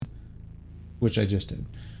which I just did.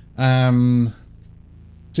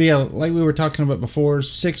 So yeah, like we were talking about before,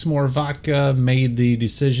 Six More Vodka made the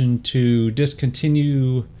decision to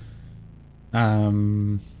discontinue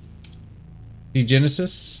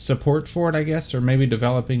Genesis support for it, I guess, or maybe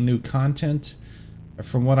developing new content.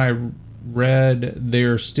 From what I read,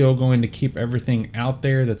 they're still going to keep everything out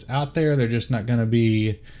there that's out there. They're just not going to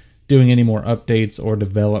be doing any more updates or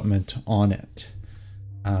development on it.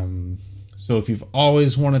 So if you've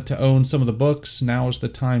always wanted to own some of the books, now is the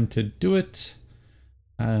time to do it.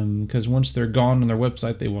 Because once they're gone on their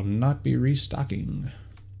website, they will not be restocking.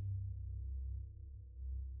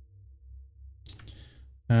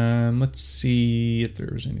 Let's see if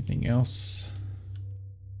there was anything else.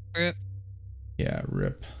 Rip. Yeah,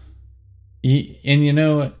 rip. And you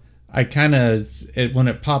know, I kind of, when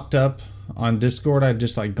it popped up on Discord, I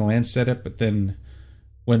just like glanced at it, but then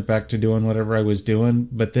went back to doing whatever I was doing.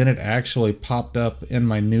 But then it actually popped up in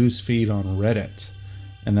my news feed on Reddit,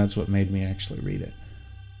 and that's what made me actually read it.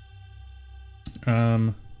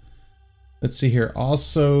 Let's see here.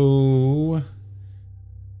 Also,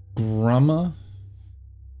 Grumma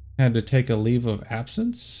had to take a leave of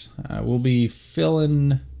absence. We'll be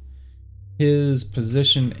filling his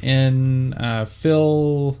position in.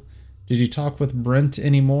 Phil, did you talk with Brent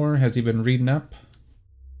anymore? Has he been reading up?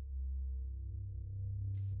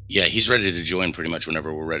 Yeah, he's ready to join pretty much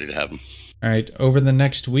whenever we're ready to have him. All right, over the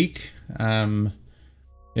next week,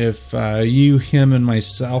 if you, him, and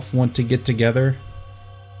myself want to get together,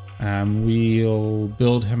 we'll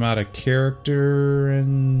build him out a character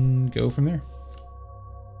and go from there.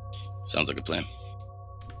 Sounds like a plan.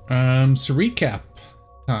 So recap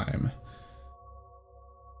time.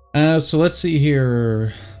 So let's see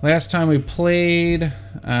here. Last time we played,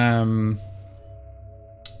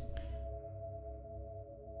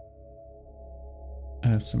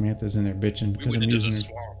 Samantha's in there bitching because I'm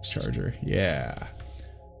using her charger. Yeah.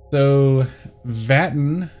 So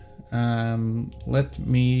Vatten, let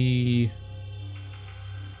me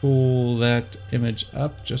pull that image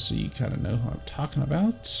up just so you kind of know who I'm talking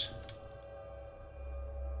about.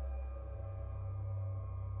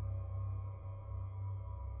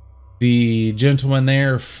 The gentleman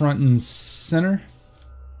there, front and center.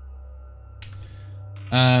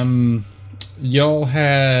 Y'all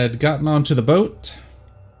had gotten onto the boat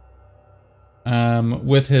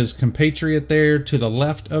with his compatriot there to the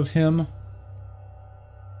left of him,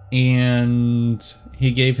 and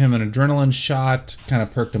he gave him an adrenaline shot, kind of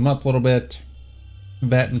perked him up a little bit.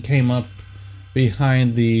 Vatten came up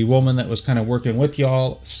behind the woman that was kind of working with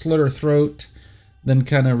y'all, slit her throat, then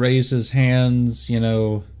kind of raised his hands, you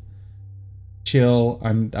know, chill,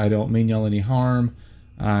 I don't mean y'all any harm.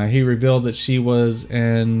 He revealed that she was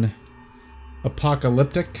an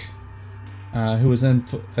apocalyptic who was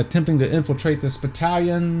attempting to infiltrate the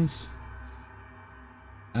battalions.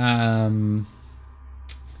 Let's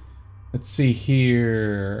see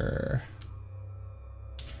here.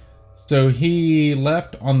 So he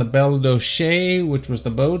left on the Belle Doche, which was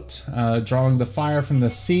the boat, drawing the fire from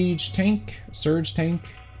the surge tank.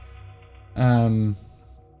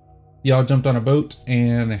 Y'all jumped on a boat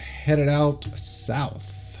and headed out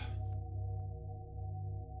south.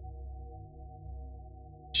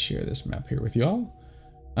 Share this map here with y'all.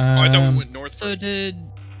 I thought we went north. So did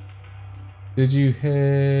you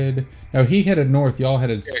head... No, he headed north. Y'all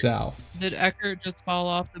headed south. Did Eckert just fall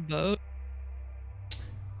off the boat?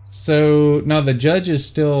 So, no, the judge is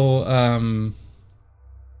still...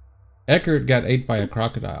 Eckert got ate by a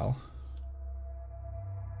crocodile.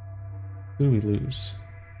 Who did we lose?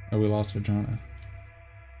 Oh, we lost Vajana.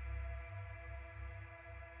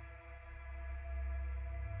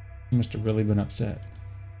 He must have really been upset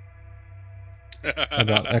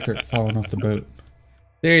about Eckert falling off the boat.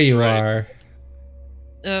 There you are.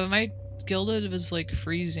 My Gilded was like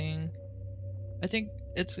freezing. I think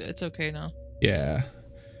it's okay now. Yeah.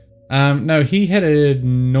 No, he headed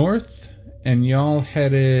north, and y'all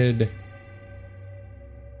headed...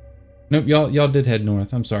 Nope, y'all did head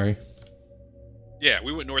north. I'm sorry. Yeah,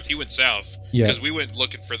 we went north. He went south. Yeah. Because we went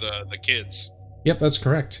looking for the kids. Yep, that's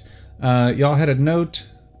correct. Y'all headed north,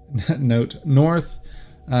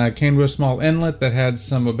 came to a small inlet that had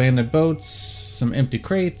some abandoned boats, some empty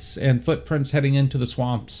crates, and footprints heading into the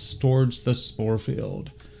swamps towards the spore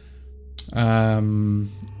field.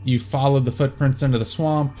 You followed the footprints into the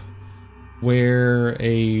swamp, where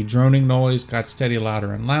a droning noise got steady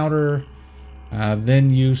louder and louder.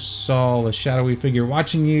 Then you saw a shadowy figure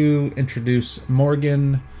watching you introduce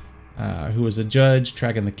Morgan, who was a judge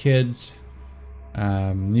tracking the kids.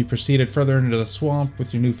 You proceeded further into the swamp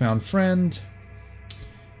with your newfound friend.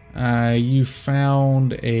 You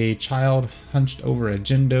found a child hunched over a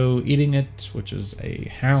Jindo eating it, which is a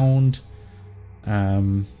hound.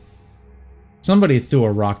 Somebody threw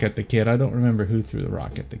a rock at the kid. I don't remember who threw the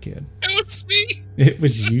rock at the kid. It was me. It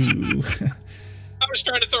was you. I was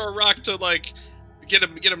trying to throw a rock to like get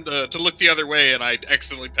him to look the other way, and I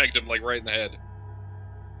accidentally pegged him like right in the head.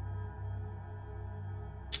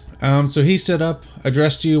 So he stood up,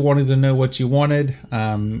 addressed you, wanted to know what you wanted.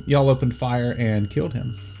 Y'all opened fire and killed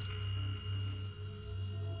him.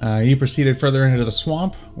 You proceeded further into the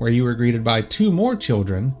swamp, where you were greeted by 2 more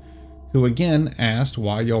children, who again asked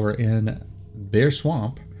why y'all were in their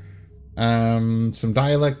swamp. Some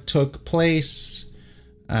dialect took place.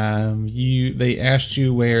 They asked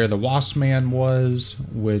you where the Wasp Man was,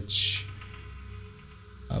 which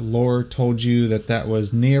lore told you that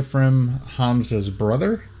was Neophrim, Hamza's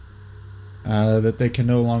brother. That they can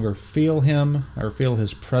no longer feel him, or feel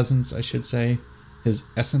his presence, I should say, his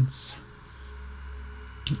essence.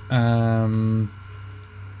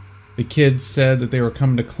 The kids said that they were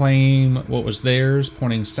coming to claim what was theirs,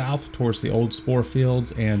 pointing south towards the old spore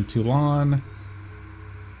fields and Toulon.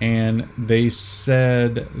 And they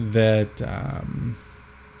said that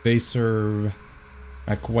they serve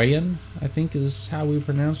Aquayan, I think is how we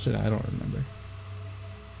pronounce it. I don't remember.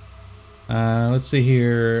 Let's see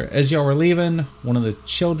here. As y'all were leaving, one of the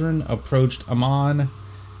children approached Amon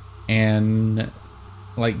and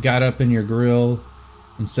got up in your grill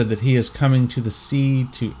and said that he is coming to the sea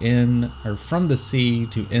to end, or from the sea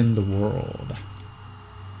to end the world.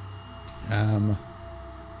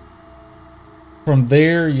 From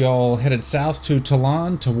there, y'all headed south to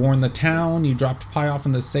Toulon to warn the town. You dropped Pi off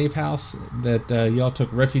in the safe house that y'all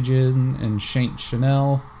took refuge in Saint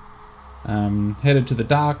Chanel. Headed to the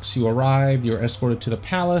docks. You arrived. You were escorted to the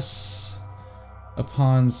palace.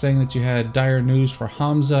 Upon saying that you had dire news for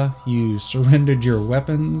Hamza, you surrendered your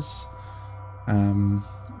weapons.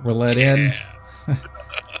 Were let in.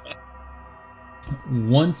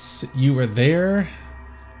 Once you were there,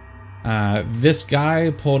 this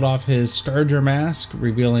guy pulled off his Sturger mask,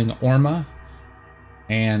 revealing Orma,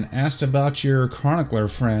 and asked about your chronicler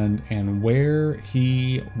friend and where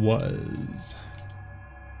he was.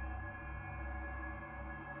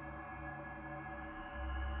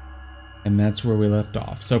 And that's where we left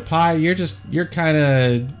off. So Pi, you're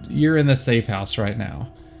in the safe house right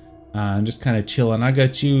now. Just kind of chilling. I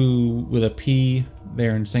got you with a P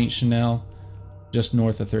there in Saint Chanel, just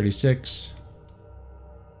north of 36.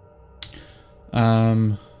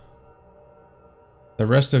 The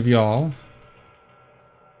rest of y'all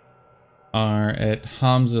are at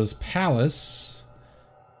Hamza's palace.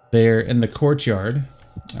 They're in the courtyard,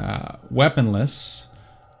 weaponless,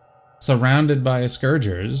 surrounded by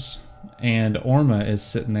scourgers, and Orma is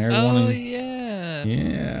sitting there wanting... yeah.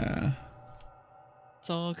 Yeah. It's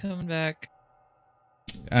all coming back.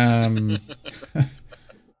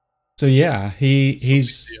 So yeah,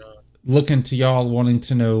 he's looking to y'all, wanting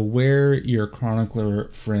to know where your chronicler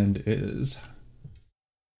friend is.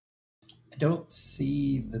 I don't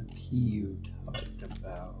see the P you talked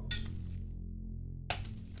about.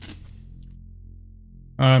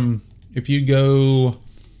 If you go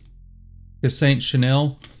to Saint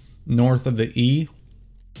Chanel, north of the E,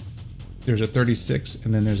 there's a 36,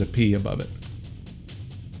 and then there's a P above it.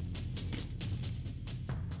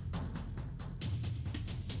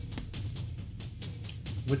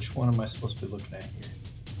 Which one am I supposed to be looking at here?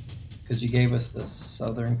 Because you gave us the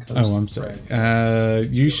southern coast. Oh, I'm sorry.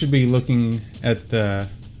 You should be looking at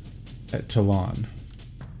Toulon.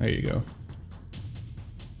 There you go.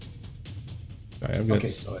 Sorry, I've got. Okay,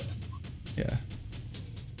 so yeah.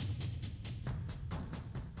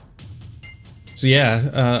 So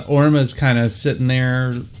yeah, Orma's kind of sitting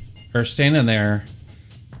there, or standing there.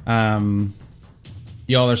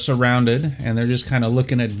 Y'all are surrounded, and they're just kind of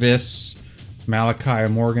looking at Vis,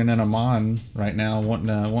 Malachi, Morgan, and Amon right now,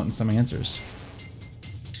 wanting some answers.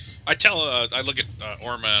 I look at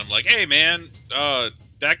Orma and I'm like, "Hey, man,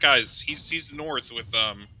 that guy's he's north with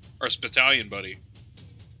our battalion buddy."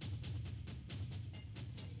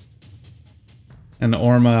 And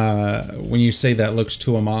Orma, when you say that, looks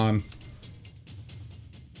to Amon.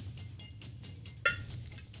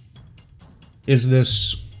 Is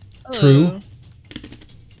this true?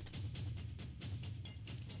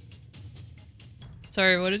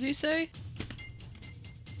 Sorry, what did he say?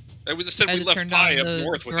 We just said I we just left turned Pi on up the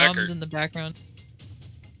north with drums Eckert. in the background.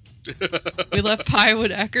 We left Pi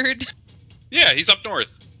with Eckert? Yeah, he's up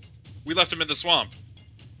north. We left him in the swamp.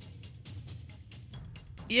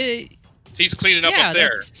 Yeah. He's cleaning up up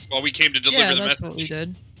there while we came to deliver the that's message. what we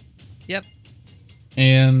did. Yep.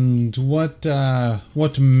 And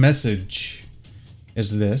what message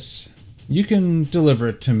is this. You can deliver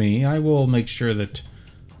it to me. I will make sure that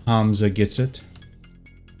Hamza gets it.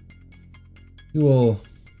 He will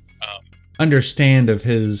understand of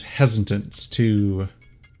his hesitance to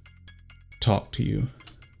talk to you.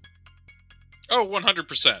 Oh,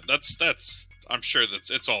 100%. That's. I'm sure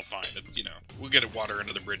it's all fine. We'll get it water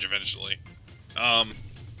under the bridge eventually.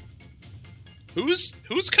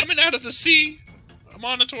 Who's coming out of the sea? A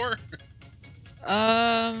Monitor?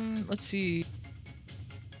 Let's see.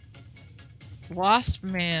 Wasp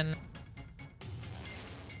Man.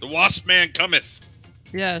 The Wasp Man cometh.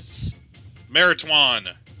 Yes.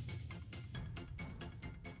 Meritwan.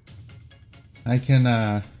 I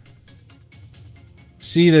can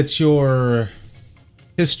see that your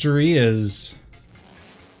history is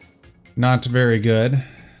not very good.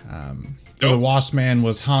 The Nope. Wasp Man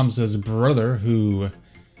was Hamza's brother, who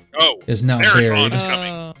is now Meritwan buried. is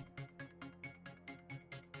coming.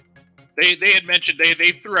 They had mentioned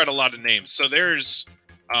they threw out a lot of names. So there's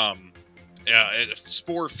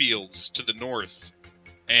spore fields to the north,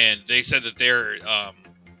 and they said that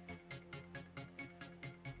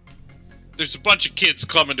there's a bunch of kids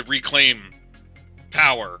coming to reclaim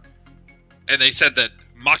power, and they said that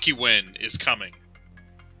Makiwen is coming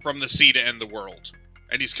from the sea to end the world,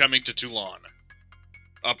 and he's coming to Toulon,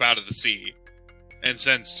 up out of the sea. And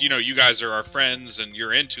since you guys are our friends and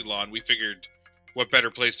you're in Toulon, we figured what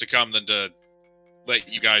better place to come than to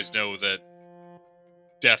let you guys know that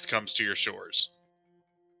death comes to your shores.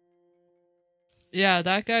 Yeah,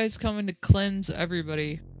 that guy's coming to cleanse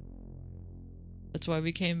everybody. That's why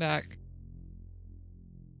we came back.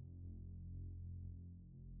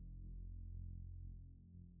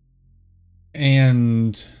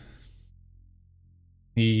 And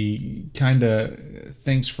he kind of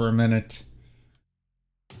thinks for a minute.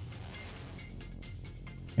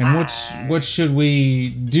 And what should we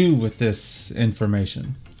do with this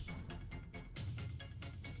information?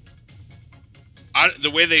 The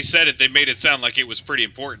way they said it, they made it sound like it was pretty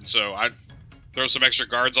important, so I'd throw some extra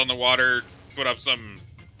guards on the water, put up some...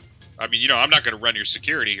 I mean, I'm not going to run your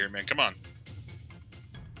security here, man. Come on.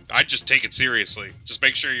 I'd just take it seriously. Just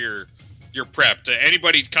make sure you're prepped.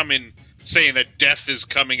 Anybody coming saying that death is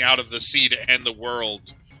coming out of the sea to end the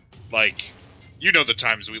world, the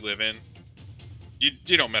times we live in.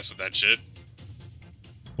 You don't mess with that shit.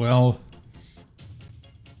 Well,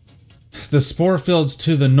 the spore fields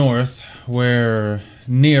to the north, where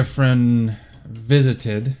Neophren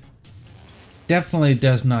visited, definitely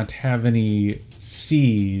does not have any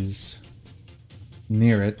seas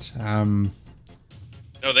near it. No,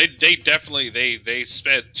 they definitely they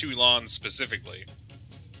sped Toulon specifically.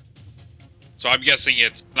 So I'm guessing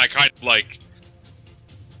it's, and I kind of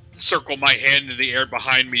circle my hand in the air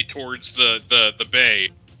behind me towards the bay,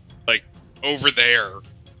 over there.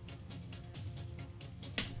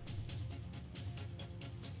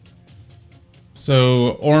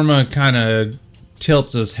 So Orma kind of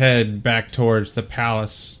tilts his head back towards the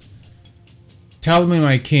palace. Tell me,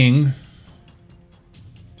 my king,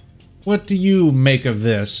 what do you make of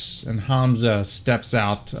this? And Hamza steps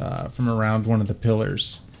out from around one of the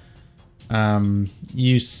pillars.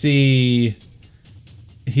 You see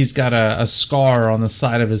he's got a scar on the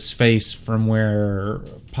side of his face from where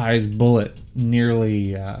Pai's bullet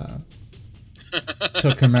nearly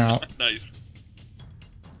took him out. Nice.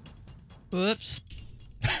 Whoops.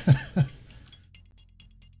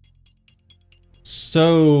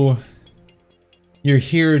 So, you're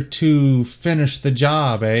here to finish the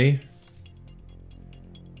job, eh?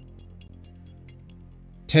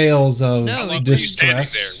 Tales of No, How long were you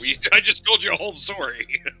distress. standing there? I just told you a whole story.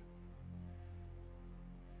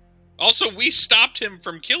 Also, we stopped him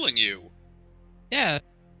from killing you. Yeah.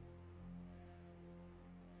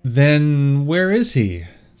 Then where is he?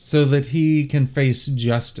 So that he can face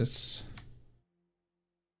justice.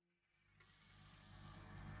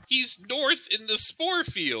 He's north in the spore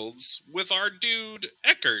fields with our dude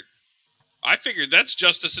Eckert. I figured that's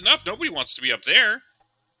justice enough. Nobody wants to be up there.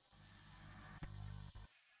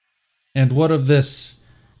 And what of this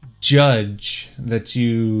judge that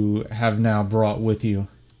you have now brought with you?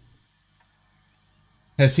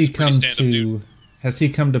 Has he He's a pretty come stand-up to dude. has he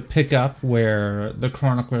come to pick up where the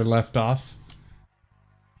chronicler left off?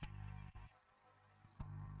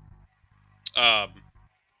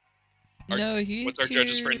 No, he's What's our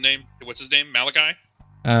judge's here- friend name? What's his name? Malachi?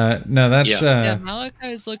 No, that's Yeah,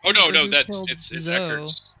 Malachi's looking. Oh no, for no, who that's killed it's Zoe.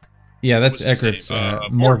 Eckert's. that's what's his Eckert's name?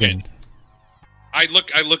 Morgan. I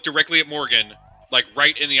look directly at Morgan,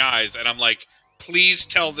 right in the eyes, and I'm like, please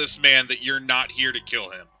tell this man that you're not here to kill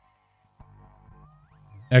him.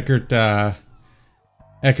 Eckert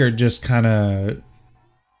just kind of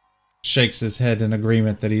shakes his head in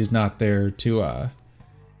agreement that he's not there to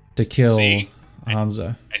kill See?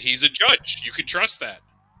 Hamza. And he's a judge. You can trust that.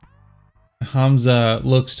 Hamza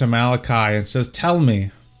looks to Malachi and says, "Tell me,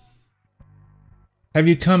 have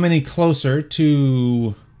you come any closer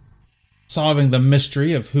to solving the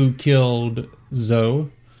mystery of who killed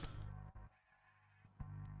Zoe?"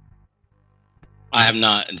 I have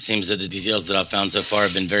not. It seems that the details that I've found so far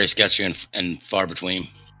have been very sketchy and far between.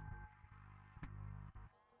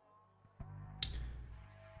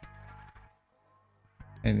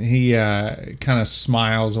 And he kind of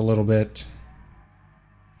smiles a little bit.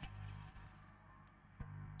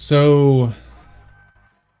 "So,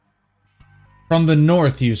 from the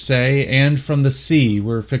north, you say, and from the sea,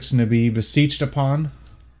 we're fixing to be besieged upon?"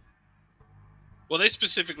 Well, they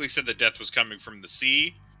specifically said that death was coming from the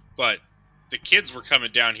sea, but the kids were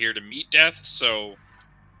coming down here to meet death, so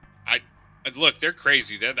look, they're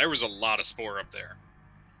crazy. There was a lot of spore up there.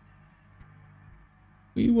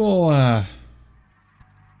 We will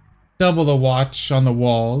double the watch on the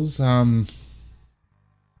walls.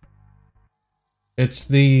 It's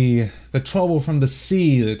the trouble from the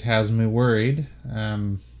sea that has me worried.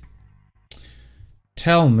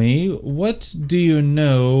 Tell me, what do you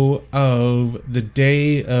know of the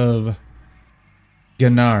day of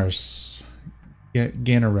Ganares?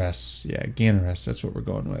 Ganares. Yeah, Ganares. That's what we're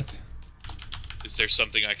going with. Is there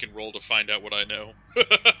something I can roll to find out what I know?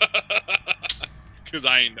 Because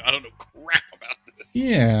I don't know crap about this.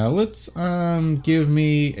 Yeah, let's give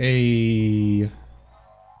me a...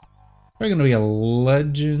 Probably gonna be a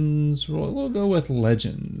Legends roll. We'll go with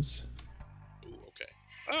Legends. Ooh, okay.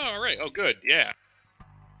 Oh, all right. Oh, good. Yeah.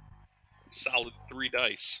 Solid 3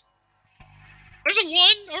 dice. There's a 1.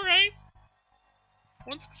 All right.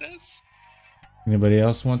 1 success. Anybody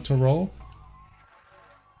else want to roll?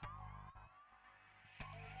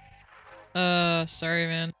 Sorry,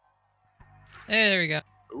 man. Hey, there we go.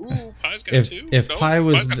 Ooh, Pie's got 2. If No, Pie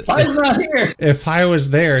was Pie's not here. if Pie was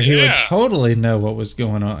there, he would Yeah. totally know what was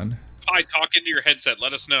going on. Pie, talk into your headset.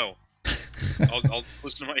 Let us know. I'll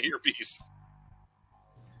listen to my earpiece.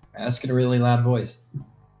 Ask in a really loud voice.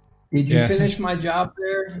 Did you Yeah. finish my job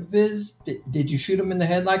there, Viz? Did you shoot him in the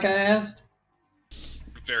head like I asked?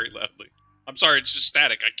 Very loudly. I'm sorry, it's just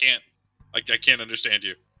static. I can't understand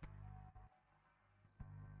you.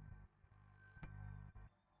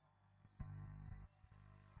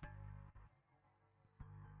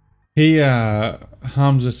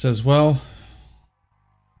 Hamza says, "Well,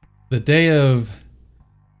 the day of..."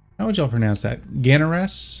 How would y'all pronounce that?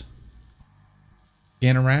 Ganares?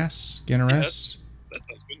 Ganaras? Ganares? That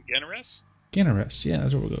sounds good. Ganares? Ganares, yeah,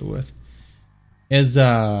 that's what we'll go with. Is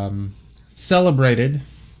celebrated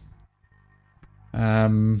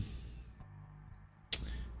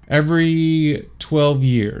every 12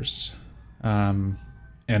 years. In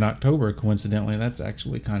October, coincidentally. That's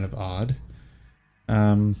actually kind of odd.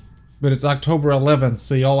 But it's October 11th,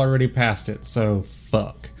 so y'all already passed it, so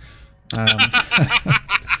fuck.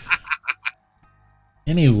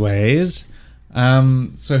 Anyways,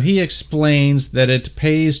 so he explains that it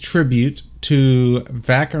pays tribute to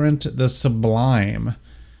Vacarant the Sublime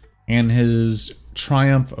and his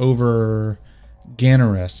triumph over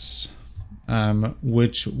Ganares,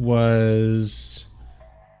 which was...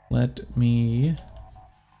 Let me...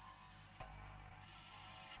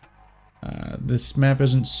 this map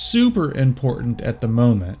isn't super important at the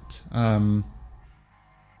moment.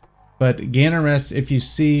 But Ganares, if you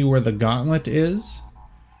see where the gauntlet is,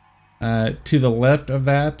 to the left of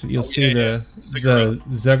that, you'll see the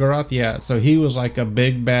Ziggurat. Yeah, so he was like a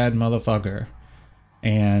big bad motherfucker.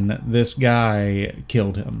 And this guy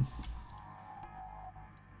killed him.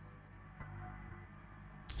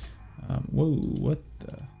 Whoa, what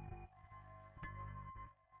the...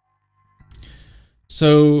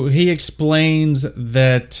 So he explains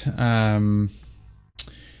that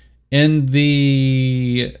in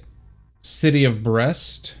the city of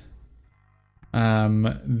Brest,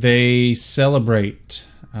 they celebrate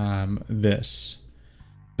this.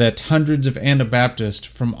 That hundreds of Anabaptists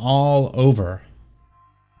from all over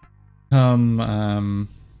come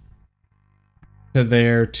to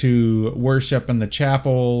there to worship in the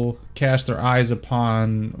chapel, cast their eyes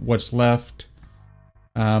upon what's left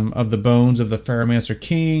of the bones of the Ferromancer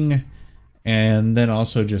King, and then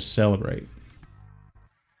also just celebrate.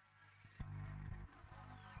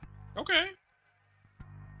 Okay.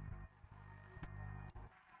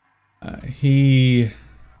 He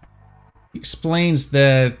explains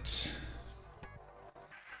that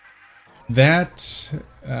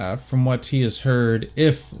from what he has heard,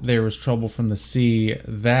 if there was trouble from the sea,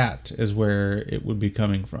 that is where it would be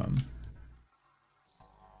coming from.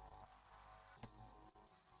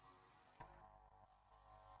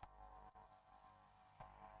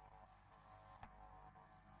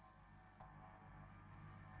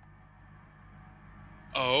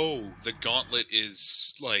 Oh, the gauntlet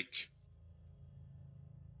is like.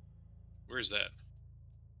 Where is that?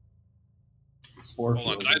 Spore Hold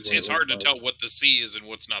on. field is what It's it hard to looks tell like. what the sea is and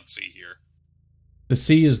what's not sea here. The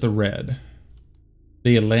sea is the red.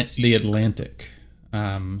 The Sea's the the- Atlantic.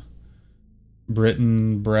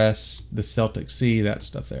 Britain, Brest, the Celtic Sea, that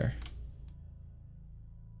stuff there.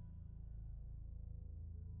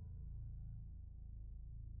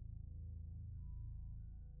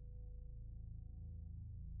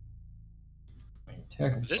 I mean,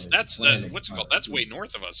 technically, That's Atlantic what's it is called? not That's sea. way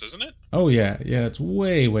north of us, isn't it? Oh yeah, yeah, it's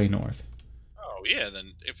way, way north. Oh yeah,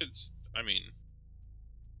 then if it's, I mean,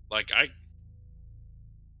 like I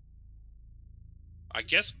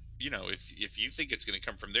guess if you think it's going to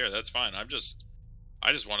come from there, that's fine. I just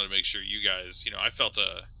wanted to make sure you guys, I felt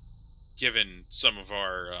given some of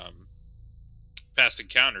our past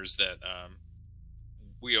encounters that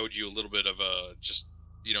we owed you a little bit of a just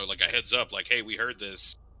like a heads up, like hey, we heard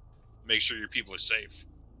this, make sure your people are safe.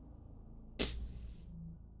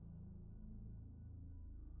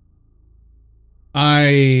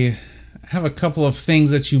 I have a couple of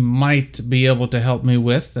things that you might be able to help me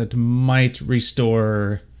with that might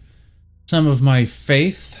restore some of my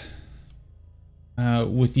faith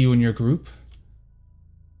with you and your group.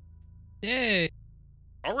 Yay.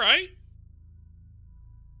 All right, now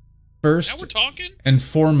First we're talking. and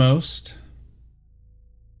foremost,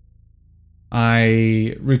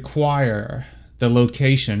 I require the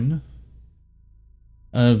location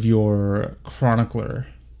of your chronicler.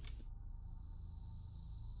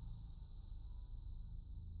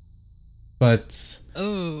 But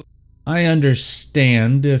Oh. I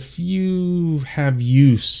understand if you have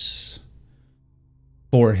use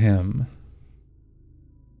for him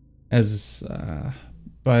as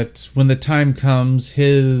but when the time comes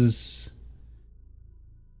his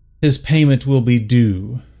payment will be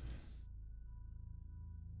due.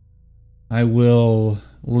 I will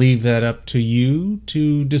leave that up to you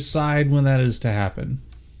to decide when that is to happen.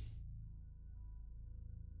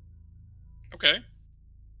 Okay.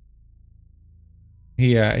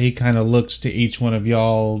 He kind of looks to each one of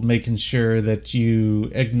y'all, making sure that you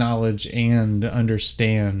acknowledge and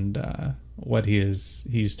understand what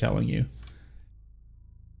he's telling you.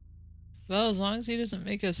 Well, as long as he doesn't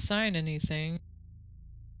make us sign anything.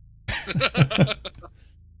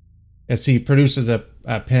 As he produces a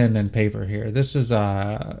pen and paper here. This is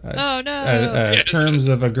Oh no! terms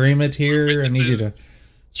of agreement here. I need you to Witnesses.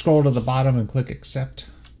 scroll to the bottom and click accept.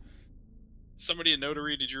 Somebody a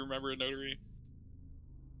notary? Did you remember a notary?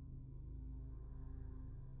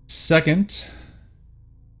 Second,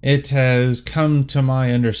 it has come to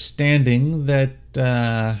my understanding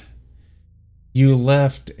that you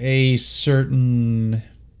left a certain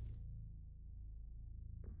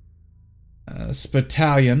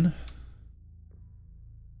battalion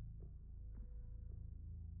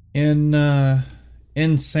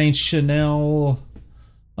in Saint Chanel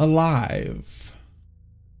alive.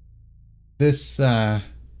 This will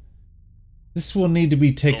need to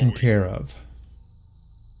be taken Oh. care of.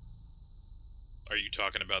 Are you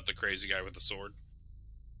talking about the crazy guy with the sword?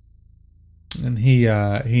 And he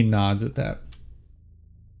nods at that.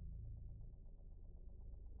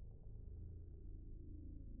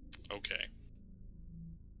 Okay.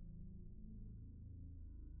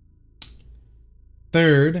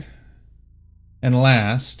 Third and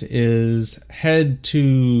last is head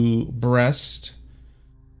to Brest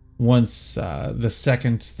once the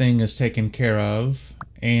second thing is taken care of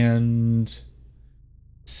and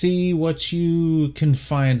see what you can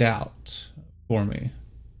find out for me.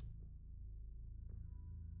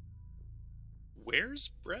 Where's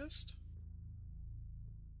Brest?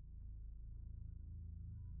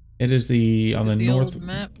 It is on the The old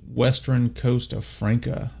map. northwestern coast of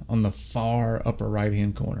Franca on the far upper right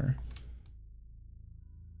hand corner.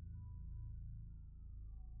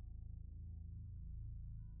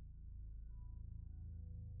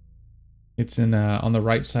 It's on the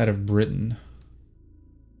right side of Britain.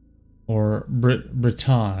 Or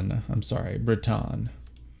Breton. I'm sorry, Breton.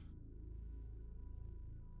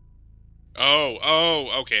 Oh,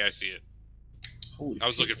 okay, I see it. Holy I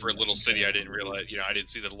was shit, looking for a man, little that's city. I incredible. didn't realize, I didn't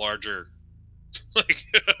see the larger, like,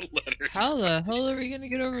 letters. How the hell are we gonna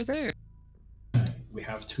get over there? We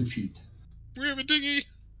have 2 feet. We have a dinghy.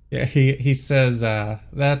 Yeah, he says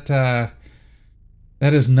that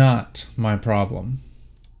is not my problem.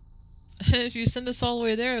 If you send us all the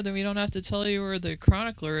way there, then we don't have to tell you where the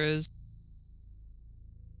chronicler is.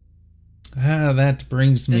 That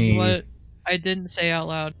brings Is me. what I didn't say out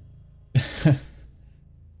loud.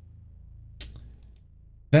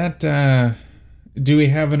 That do we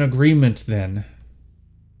have an agreement then?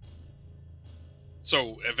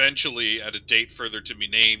 So eventually, at a date further to be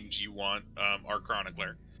named, you want our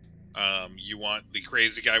chronicler. You want the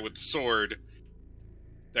crazy guy with the sword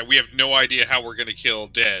that we have no idea how we're going to kill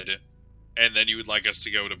dead, and then you would like us to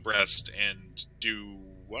go to Brest and do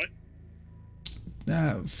what?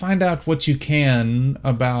 Find out what you can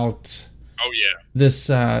about Oh yeah. this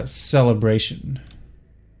celebration.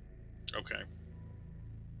 Okay.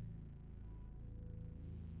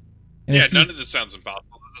 And Yeah, if you- none of this sounds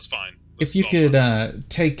impossible. This is fine. This If you is all could fine.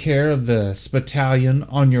 take care of the Spitalion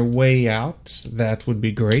on your way out, that would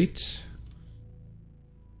be great.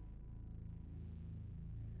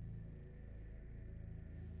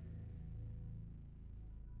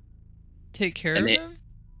 Take care And of it- him?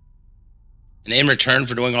 And in return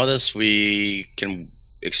for doing all this, we can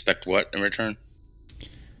expect what in return?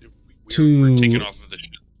 We're taken off of the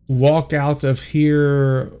ship. Walk out of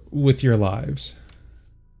here with your lives.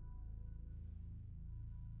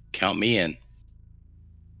 Count me in.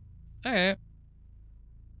 Alright.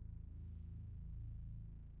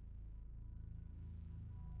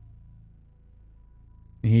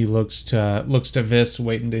 He looks to Vis,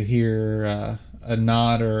 waiting to hear a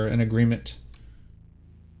nod or an agreement.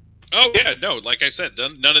 Oh yeah, no. Like I said,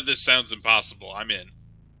 none of this sounds impossible. I'm in.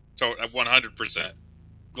 So 100%.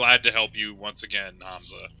 Glad to help you once again,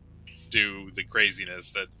 Hamza. Do the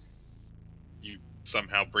craziness that you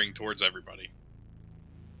somehow bring towards everybody.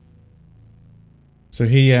 So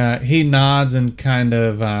he nods and kind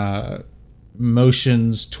of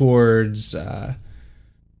motions towards the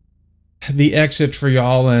exit for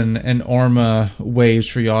y'all, and Orma waves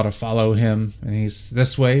for y'all to follow him. And he's,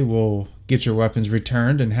 this way, we'll get your weapons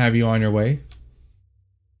returned and have you on your way.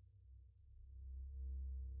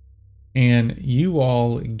 And you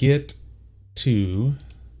all get to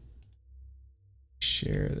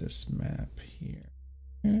share this map here.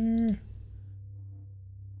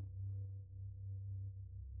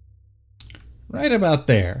 Right about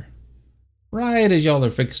there. Right as y'all are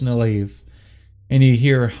fixing to leave. And you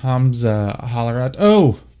hear Hamza holler out,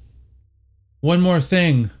 "Oh! One more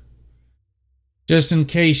thing. Just in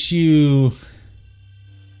case you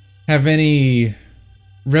have any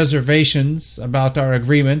reservations about our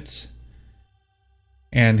agreement."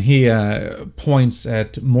 And he points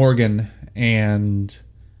at Morgan, and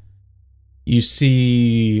you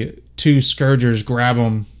see two Scourgers grab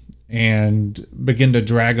him and begin to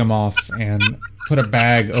drag him off and put a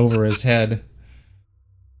bag over his head.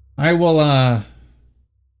 "I will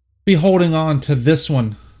be holding on to this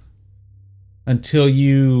one until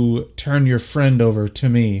you turn your friend over to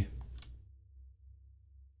me."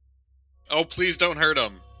 Oh, please don't hurt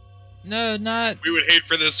him. No, not. We would hate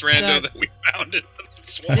for this rando That- that we found in the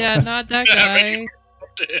swamp. Yeah, not that to have guy. any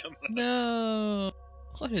up to him. No.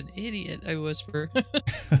 What an idiot, I whisper.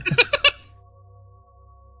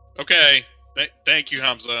 Okay. Thank you,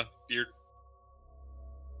 Hamza.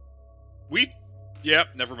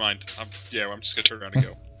 Yep, never mind. I'm just gonna turn around and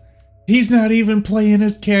go. He's not even playing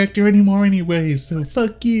his character anymore anyways, so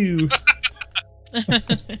fuck you.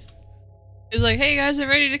 He's like, hey guys, I'm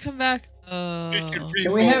ready to come back.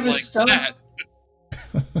 Can we have his stuff?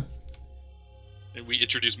 And we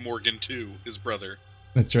introduce Morgan too, his brother.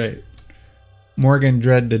 That's right. Morgan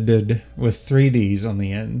Dreaded with 3 Ds on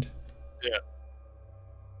the end. Yeah.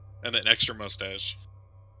 And an extra mustache.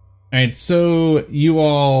 Alright, so you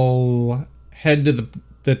all head to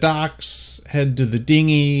the docks, head to the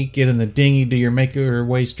dinghy, get in the dinghy, do make your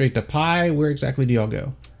way straight to Pi. Where exactly do y'all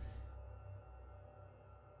go?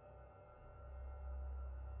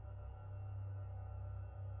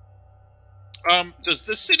 Does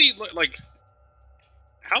this city like?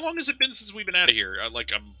 How long has it been since we've been out of here?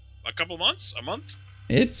 Like a couple months? A month?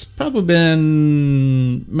 It's probably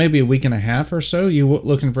been maybe a week and a half or so. You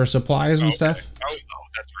looking for supplies and Okay. stuff? Oh,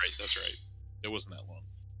 that's right. It wasn't that long.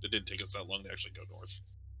 It didn't take us that long to actually go north.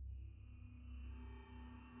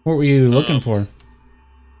 What were you looking for?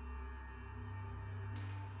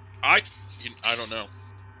 I don't know.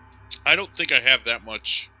 I don't think I have that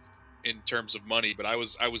much in terms of money, but I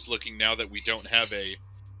was looking now that we don't have a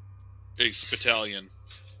Spitalion.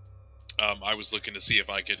 I was looking to see if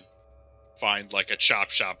I could find like a chop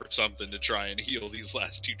shop or something to try and heal these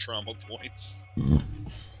last 2 trauma points.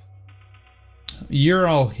 You're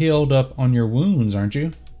all healed up on your wounds, aren't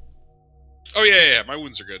you? Oh yeah, my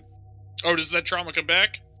wounds are good. Oh, does that trauma come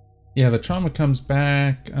back? Yeah, the trauma comes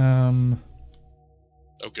back. Oh,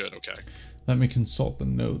 good. Okay. Let me consult the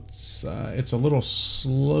notes. It's a little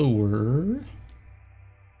slower.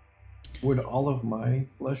 Would all of my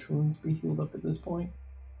flesh wounds be healed up at this point?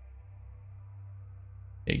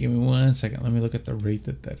 Hey, give me 1 second. Let me look at the rate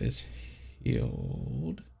that is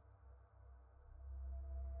healed.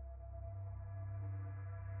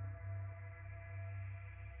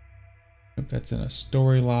 If that's in a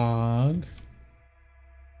story log.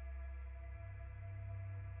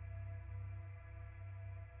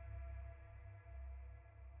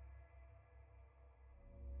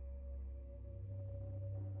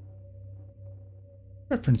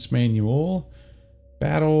 Reference manual.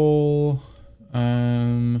 Battle.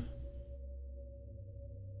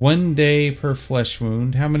 1 day per flesh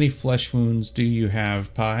wound. How many flesh wounds do you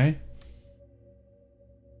have, Pi?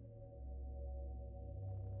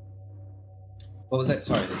 What was that?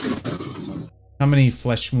 Sorry. How many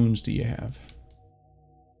flesh wounds do you have?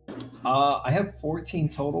 I have 14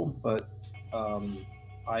 total, but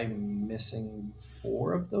I'm missing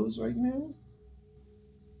 4 of those right now.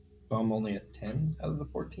 So I'm only at 10 out of the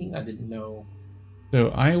 14. I didn't know. So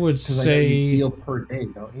I would Because I know say you heal per day,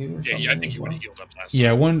 don't you? or Yeah, I something think as you would well? have healed up last time.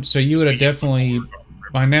 yeah, one. So you would have We healed definitely before.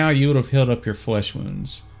 by now you would have healed up your flesh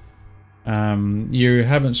wounds. You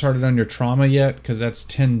haven't started on your trauma yet because that's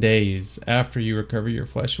 10 days after you recover your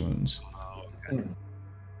flesh wounds. Oh, okay. Hmm.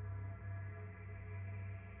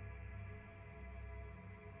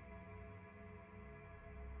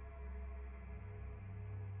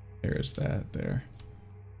 There's that there.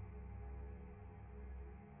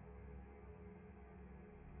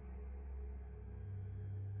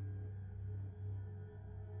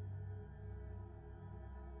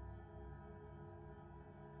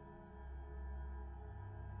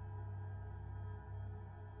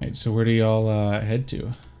 Right, so where do y'all head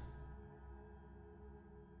to?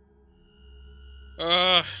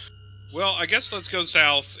 Well, I guess let's go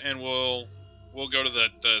south, and we'll go to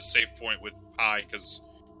the safe point with Pi, because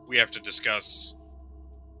we have to discuss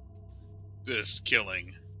this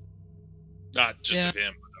killing, not just Yeah. of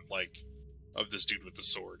him, but of this dude with the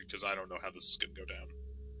sword, because I don't know how this is gonna go down.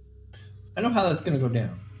 I know how that's going to go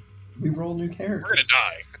down. We roll new We're characters.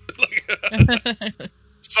 gonna die.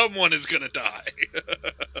 Someone is gonna die.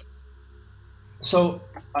 So,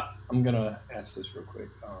 I'm going to ask this real quick.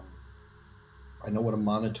 I know what a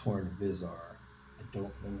Monitor and Viz are. I don't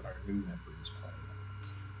know what our new member is playing.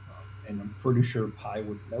 And I'm pretty sure Pi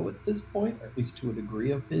would know at this point, or at least to a degree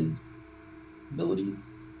of his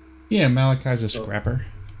abilities. Yeah, Malachi's a So- scrapper.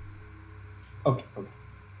 Okay.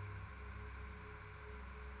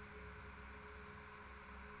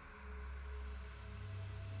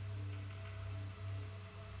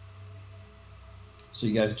 So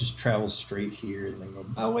you guys just travel straight here and then go,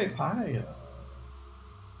 oh wait, Pi,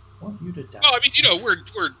 want you to die. Oh, I mean,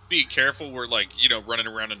 we're being careful. We're running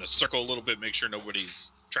around in a circle a little bit, make sure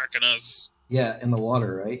nobody's tracking us. Yeah, in the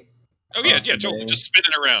water, right? Oh yeah, Across yeah, the totally. bay. Just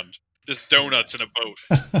spinning around, just donuts in a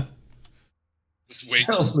boat. Just wait.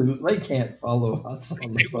 They can't follow us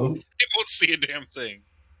on the They boat. won't see a damn thing.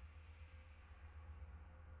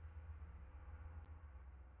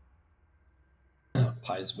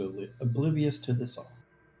 Pi's oblivious to this all.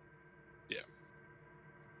 Yeah.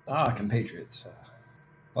 Ah, compatriots.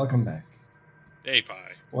 Welcome back. Hey,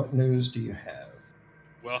 Pi. What news do you have?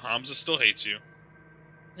 Well, Hamza still hates you,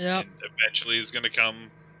 Yep. and eventually is going to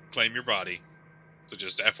come claim your body. So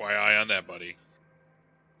just FYI on that, buddy.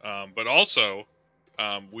 But also,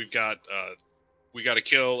 we got to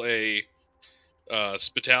kill a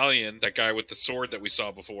Spitalion, that guy with the sword that we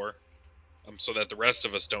saw before, so that the rest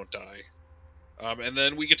of us don't die. And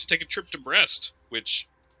then we get to take a trip to Brest, which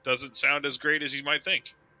doesn't sound as great as you might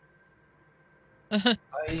think.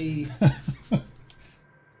 I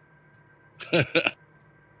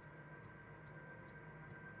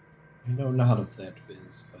know not of that,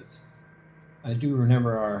 Viz, but I do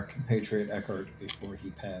remember our compatriot Eckhart before he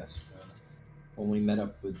passed, when we met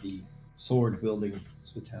up with the sword-wielding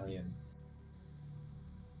Spitalion.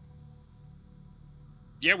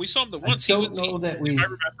 Yeah, we saw him the I once. don't know that we if I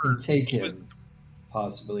remember, can take he him, was-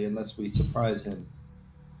 possibly, unless we surprise him.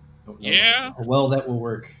 Don't know Yeah. how well that will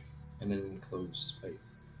work in an enclosed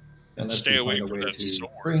space. Unless Stay we away find a from way that to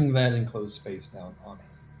sword. bring that enclosed space down on him.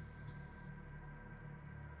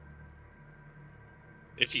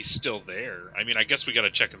 If he's still there. I mean, I guess we got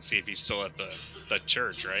to check and see if he's still at the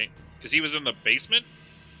church, right? Because he was in the basement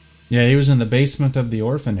Yeah, he was in the basement of the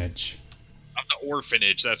orphanage. of the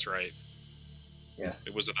orphanage. That's right. Yes.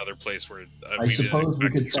 It was another place where I suppose we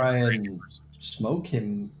could try and and smoke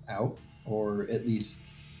him out, or at least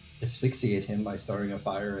asphyxiate him by starting a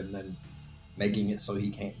fire and then making it so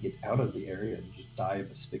he can't get out of the area and just die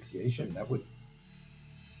of asphyxiation. That would,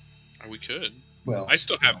 We could. well, I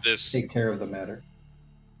still have this. take care of the matter.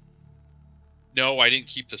 No, I didn't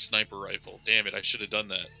keep the sniper rifle. Damn it! I should have done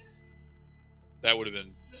that. That would have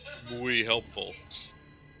been way helpful.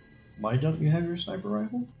 Why don't you have your sniper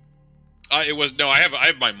rifle? It was no. I have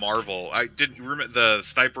my Marvel. I didn't remember the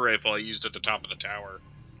sniper rifle I used at the top of the tower.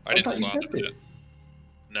 I didn't thought you hold on kept to it. it.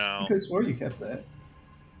 No. I could swear you kept that.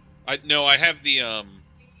 I have the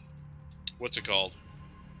what's it called?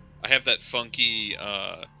 I have that funky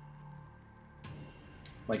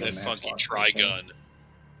Like a that matchlock funky type thing. trigun.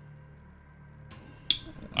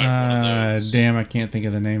 I have one of those. Damn, I can't think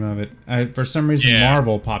of the name of it. For some reason, Yeah.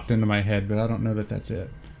 Marvel popped into my head, but I don't know that that's it.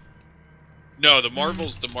 No, the Marvel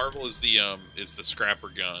is the scrapper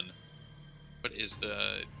gun. What is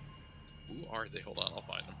the? Who are they? Hold on, I'll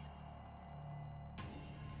find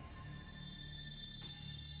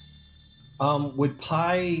them. Would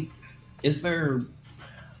Pi, is there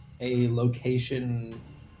a location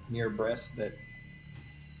near Brest that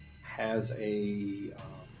has a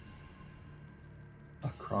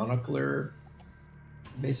chronicler,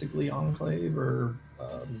 basically enclave, or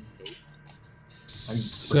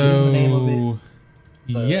forgetting the name of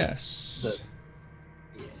it. Yes.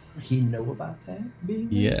 He know about that being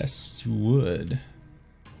there? Yes, you would.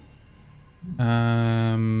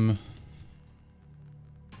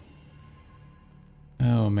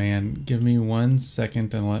 Oh man, give me 1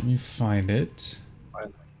 second and let me find it. A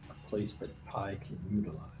place that Pi can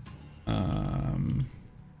utilize.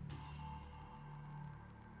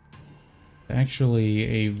 Actually,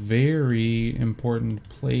 a very important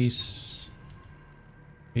place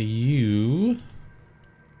for you.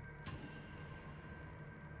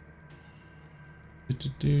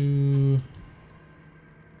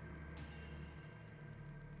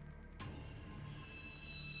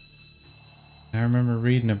 I remember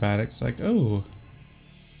reading about it. It's like, oh,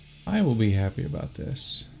 I will be happy about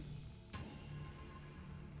this.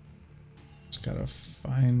 Just gotta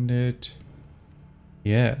find it.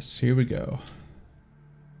 Yes, here we go.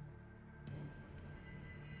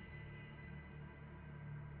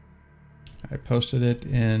 I posted it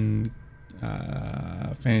in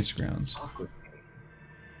Fantasy Grounds.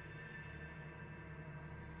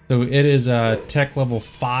 So it is tech level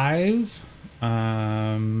 5.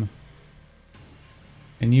 And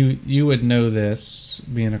you would know this,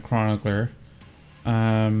 being a chronicler.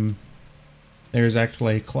 There's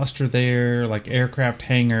actually a cluster there, like aircraft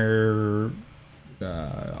hangar,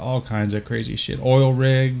 all kinds of crazy shit. Oil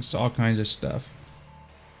rigs, all kinds of stuff.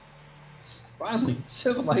 Finally,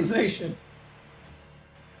 civilization.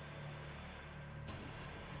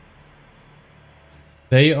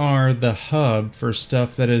 They are the hub for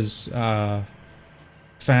stuff that is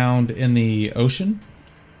found in the ocean.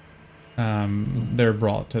 They're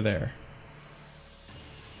brought to there.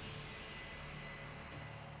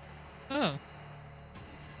 Oh.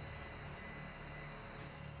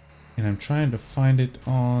 And I'm trying to find it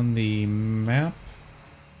on the map.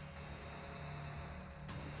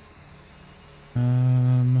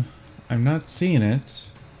 I'm not seeing it.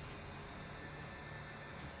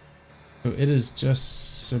 So it is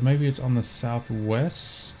just, so maybe it's on the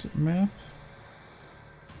southwest map?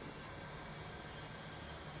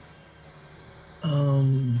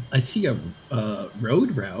 I see a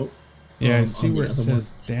road route. Yeah, I see on the where it other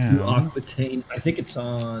says one. down. To Aquitaine. I think it's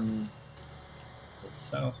on the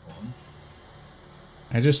south one.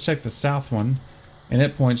 I just checked the south one, and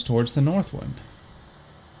it points towards the north one.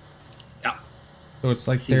 Yeah. So it's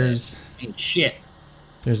like See there's that? Ain't shit.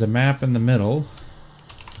 there's a map in the middle.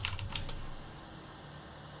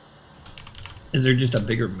 Is there just a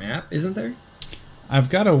bigger map? Isn't there? I've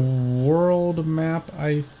got a world map,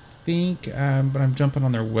 I think, but I'm jumping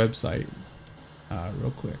on their website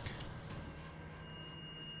real quick.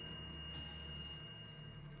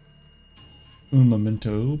 Un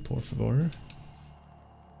momento, por favor.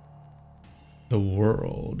 The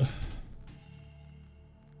world.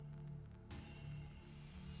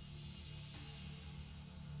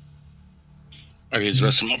 Okay, just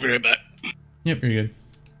rest him. I'll be right back. Yep, you're good.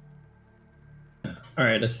 All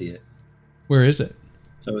right, I see it. Where is it?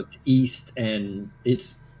 So it's east, and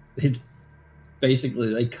it's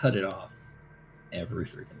basically they cut it off every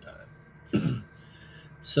freaking time.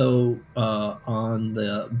 So on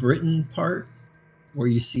the Britain part, where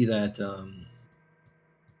you see that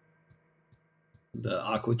the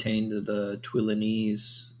Aquitaine, the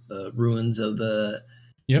Twillinese, the ruins of the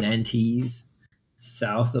Yep. Nantes.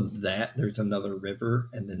 South of that, there's another river,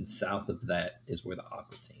 and then south of that is where the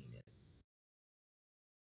Aquitaine is.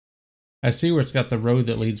 I see where it's got the road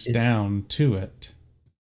that leads down to it.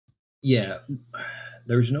 Yeah,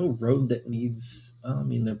 there's no road that leads. I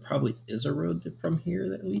mean, there probably is a road from here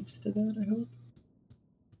that leads to that.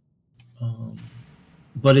 I hope.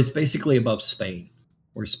 But it's basically above Spain,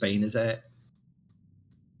 where Spain is at.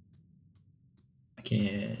 I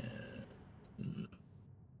can't.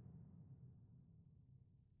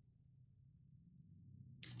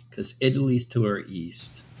 Because Italy's to our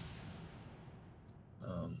east.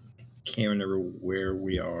 can't remember where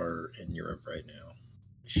we are in Europe right now.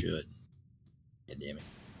 I should. God damn it.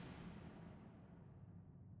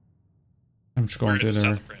 I'm just going We're in through the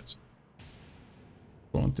there. south of France.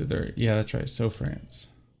 Going through there. Yeah, that's right. So France.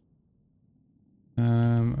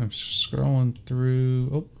 I'm scrolling through.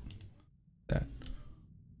 Oh, that.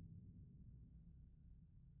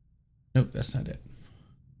 Nope, that's not it.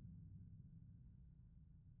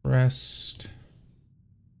 Brest.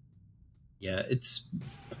 Yeah, it's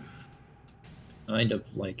kind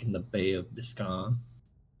of like in the Bay of Biscay.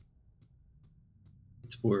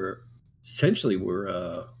 It's where essentially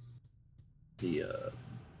where the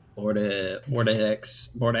Bordeaux. I'm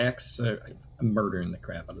murdering the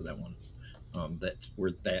crap out of that one. That's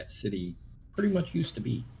where that city pretty much used to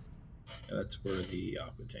be. That's where the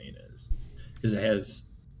Aquitaine is, because it has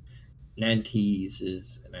Nantes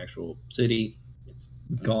is an actual city. It's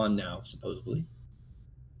gone now, supposedly.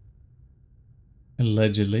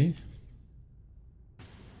 Allegedly.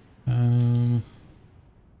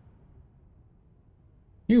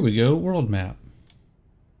 Here we go. World map.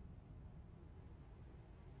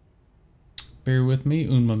 Bear with me,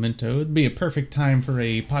 un momento. It'd be a perfect time for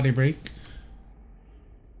a potty break.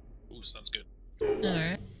 Ooh, sounds good.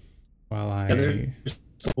 Alright. While I... It's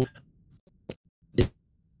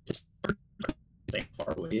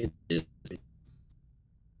far away.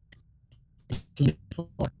 So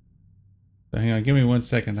hang on, give me 1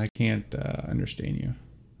 second. I can't understand you.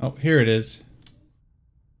 Oh, here it is.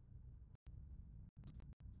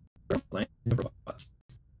 I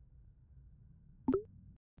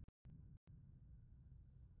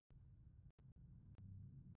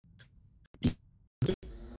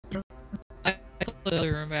closed the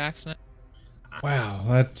other room by accident. Wow,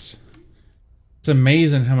 it's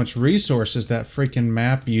amazing how much resources that freaking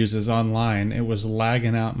map uses online. It was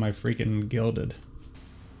lagging out my freaking Gilded.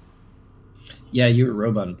 Yeah, you were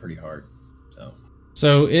roboting pretty hard.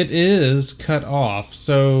 So it is cut off.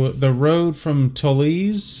 So the road from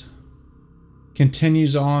Toulouse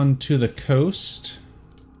continues on to the coast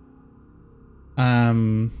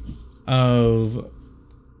and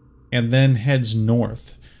then heads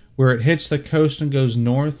north. Where it hits the coast and goes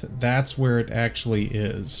north, that's where it actually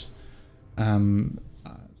is.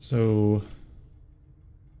 So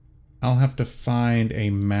I'll have to find a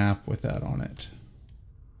map with that on it,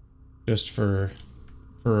 just for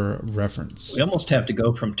reference. We almost have to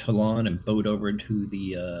go from Toulon and boat over to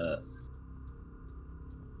the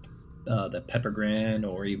Peppergrand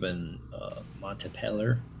or even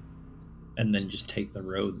Montpellier, and then just take the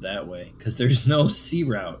road that way, because there's no sea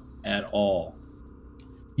route at all.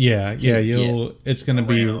 Yeah, to you'll. It's gonna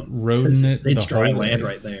be around, roading it. It's the dry whole land way.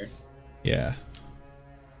 right there, Yeah.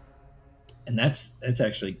 and that's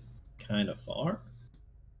actually kind of far.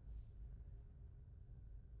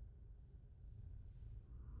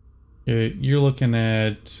 You're looking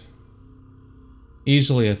at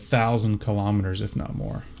easily 1,000 kilometers, if not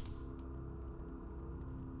more.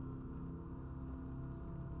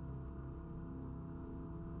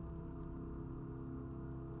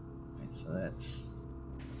 Right, so that's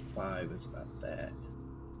 5 is about that.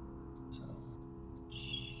 So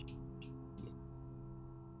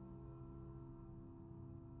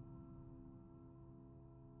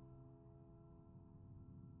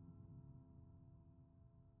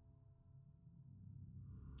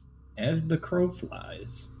as the crow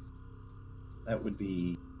flies, that would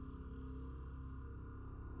be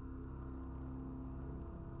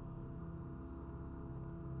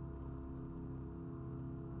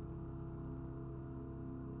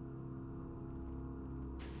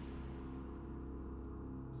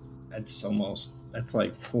that's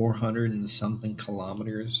like 400 and something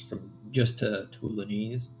kilometers from just to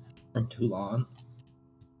Toulonese from Toulon.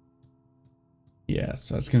 Yeah,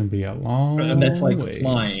 so that's gonna be a long. And that's like ways.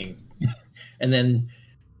 flying. and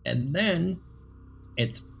then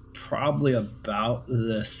it's probably about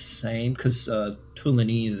the same, because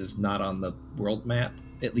Toulonese is not on the world map,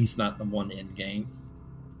 at least not the one in game.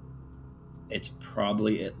 It's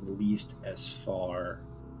probably at least as far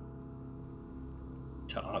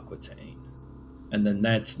to Aquitaine, and then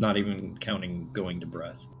that's not even counting going to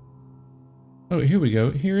Brest. Oh, here we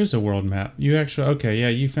go. Here is a world map. You actually, okay, yeah,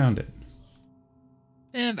 you found it.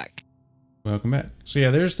 And back. Welcome back. So yeah,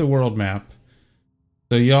 there's the world map.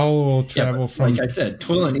 So y'all will travel but from. like I said,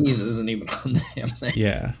 Toulonese isn't even on the damn thing.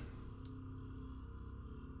 Yeah.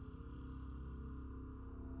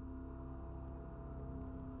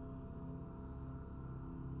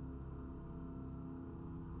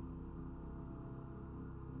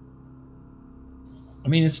 I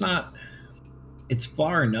mean, it's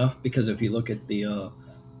far enough, because if you look at the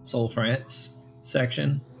Seoul France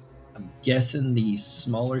section, I'm guessing the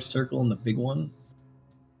smaller circle and the big one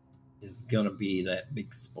is gonna be that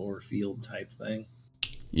big spore field type thing.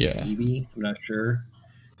 Yeah. Maybe, I'm not sure.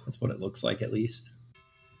 That's what it looks like at least.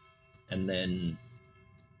 And then,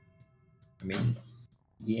 I mean,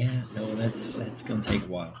 yeah, no, that's gonna take a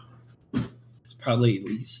while. It's probably at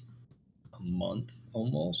least a month,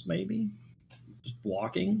 almost maybe. Just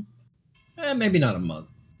walking. Maybe not a month.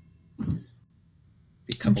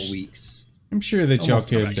 Be a couple weeks. I'm sure that y'all Almost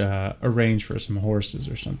could arrange for some horses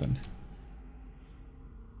or something.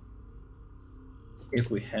 If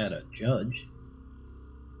we had a judge,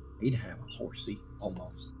 we'd have a horsey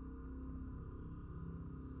almost.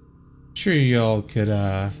 Sure, y'all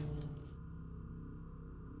could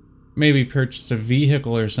maybe purchase a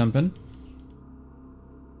vehicle or something.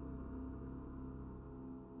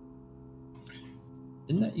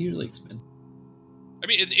 Isn't that usually expensive? I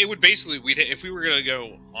mean, it would basically if we were gonna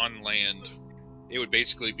go on land, it would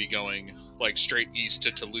basically be going like straight east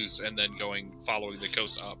to Toulouse and then following the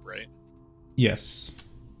coast up, right? Yes.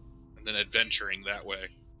 And then adventuring that way.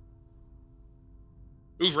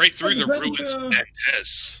 Move right through the ruins of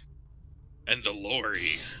Nantes and the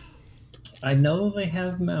Lorry. I know they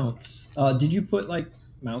have mounts. Did you put like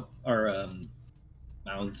mounts or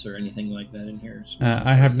anything like that in here?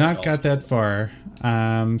 I have not got that far.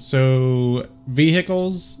 So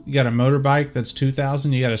vehicles, you got a motorbike that's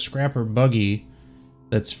 2,000. You got a scrapper buggy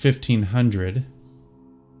that's 1,500.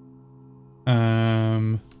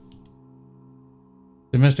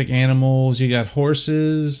 Domestic animals, you got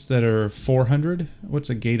horses that are 400. What's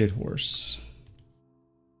a gated horse?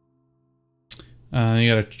 You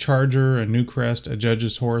got a charger, a Newcrest, a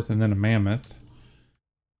judge's horse, and then a mammoth.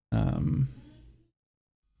 Can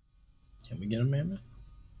we get a mammoth?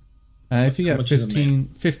 If you got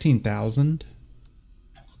 15,000.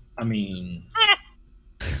 I mean,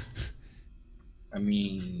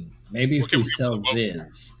 maybe if we sell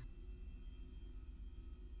this.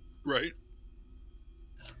 Right.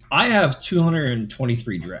 I have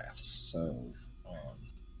 223 drafts, so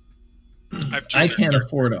I can't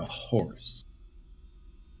afford a horse.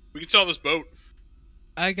 We can sell this boat.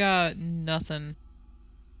 I got nothing.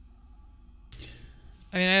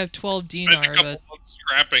 I mean, I have 12 Spend dinar, a couple but months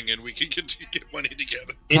scrapping, and we can get money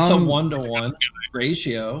together. It's a 1-to-1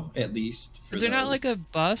 ratio, at least. is there not like a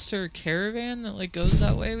bus or caravan that like goes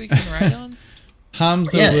that way we can ride on?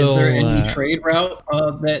 Hamza Yeah, will, is there any trade route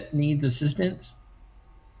that needs assistance?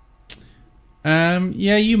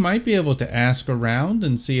 Yeah, you might be able to ask around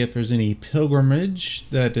and see if there's any pilgrimage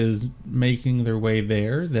that is making their way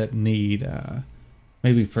there that need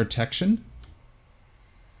maybe protection.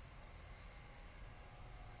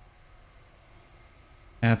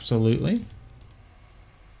 Absolutely.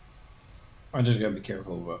 I just gotta be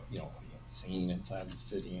careful about being seen inside the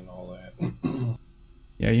city and all that.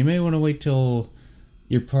 Yeah, you may want to wait till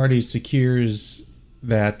your party secures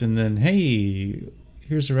that, and then hey,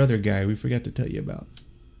 here's our other guy we forgot to tell you about.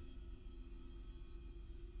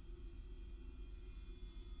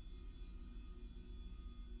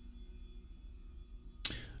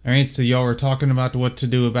 All right, so y'all were talking about what to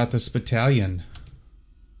do about this battalion.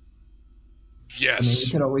 Yes.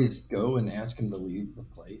 We could always go and ask him to leave the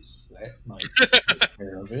place. That might take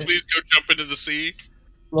care of it. Please go jump into the sea.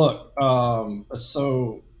 Look,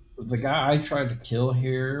 so the guy I tried to kill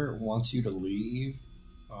here wants you to leave,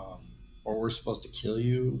 or we're supposed to kill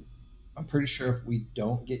you. I'm pretty sure if we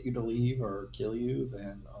don't get you to leave or kill you,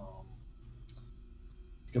 then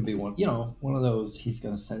it's gonna be one of those. He's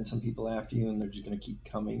gonna send some people after you, and they're just gonna keep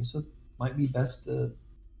coming. So it might be best to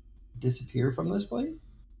disappear from this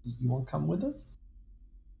place. You won't come with us?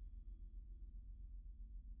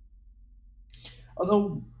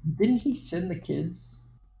 Although, didn't he send the kids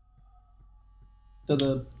to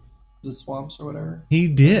the swamps or whatever? He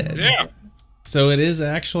did. Yeah. So it is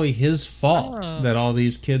actually his fault that all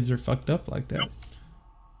these kids are fucked up like that.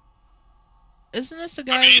 Isn't this the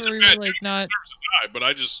guy where we were like not but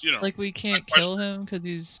I just like we can't kill him because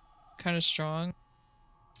he's kind of strong?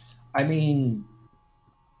 I mean,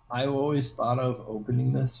 I always thought of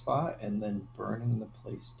opening this spot and then burning the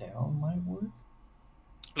place down might work.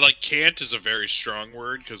 Like, can't is a very strong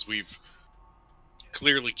word because we've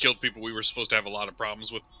clearly killed people we were supposed to have a lot of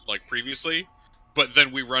problems with, like, previously. But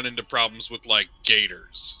then we run into problems with, like,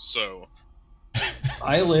 gators, so...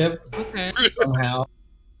 I live Okay. somehow.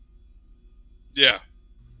 Yeah.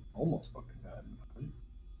 Almost fucking died.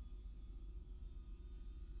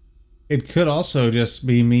 It could also just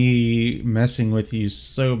be me messing with you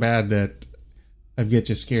so bad that I'd get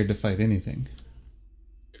you scared to fight anything.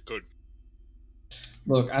 It could.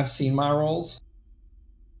 Look, I've seen my roles.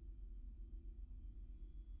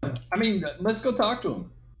 I mean, let's go talk to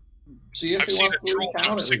him. See if I've he seen wants a to troll leak out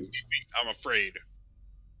move at 60 least. feet. I'm afraid.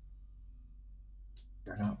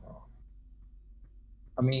 You're not wrong.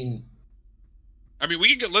 I mean,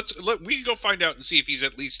 We can we can go find out and see if he's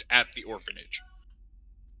at least at the orphanage.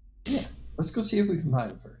 yeah. Let's go see if we can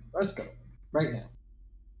find him first. Let's go right now.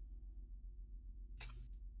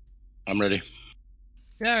 I'm ready.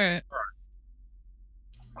 Yeah, all right.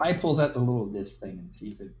 I pulled out the little disc thing and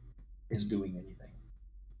see if it is doing anything.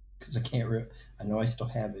 Because I can't. I know I still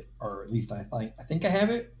have it, or at least I think I have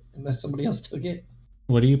it, unless somebody else took it.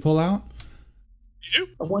 What do you pull out? You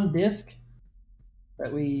do? The one disc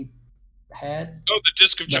that we had Oh, the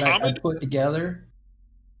Disc of that I Jahamid? put together.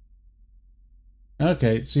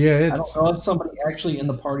 Okay, so yeah, I don't it's know if somebody actually in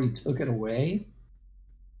the party took it away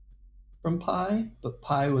from Pi, but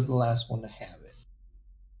Pi was the last one to have it.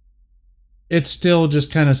 it's still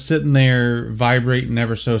just kind of sitting there vibrating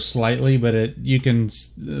ever so slightly, but you can,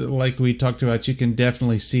 like we talked about, you can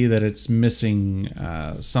definitely see that it's missing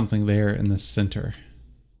something there in the center.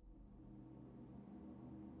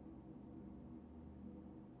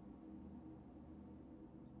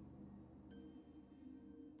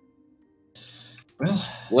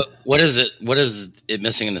 Well, What is it? What is it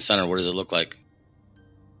missing in the center? What does it look like?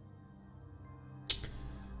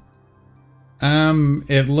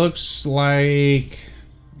 It looks like,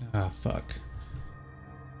 fuck.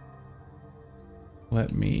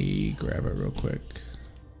 Let me grab it real quick.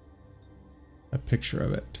 A picture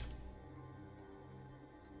of it.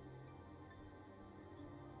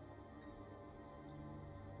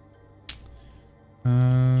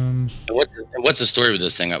 What's the story with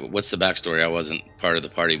this thing? What's the backstory? I wasn't part of the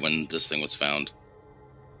party when this thing was found.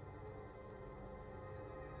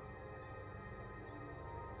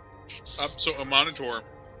 So a Monitor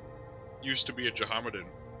used to be a Jahamadan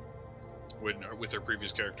with her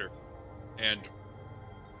previous character, and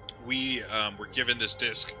we were given this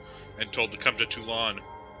disc and told to come to Toulon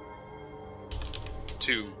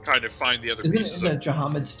to kind of find the other pieces isn't of it a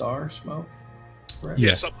Jahamid Star smoke? Correct?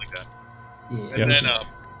 Yeah. something like that. Yeah. And then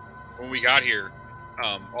when we got here,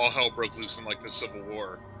 all hell broke loose in like the Civil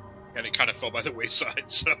War, and it kind of fell by the wayside.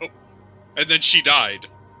 So, and then she died,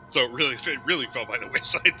 so it really fell by the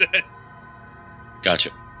wayside then.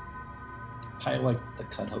 Gotcha. Pi liked the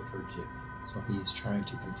cut out for Jimmy, so he's trying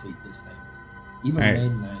to complete this thing. Even Alright.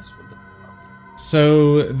 made nice with the.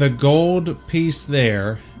 So the gold piece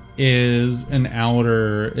there is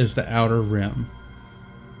the outer rim.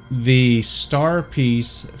 The star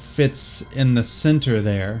piece fits in the center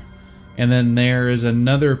there, and then there is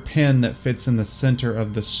another pin that fits in the center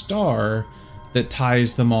of the star that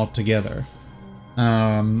ties them all together.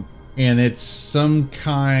 And it's some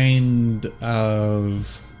kind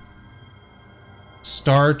of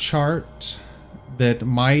star chart that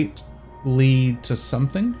might lead to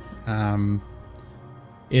something.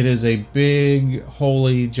 It is a big,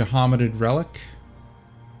 holy Jahamadid relic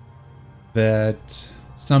that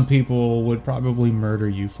some people would probably murder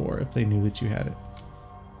you for if they knew that you had it.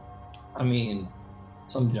 I mean,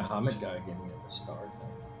 some Jahamid guy gave me the star thing.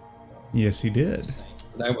 Yes, he did.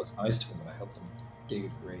 But I was nice to him and I helped him dig a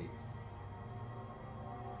grave.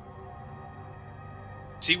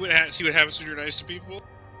 See what happens when you're nice to people.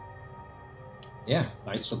 Yeah,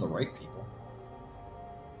 nice to the right people.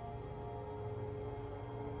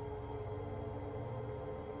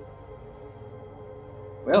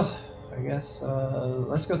 Well, I guess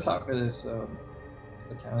let's go talk to this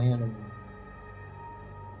Italian and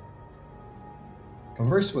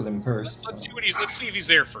converse with him first. Let's see if he's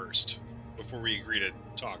there first before we agree to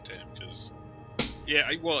talk to him. Because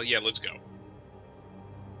let's go.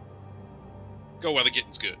 Go while the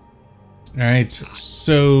getting's good. All right,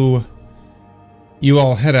 so you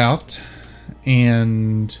all head out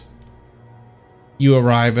and you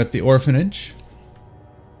arrive at the orphanage.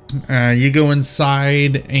 You go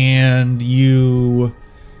inside and you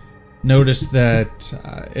notice that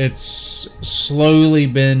it's slowly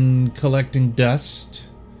been collecting dust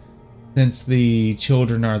since the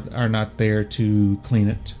children are not there to clean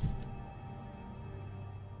it.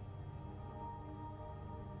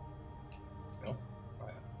 Well, I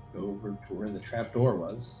go over to where the trapdoor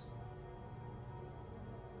was.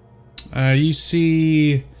 You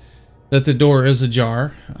see that the door is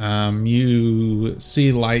ajar. You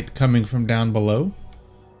see light coming from down below.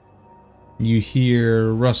 You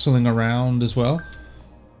hear rustling around as well.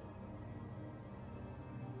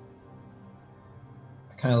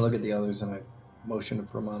 I kind of look at the others and I motion to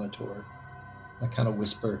Premonitor. I kind of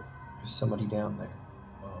whisper, "There's somebody down there.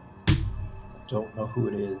 I don't know who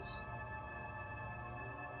it is.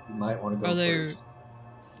 You might want to go Are they first."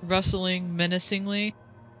 rustling menacingly?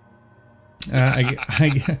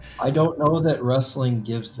 I don't know that wrestling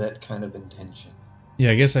gives that kind of intention.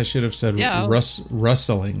 Yeah, I guess I should have said Yeah.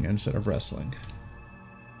 rustling instead of wrestling.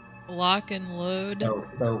 Lock and load.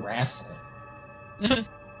 They're wrestling.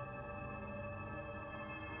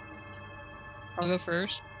 I'll go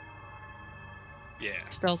first, Yeah.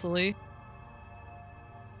 stealthily.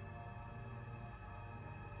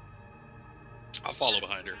 I'll follow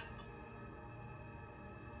behind her.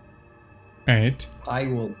 All right. I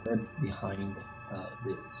will limp behind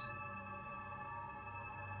Viz.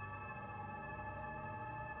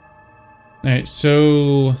 All right.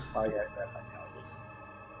 So I got that by now.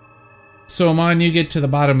 So, Amon, you get to the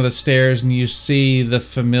bottom of the stairs and you see the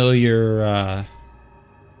familiar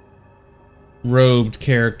robed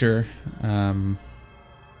character.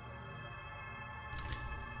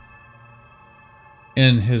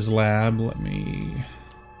 In his lab. Let me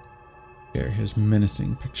share his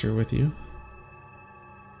menacing picture with you.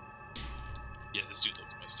 Yeah, this dude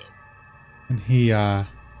looks messed up. And he,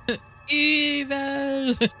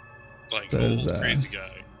 Evil. Like Says, old crazy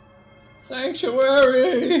guy.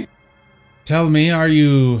 Sanctuary! tell me, are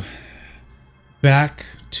you back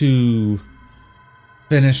to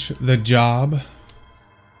finish the job?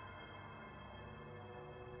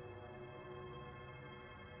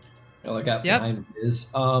 Well, I got Yep. behind Viz.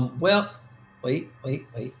 Well, wait.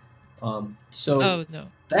 So Oh no.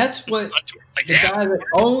 that's what Like, the yeah, guy that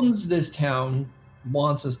owns this town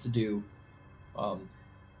wants us to do.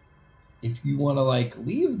 If you want to like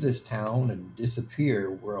leave this town and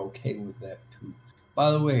disappear, we're okay with that too.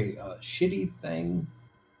 By the way, shitty thing.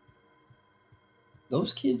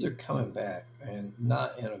 Those kids are coming back, and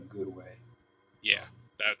not in a good way. yeah.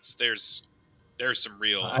 There's some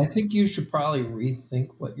real I think you should probably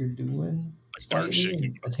rethink what you're doing dark shit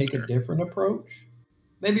slightly and take a there. different approach.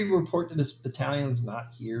 Maybe report to this battalion's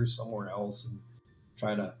not here, somewhere else, and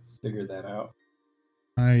try to figure that out.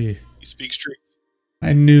 I He speaks truth.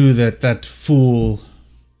 knew that fool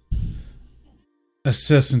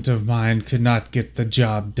assistant of mine could not get the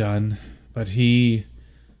job done, but he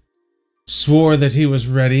swore that he was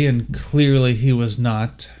ready, and clearly he was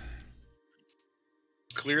not.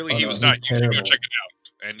 Clearly Oh, he no, was he's not. You should go terrible. check it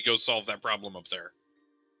out and go solve that problem up there.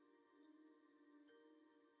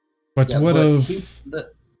 But Yeah, what but of...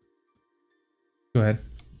 Go ahead.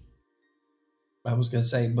 I was gonna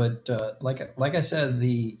say, but like I said,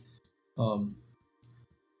 the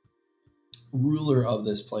ruler of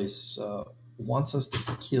this place wants us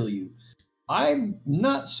to kill you. I'm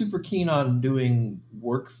not super keen on doing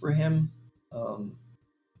work for him, or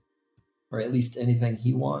at least anything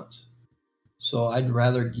he wants. So I'd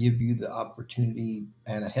rather give you the opportunity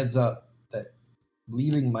and a heads up that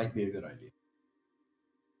leaving might be a good idea.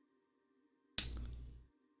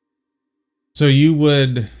 So you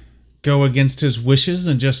would go against his wishes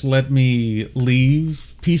and just let me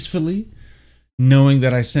leave peacefully, knowing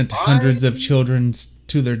that I sent hundreds of children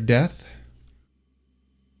to their death?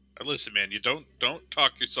 Listen, man, you don't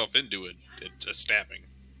talk yourself into it. A stabbing.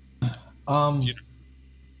 You-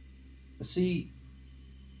 See,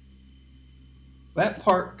 that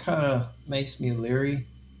part kind of makes me leery,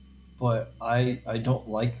 but I don't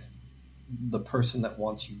like the person that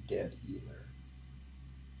wants you dead either.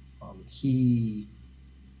 He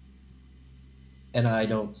and I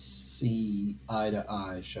don't see eye to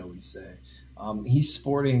eye, shall we say. He's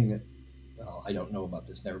sporting. Oh, I don't know about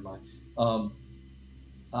this. Never mind.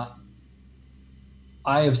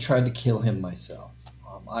 I have tried to kill him myself.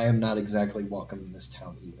 I am not exactly welcome in this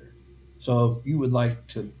town either. So if you would like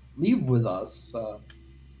to leave with us,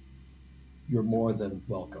 you're more than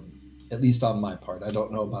welcome. At least on my part. I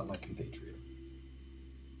don't know about my compatriots.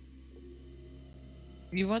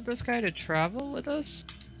 You want this guy to travel with us?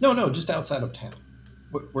 No, just outside of town.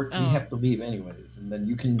 We Oh. have to leave anyways, and then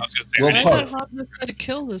you can. I was gonna say, Well, I part- thought Hanzo tried to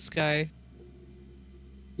kill this guy.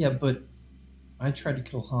 Yeah, but I tried to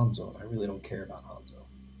kill Hanzo, and I really don't care about Hanzo.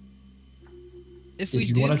 If we Did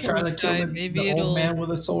you do want to kill try this to kill guy, the maybe old it'll man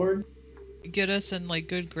with a sword? get us in like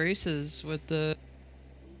good graces with the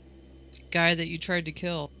guy that you tried to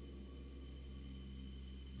kill.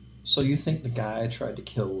 So you think the guy I tried to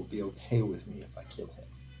kill will be okay with me if I kill him?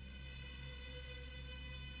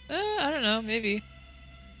 I don't know, maybe.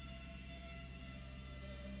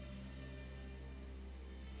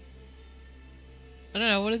 I don't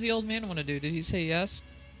know. What does the old man want to do? Did he say yes?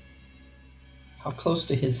 How close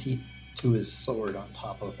to his sword on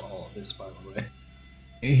top of all of this, by the way?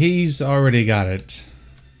 He's already got it.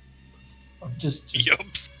 Just Yup.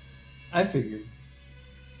 I figured.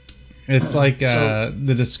 It's like So-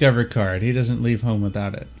 the Discover card. He doesn't leave home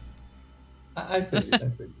without it. I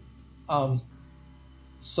figured.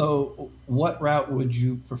 So, what route would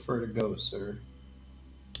you prefer to go, sir?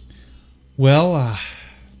 Well,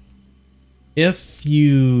 if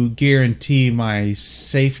you guarantee my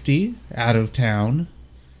safety out of town,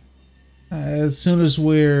 as soon as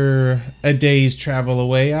we're a day's travel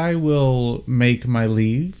away, I will make my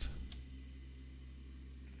leave.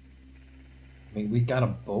 I mean, we got a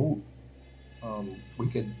boat. We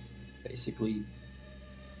could basically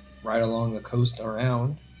ride along the coast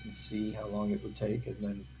around and see how long it would take, and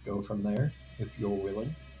then go from there if you're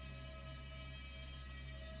willing.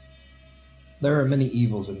 There are many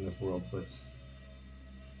evils in this world, but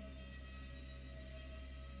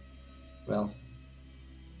well,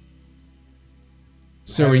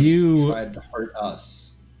 So are haven't you? tried to hurt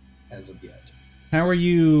us as of yet? How are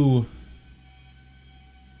you?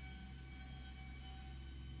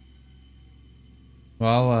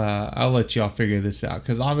 Well, I'll let y'all figure this out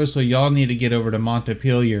because obviously y'all need to get over to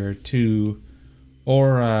Montpelier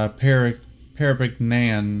or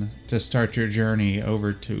Perpignan to start your journey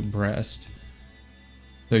over to Brest.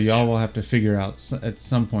 So y'all will have to figure out at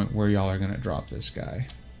some point where y'all are gonna drop this guy.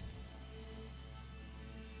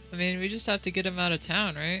 I mean, we just have to get him out of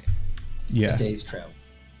town, right? Yeah. A day's travel.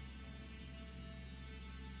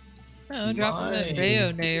 No, drop him in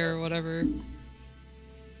Bayonne or whatever.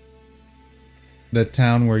 The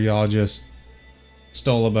town where y'all just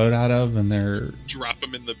stole a boat out of and they're Drop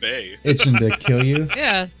him in the bay. itching to kill you.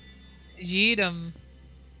 Yeah. Yeet him.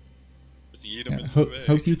 Just eat him Yeah, in the bay.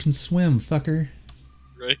 hope you can swim, fucker.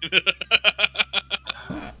 Right?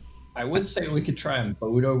 I would say we could try and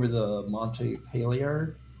boat over the Monte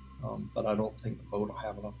Palier, but I don't think the boat will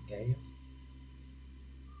have enough gas.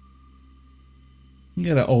 You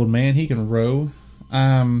got an old man, he can row.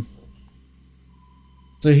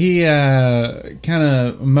 So he kind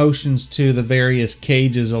of motions to the various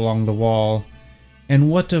cages along the wall.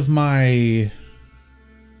 And what of my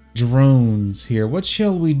drones here? What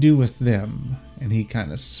shall we do with them? And he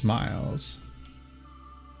kind of smiles.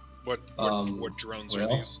 What drones are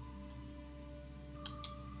well, these?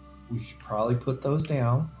 We should probably put those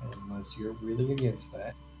down, unless you're really against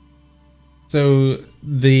that. So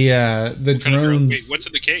the What kind of drone? drones, Wait, what's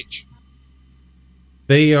in the cage?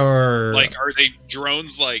 they are Like, are they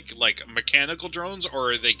drones like mechanical drones,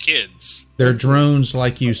 or are they kids? they're drones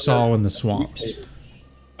like you saw in the swamps.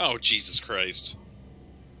 Oh, Jesus Christ.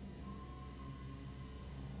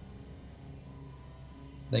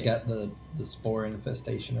 They got the spore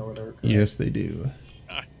infestation or whatever. correct? Yes, they do.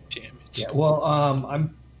 God damn it. Yeah. Well,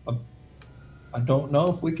 I don't know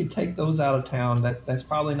if we could take those out of town. That's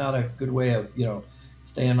probably not a good way of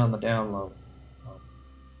staying on the down low.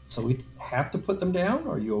 So we have to put them down.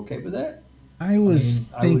 Are you okay with that? I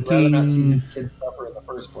was I would rather not see thinking. these kids suffer in the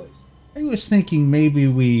first place. I was thinking maybe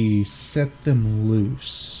we set them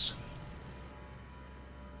loose.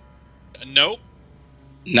 Nope.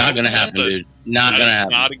 Not gonna happen, But dude. Not gonna That's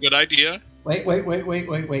happen. not a good idea. Wait.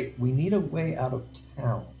 We need a way out of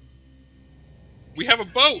town. We have a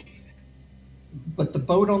boat. But the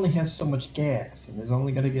boat only has so much gas, and is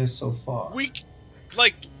only going to get us so far. We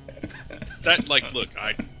like that. Like, look,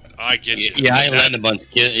 I get you. Yeah, I ain't That- letting a bunch.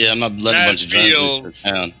 Yeah, I'm not letting a bunch of drones feels- into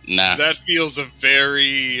town. Nah. That feels a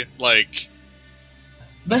very like.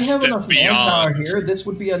 They have step enough manpower beyond. here. This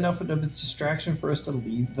would be enough of a distraction for us to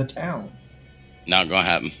leave the town. Not gonna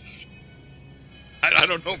happen. I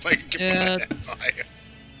don't know if I can get Yeah, behind that.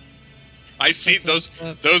 I see That's those messed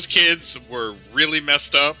up. those kids were really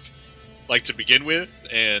messed up, like to begin with,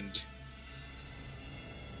 and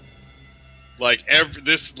like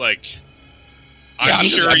Yeah, I'm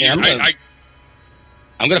sure you.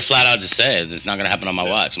 I'm gonna flat out just say it. It's not gonna happen on my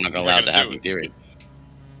watch. I'm not gonna We're allow it gonna to do happen. it. Period.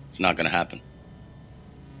 It's not gonna happen.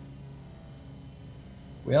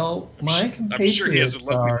 Well, I'm my su- I'm compatriots sure he has a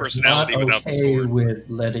lovely are personality not without the okay sword. with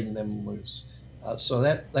letting them loose. So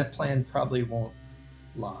that plan probably won't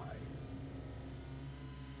lie.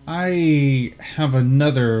 I have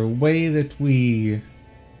another way that we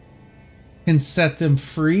can set them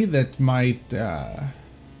free that might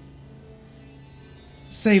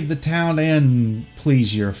save the town and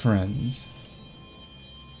please your friends.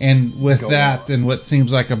 And with Go that, on. in what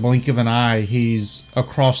seems like a blink of an eye, he's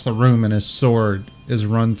across the room and his sword is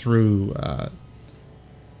run through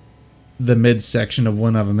the midsection of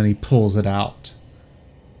one of them and he pulls it out.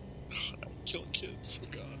 Killing kids. Oh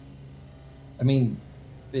God. I mean,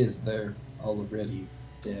 they're already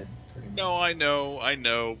dead, pretty much. No, I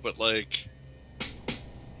know, but like,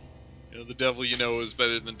 the devil you know is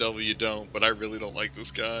better than the devil you don't. But I really don't like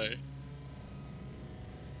this guy.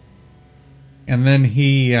 And then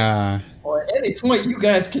he Well, at any point, you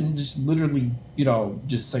guys can just literally,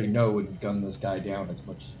 just say no and gun this guy down as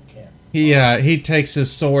much as you can. He takes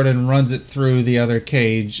his sword and runs it through the other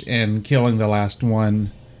cage and killing the last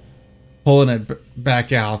one, pulling it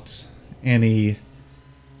back out, and he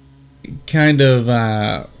kind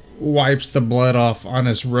of wipes the blood off on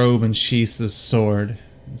his robe and sheaths his sword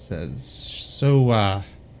and says, "So,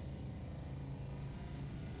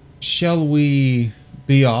 shall we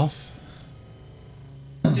be off?"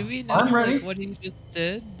 Do we know I'm ready. like, what he just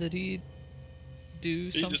did? Did he do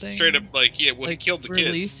He something? just straight up he killed the kids.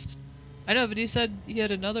 release? I know, but he said he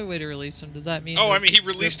had another way to release him. Does that mean? Oh, that I mean, he their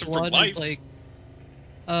released him for blood is, life.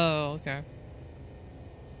 Oh, okay.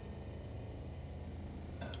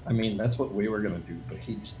 I mean, that's what we were going to do, but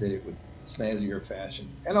he just did it with snazzier fashion.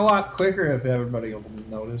 And a lot quicker, if everybody will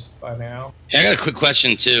notice by now. Yeah, I got a quick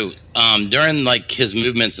question too. During like his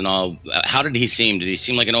movements and all, how did he seem? Did he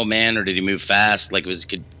seem like an old man, or did he move fast? Like was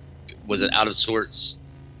it out of sorts?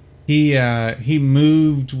 He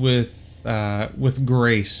moved with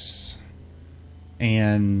grace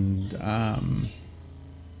and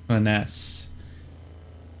finesse.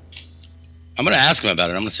 I'm gonna ask him about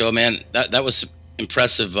it. I'm gonna say, "Oh man, that was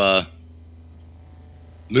impressive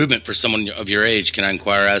movement for someone of your age. Can I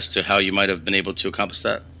inquire as to how you might have been able to accomplish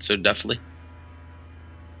that so deftly?"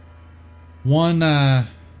 One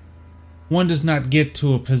does not get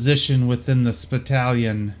to a position within this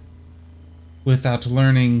battalion without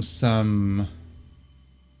learning some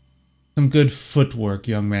good footwork,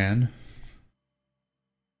 young man.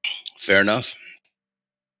 Fair enough.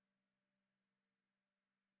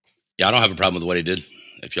 Yeah, I don't have a problem with what he did,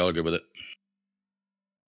 if y'all agree with it.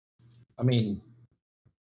 I mean,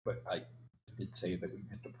 but I did say that we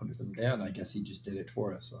had to put them down. I guess he just did it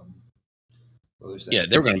for us. Yeah,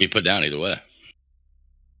 they were going to be put down either way.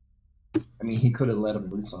 I mean, he could have let them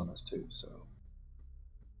loose on us too. So,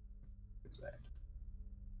 there's that.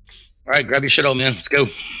 All right, grab your shit, old man. Let's go.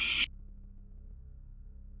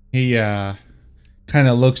 He kind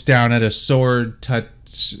of looks down at his sword,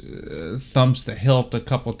 thumps the hilt a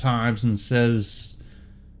couple times, and says,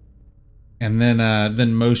 and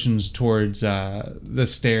then motions towards the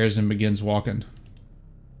stairs and begins walking.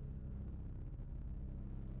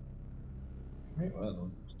 Right, well,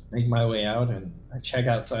 I'll make my way out and I check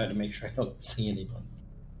outside to make sure I don't see anyone.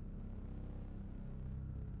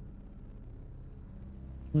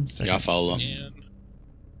 One second. Yeah, I'll follow up. And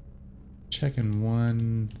Checking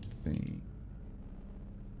one thing.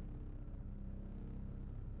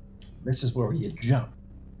 This is where you jump.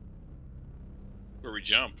 where we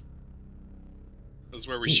jump. This is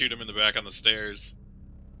where we shoot him in the back on the stairs.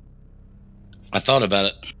 I thought about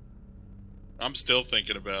it. I'm still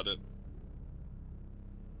thinking about it.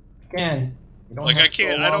 Again, you don't Like have I to go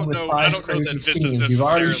can't. I along don't with know. I Five's don't know that crazy Vince is schemes. You've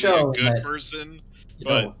already necessarily a shown good that, person, you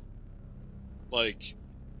but know, like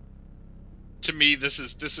to me, this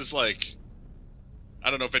is like I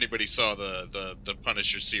don't know if anybody saw the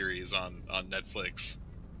Punisher series on Netflix,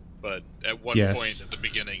 but at one Yes. point at the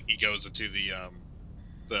beginning, he goes into the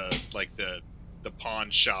pawn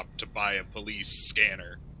shop to buy a police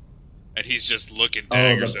scanner, and he's just looking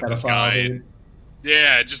daggers at this guy. dude.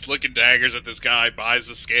 Yeah, just looking daggers at this guy, buys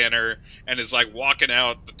the scanner, and is like walking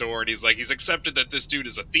out the door, and he's like, he's accepted that this dude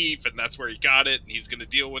is a thief, and that's where he got it, and he's gonna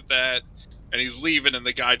deal with that. And he's leaving, and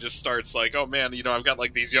the guy just starts like, oh man, you know, I've got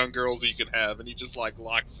like these young girls that you can have, and he just like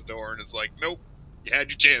locks the door and is like, nope, you had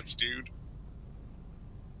your chance, dude.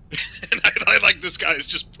 And I like this guy is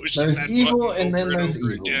just pushing There's that evil, button and then over there's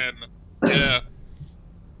over evil. again. Yeah.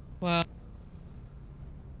 Wow.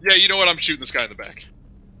 Yeah, you know what? I'm shooting this guy in the back.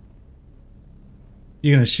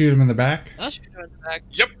 You gonna shoot him in the back? I'll shoot him in the back.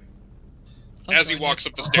 Yep. I'll As he join walks you.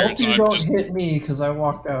 up the I stairs, hope you I'm don't just hit me because I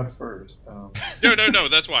walked out first. no.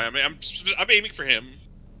 That's why. I mean, I'm aiming for him.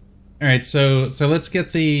 All right, so let's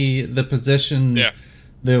get the position, Yeah.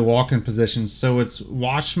 the walking position. So it's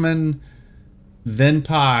Watchman, then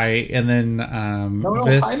Pie, and then No,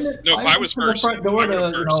 Vis. No, Pi was to the first. front door Pi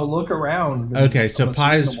went to first. look around. Okay, so I'm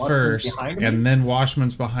assuming Pie's the Watchman's first, behind me? and then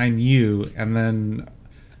Watchman's behind you, and then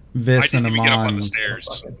Vis I and didn't even get up on Amon. the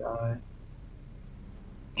stairs. Fucking die.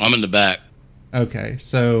 I'm in the back. Okay,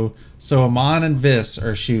 so Amon and Vis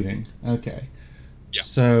are shooting. Okay. Yeah.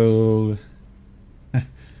 So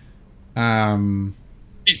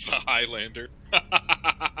He's the Highlander.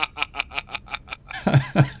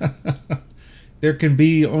 there can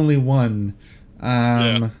be only one.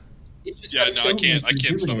 You just Yeah, gotta no, show I me can't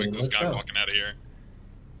it's stomach rejuvenating. this Let's guy go. walking out of here.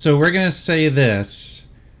 So we're gonna say this.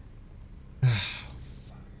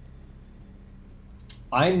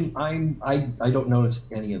 I don't notice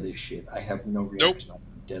any of this shit. I have no reaction. I'm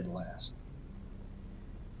dead last.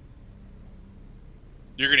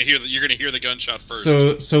 You're gonna hear the gunshot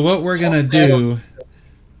first. So what we're gonna do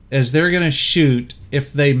is they're gonna shoot.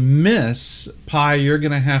 If they miss, Pi, you're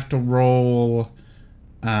gonna have to roll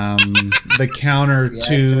the counter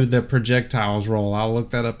to the projectiles roll. I'll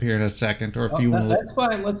look that up here in a second, or if you want. That's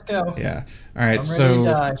fine. Let's go. Yeah. All right. I'm ready to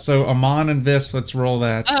die. So Amon and Vis, let's roll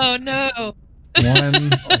that. Oh no!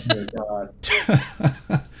 1, Oh my god.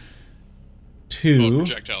 2.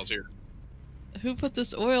 Projectiles here. Who put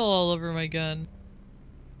this oil all over my gun?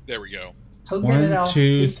 There we go. Don't get it 1, out.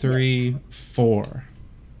 2, 3, 4.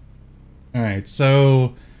 All right.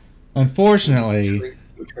 So, unfortunately,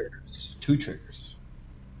 Two triggers.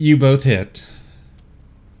 you both hit.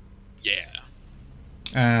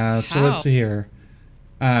 Yeah. So How? let's see here.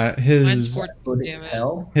 Mine His scored Good damn as it.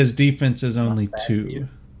 hell. his defense is only Not bad, 2. dude.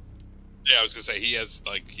 Yeah, I was gonna say he has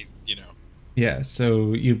Yeah,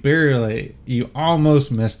 so you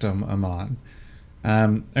almost missed him, Amon.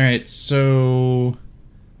 All right, so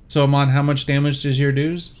Amon, how much damage does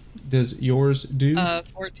yours do?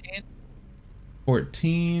 14.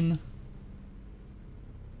 14.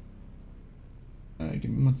 Give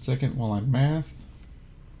me 1 second while I math.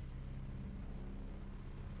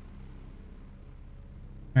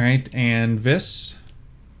 All right, and Vis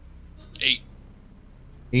 8.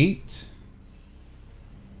 8.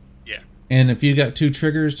 Yeah. And if you got 2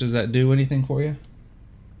 triggers, does that do anything for you?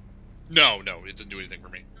 No, it didn't do anything for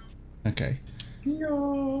me. Okay.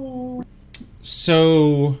 No.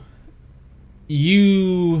 So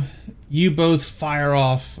you both fire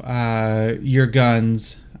off your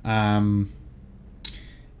guns,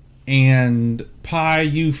 and Pi,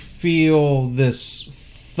 you feel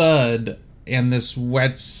this thud and this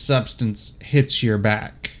wet substance hits your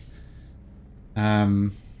back.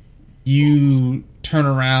 You turn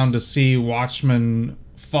around to see Watchman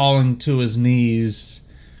falling to his knees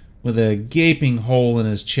with a gaping hole in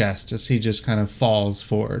his chest as he just kind of falls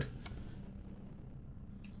forward.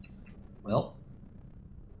 Well,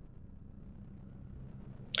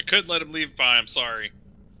 I couldn't let him leave by. I'm sorry.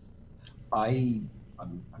 I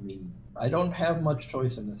mean, I don't have much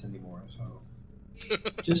choice in this anymore. So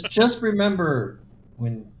just remember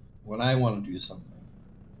when I want to do something,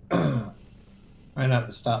 try not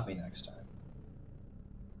to stop me next time.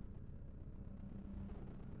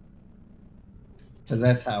 Because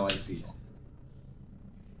that's how I feel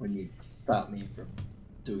when you stop me from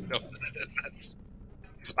doing No, that.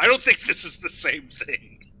 I don't think this is the same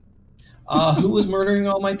thing. Who was murdering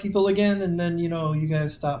all my people again? And then, you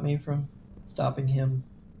guys stopped me from stopping him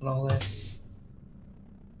and all that.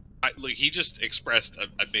 Look, he just expressed a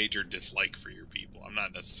major dislike for your people. I'm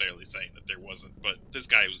not necessarily saying that there wasn't, but this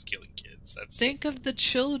guy was killing kids. That's Think of the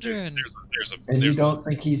children. And you don't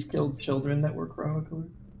think he's killed children that were chroniclers?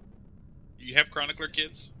 You have chronicler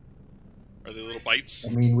kids? Are they little bites?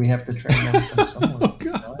 I mean, we have to train them from someone. Oh,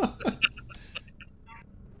 God.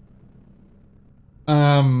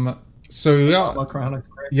 So I'm a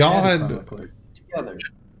chronicler. y'all and a had- chronicler together.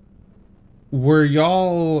 were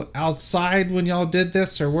y'all outside when y'all did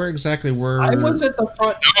this, or where exactly were? I was at the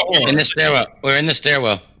front door. In the stairwell. We're in the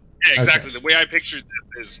stairwell. Yeah, exactly. The way I pictured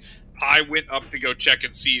this is I went up to go check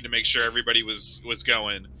and see to make sure everybody was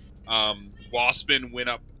going. Waspin went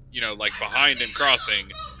up, like behind him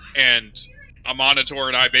crossing, and a monitor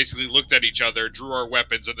and I basically looked at each other, drew our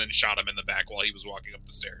weapons, and then shot him in the back while he was walking up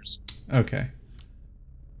the stairs. Okay.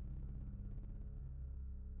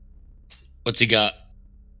 What's he got?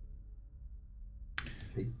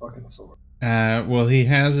 Big fucking sword. Well, he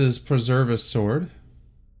has his Preservus sword,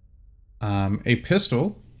 a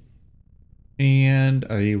pistol, and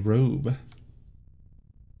a robe.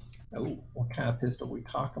 Oh, what kind of pistol we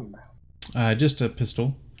talking about? Just a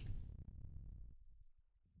pistol.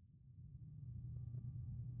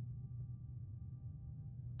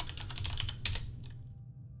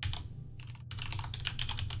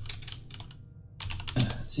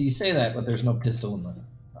 So you say that, but there's no pistol in the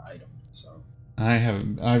items. So I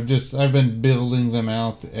haven't. I've been building them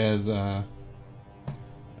out as in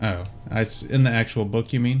the actual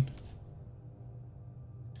book. You mean?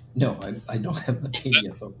 no, I don't have the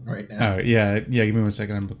PDF open right now. Oh yeah. Give me 1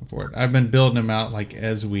 second. I'm looking for it. I've been building them out like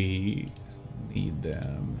as we need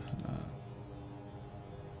them.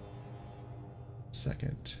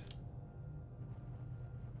 Second.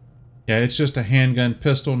 Yeah, it's just a handgun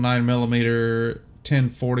pistol, 9mm,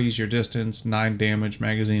 1040's your distance, 9 damage,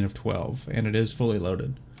 magazine of 12, and it is fully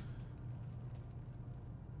loaded.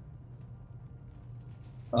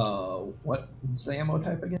 What's the ammo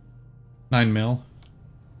type again? 9mm.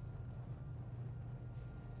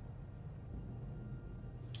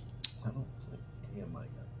 I don't think any of my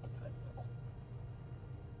guns.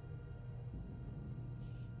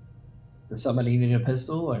 Does somebody need a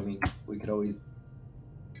pistol? I mean, we could always.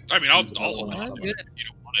 I mean, I'll use loan another one it on to somebody. you if you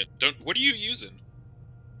don't want it. Don't. What are you using?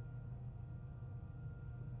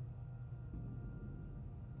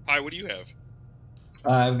 Hi, what do you have?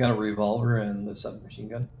 I've got a revolver and the submachine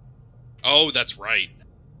gun. Oh, that's right.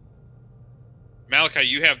 Malachi,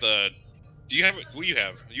 you have the. Do you have it? What do you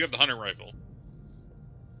have? You have the hunting rifle.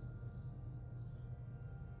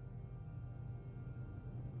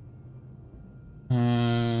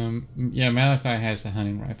 Yeah, Malachi has the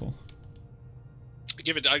hunting rifle.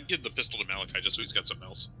 I give the pistol to Malachi just so he's got something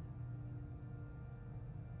else.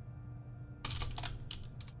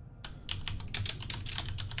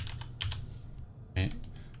 Right.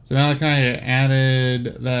 So Malachi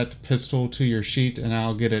added that pistol to your sheet, and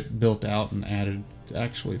I'll get it built out and added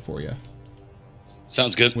actually for you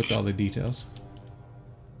Sounds good. with all the details.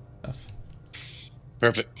 Stuff.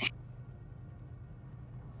 Perfect.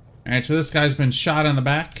 All right, so this guy's been shot in the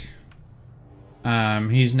back.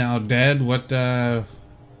 He's now dead. What?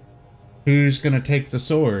 Who's gonna take the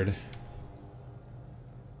sword?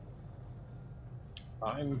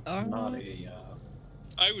 I'm not a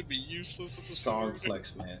I would be useless with the strong sword.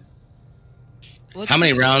 flex man. What's How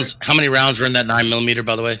many the rounds? How many rounds were in that 9mm,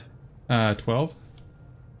 by the way? 12.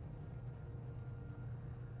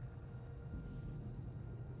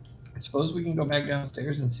 I suppose we can go back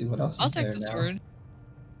downstairs and see what else I'll is take there the now. sword.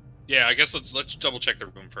 Yeah, I guess let's double check the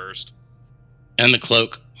room first. And the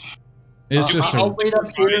cloak. It's just I'll a. wait up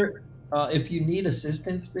here. If you need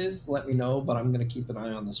assistance, Biz, let me know. But I'm gonna keep an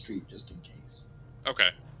eye on the street just in case. Okay.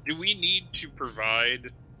 Do we need to provide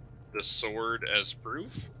the sword as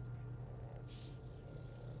proof?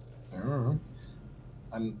 I don't know.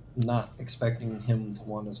 I'm not expecting him to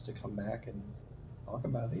want us to come back and talk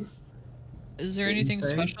about it. Is there Didn't anything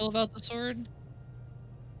say. special about the sword?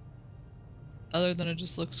 Other than it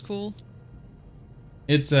just looks cool?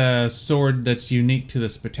 It's a sword that's unique to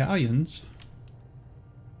the battalions.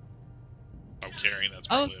 I'm carrying. That's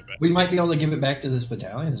Oh. probably a bad. We might be able to give it back to the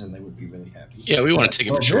battalions, and they would be really happy. Yeah, we want to take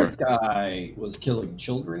it Well, for sure. This guy was killing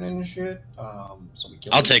children and shit. So we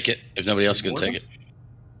killed I'll him. take it if nobody else can take it.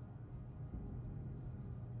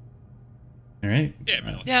 All right. Yeah,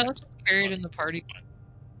 man. Yeah, let's just carry it in the party.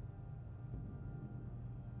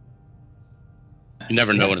 You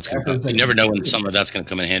never know when it's gonna come. You never know when some of that's gonna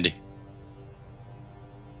come in handy.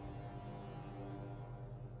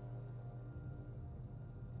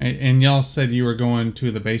 And y'all said you were going to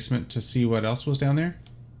the basement to see what else was down there?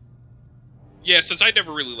 Yeah, since I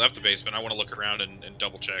never really left the basement, I want to look around and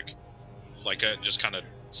double check, like just kind of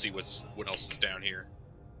see what else is down here.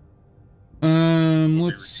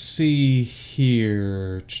 Let's see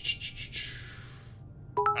here.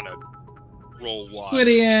 Kind of roll wide.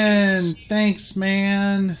 Whittian, thanks,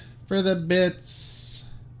 man, for the bits.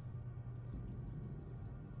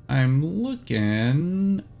 I'm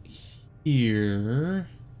looking here.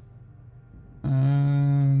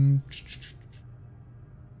 Um,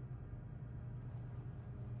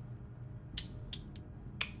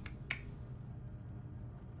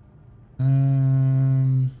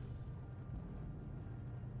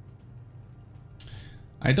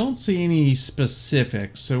 I don't see any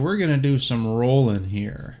specifics, so we're gonna do some rolling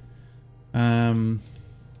here.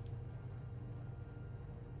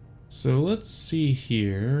 So let's see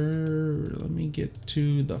here. Let me get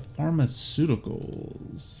to the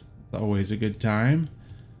pharmaceuticals. It's always a good time.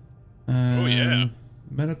 Oh, yeah.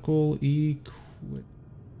 Medical equipment.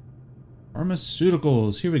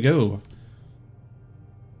 Pharmaceuticals. Here we go.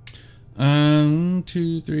 1,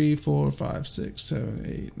 2, 3, 4, 5, 6, 7,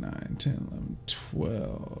 8, 9, 10, 11,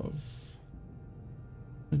 12.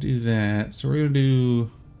 We'll do that. So we're going to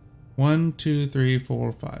do 1, 2, 3,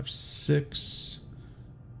 4, 5, 6,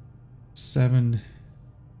 7,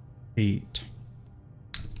 8.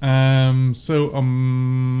 So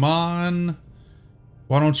Amon,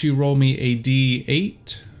 why don't you roll me a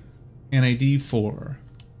D8 and a D4?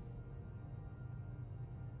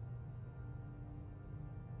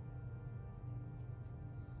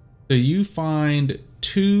 So you find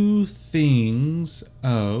 2 things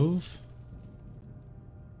of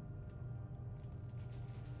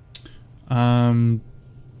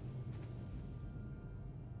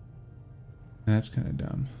that's kind of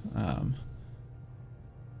dumb.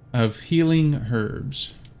 Of healing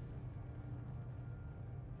herbs.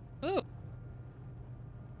 Oh,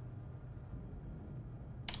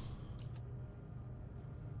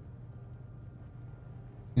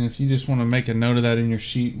 And if you just want to make a note of that in your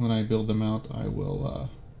sheet when I build them out, I will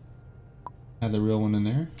add the real one in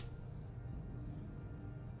there.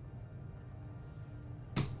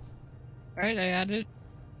 alright, I added.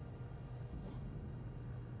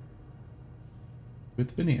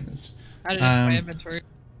 with bananas. Add it into my inventory.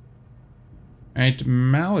 All right,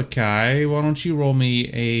 Malachi, why don't you roll me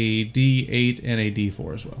a D8 and a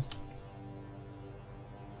D4 as well?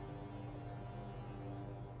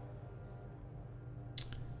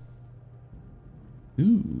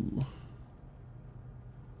 Ooh.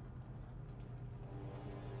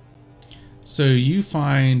 So you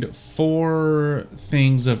find 4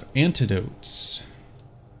 things of antidotes,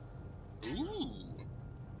 Ooh.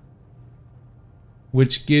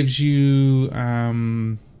 which gives you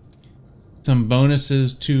some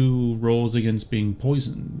bonuses to rolls against being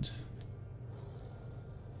poisoned.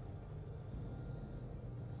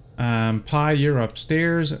 Pi, you're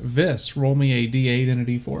upstairs. Vis, roll me a D8 and a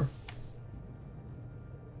D4.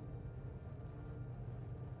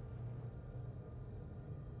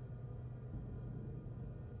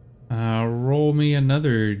 Roll me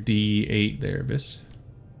another D8 there, Vis.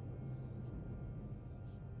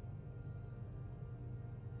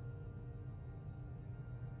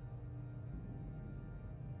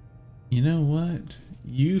 You know what?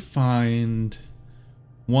 You find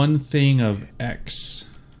 1 thing of X.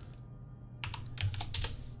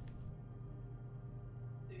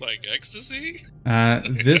 Like ecstasy?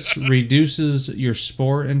 This reduces your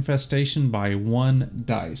spore infestation by 1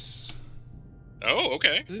 dice. Oh,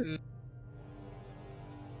 okay. Ooh.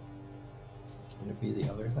 Can it be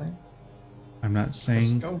the other thing? I'm not Let's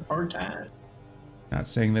saying go part time. not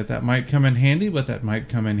saying that might come in handy, but that might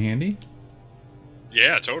come in handy.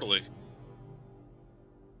 Yeah, totally.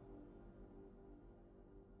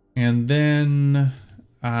 And then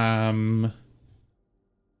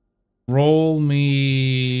roll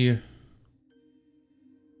me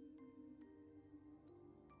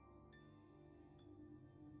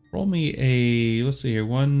a, let's see here,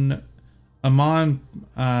 one Amon,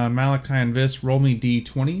 Malachi, and Vis, roll me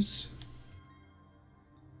D20s.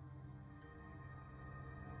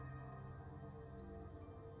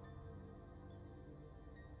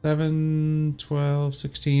 Seven, 12,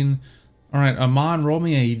 16. All right, Amon, roll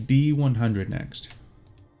me a D100 next.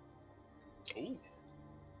 Ooh.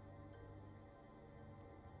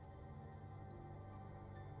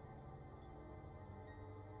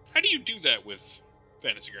 How do you do that with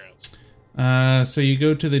Fantasy Grounds? So you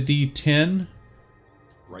go to the D10.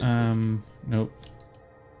 Right. Nope.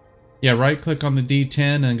 Yeah, right click on the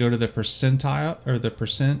D10 and go to the percentile or the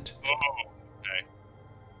percent. Oh, okay.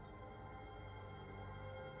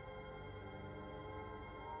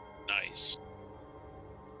 Nice.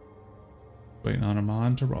 Waiting on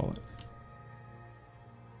Amon to roll it.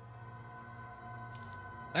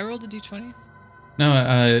 I rolled a d20.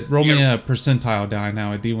 No, roll me Yeah. a percentile die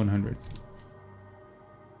now, a D100.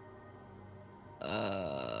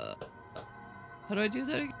 How do I do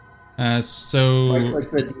that again? So Right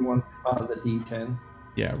click the D1, the D10.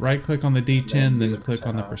 yeah, right click on the D10, Then do then the click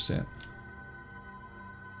on the percentile. percent.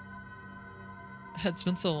 It's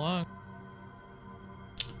been so long.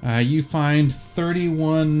 You find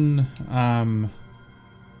 31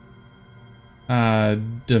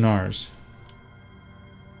 dinars.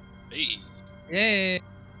 Hey, Yay!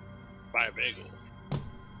 buy a bagel.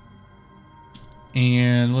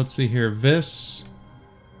 And let's see here, Vis,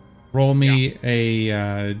 roll me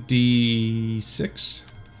a D6.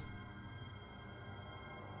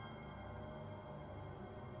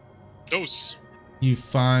 Dose. You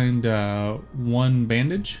find 1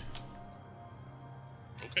 bandage.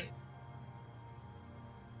 Okay.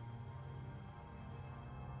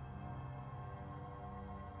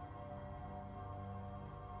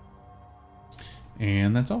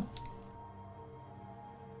 And that's all.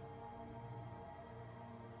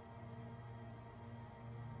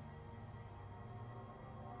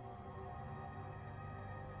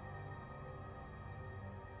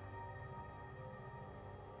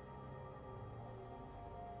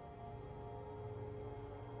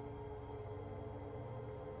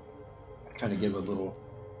 Kind of give a little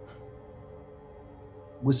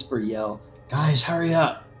whisper yell. Guys, hurry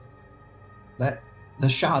up! The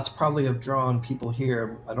shots probably have drawn people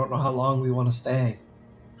here. I don't know how long we want to stay.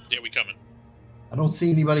 Yeah, we coming. I don't see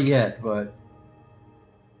anybody yet, but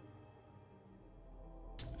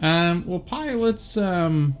Well, pilots,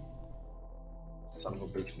 son of a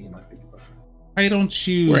bitch, me and my big brother. why don't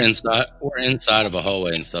you? We're inside of a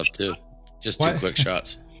hallway and stuff too. Just 2 What? quick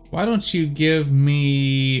shots. Why don't you give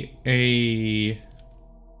me a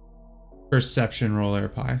perception roll there,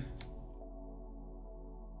 Pi?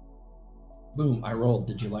 Boom! I rolled.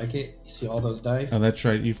 Did you like it? You see all those dice? Oh, that's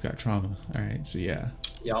right. You've got trauma. All right. So yeah.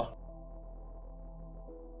 Yup.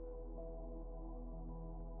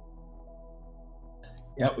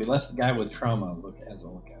 We left the guy with trauma as a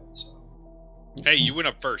lookout. So. Hey, you went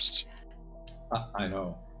up first. I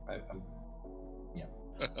know. I'm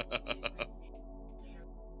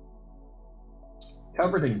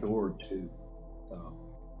covered in gore too. So.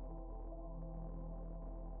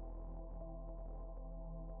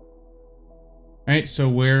 All right, so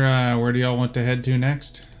where do y'all want to head to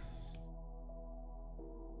next?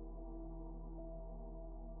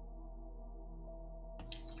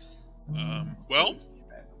 Well,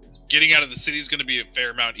 getting out of the city is going to be a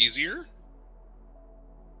fair amount easier.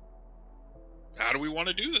 How do we want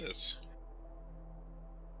to do this?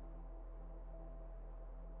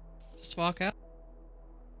 Just walk out.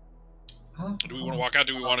 Do we want to walk out?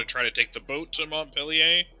 Do we want to try to take the boat to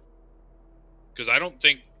Montpellier? Because I don't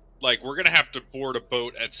think, like, we're going to have to board a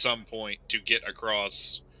boat at some point to get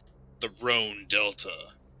across the Rhone Delta.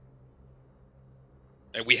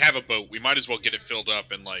 And we have a boat. We might as well get it filled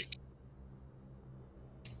up and, like,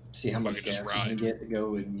 see how much fucking gas just we can ride. get to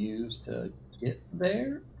go and use to get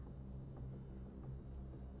there.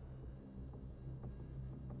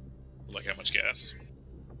 Like, how much gas?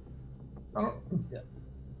 I don't. Yeah.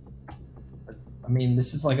 I mean,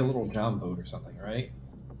 this is like a little John boat or something, right?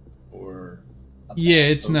 Or Yeah,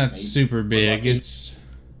 it's boat, not maybe. super big. lucky.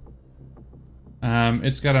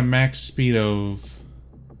 It's got a max speed of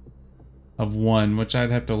 1, which I'd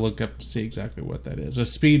have to look up to see exactly what that is. A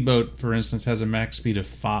speedboat, for instance, has a max speed of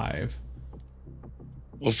 5.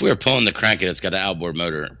 Well, if we were pulling the crank, it's got an outboard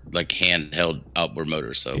motor, like handheld outboard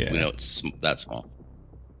motor, so Yeah. we know it's that small.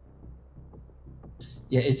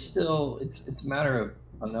 Yeah, it's still it's a matter of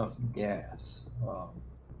enough gas.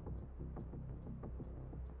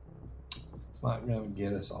 It's not going to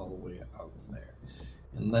get us all the way out there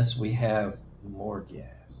unless we have more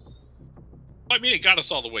gas. I mean, it got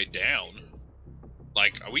us all the way down.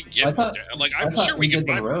 Like, are we getting thought- down? Like, I I'm thought sure we we can did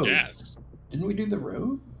the buy more road. gas. Didn't we do the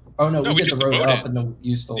road? Oh no, No, we we did took the the road boat up in. and then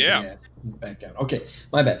you stole Yeah. the gas back down. Okay,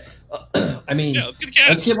 my bad. I mean, Yeah, let's get gas.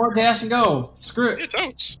 let's get more gas and go. Screw it. Yeah,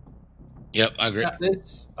 totes. Yep, I agree.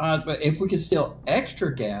 Yeah, but if we could steal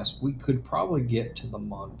extra gas, we could probably get to the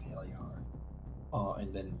Montpellier,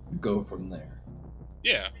 and then go from there.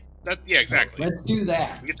 Yeah, yeah, exactly. Let's do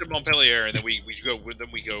that. We get to Montpellier and then we go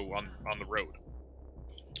on the road.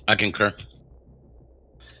 I concur.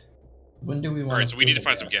 When do we want? Alright, so we need to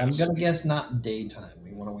find some gas. I'm gonna guess not daytime.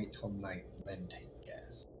 We want to wait till night and then take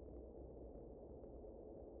gas.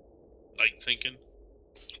 Night thinking.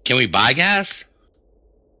 Can we buy gas?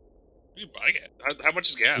 We can buy gas. How much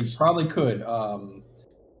is We gas? probably could.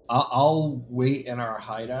 I'll wait in our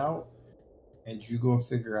hideout, and you go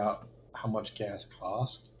figure out how much gas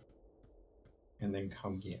costs, and then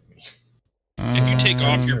come get me. If you take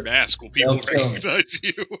off your Um, mask, will people they'll kill me. recognize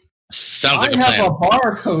you? Sounds like I a have plan. a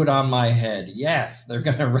barcode on my head. Yes, they're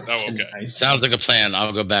gonna okay. recognize. Sounds like a plan.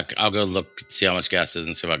 I'll go back. I'll go look, see how much gas is,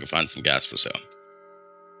 and see if I can find some gas for sale.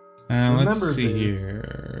 let's Remember see this.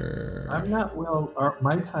 here. I'm not well.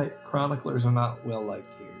 My type chroniclers are not well liked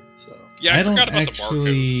here. So Yeah, I don't forgot about the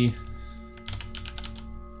barcode. actually.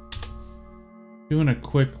 Doing a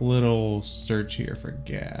quick little search here for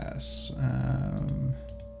gas.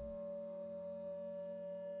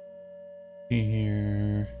 See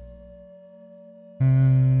here.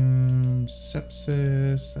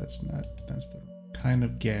 Sepsis. That's the kind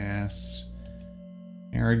of gas.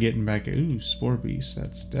 And we're getting back. Ooh, Spore Beast.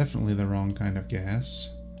 That's definitely the wrong kind of gas.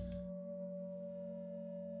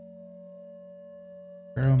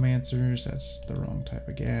 Ferromancers. That's the wrong type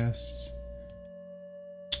of gas.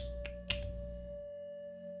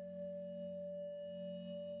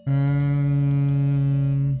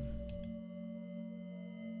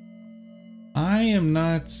 I am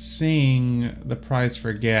not seeing the price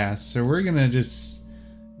for gas, so we're gonna just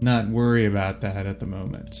not worry about that at the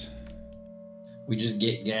moment. we just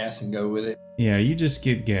get gas and go with it. Yeah, you just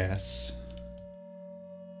get gas.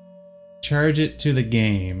 Charge it to the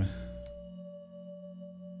game.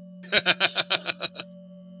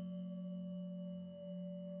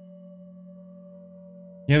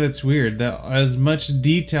 Yeah, that's weird. That as much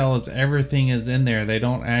detail as everything is in there, they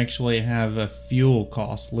don't actually have a fuel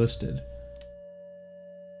cost listed.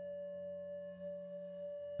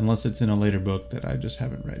 Unless it's in a later book that I just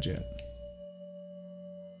haven't read yet.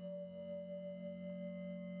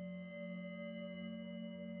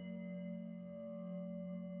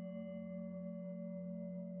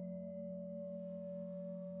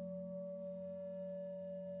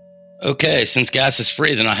 Okay, since gas is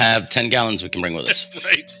free, then I have 10 gallons we can bring with us. That's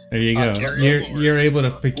right. There you go. Ontario. You're able to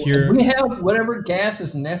procure. We have whatever gas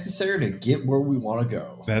is necessary to get where we want to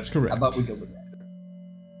go. That's correct. How about we go with that?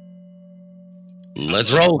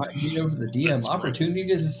 Let's roll. Might be over the DM That's opportunity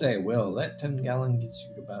to say, well, that 10 gallon gets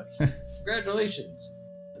you about here. Congratulations.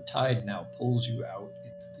 The tide now pulls you out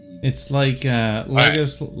into It's like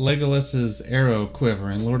Legolas's arrow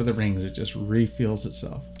quiver in Lord of the Rings. It just refills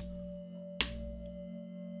itself.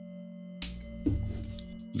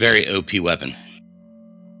 Very OP weapon.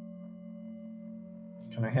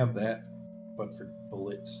 Can I have that, but for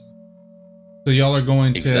bullets? So y'all are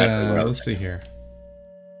going to Exactly what I was let's see here.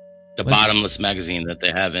 The Let's- bottomless magazine that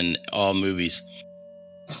they have in all movies.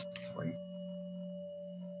 Right.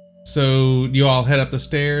 So you all head up the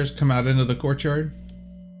stairs, come out into the courtyard.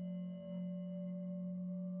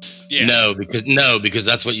 Yeah. No, because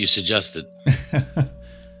that's what you suggested.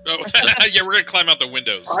 Oh, yeah, we're gonna climb out the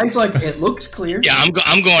windows. Eyes like it looks clear. Yeah, I'm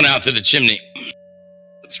going out through the chimney.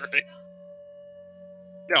 That's right.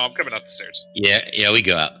 No, I'm coming up the stairs. Yeah, we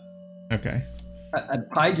go out. Okay.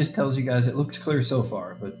 Pie just tells you guys it looks clear so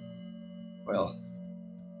far, but well,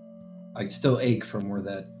 I still ache from where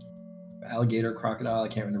that alligator, crocodile, I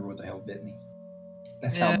can't remember what the hell bit me.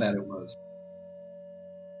 That's how Yeah. bad it was.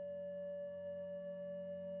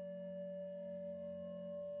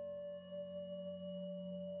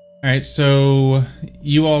 All right, so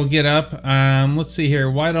you all get up. Let's see here.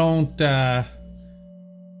 Why don't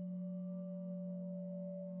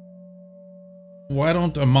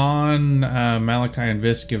Amon, Malachi, and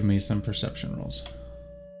Vis give me some perception rolls?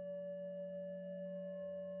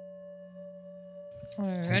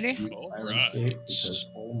 Alrighty. Use All Siren's right. Gate because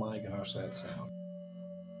oh my gosh, that sound.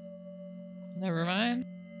 Never mind.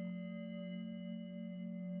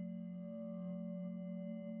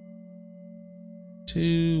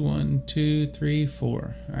 Two, 1, 2, 3,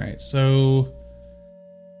 4. All right, so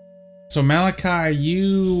Malachi,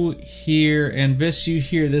 you hear, and Vis, you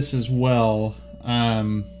hear this as well.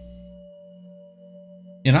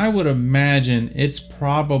 And I would imagine it's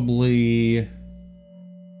probably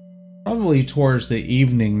towards the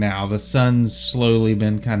evening now. The sun's slowly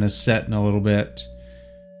been kind of setting a little bit.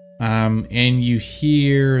 And you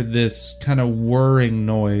hear this kind of whirring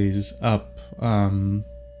noise up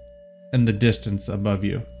in the distance above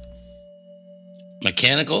you.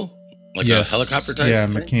 Mechanical? Like Yes. a helicopter type? Yeah,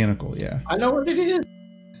 thing? mechanical, yeah. I know what it is.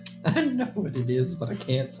 I know what it is, but I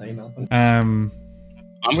can't say nothing. I'm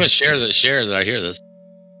gonna share that I hear this.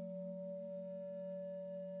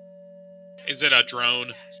 Is it a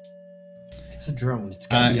drone? It's a drone. It's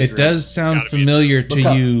gotta be a it drone. does sound gotta be a familiar drone. to Look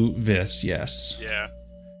up. you, Vis, yes. Yeah.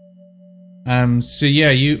 So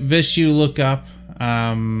yeah, Vis, you look up.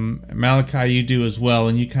 Malachi, you do as well,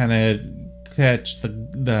 and you kind of catch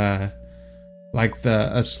a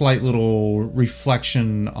slight little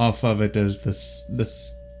reflection off of it as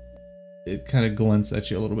this it kind of glints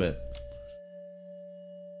at you a little bit.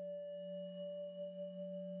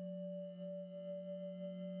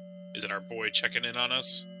 Is it our boy checking in on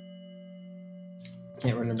us?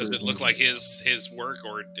 Can't remember. Does his it look name. like his work,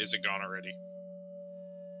 or is it gone already?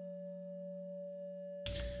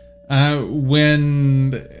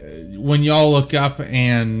 When y'all look up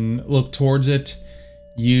and look towards it,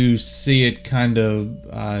 you see it kind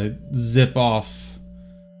of zip off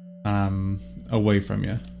away from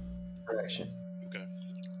you. Direction.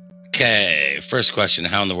 Okay, first question: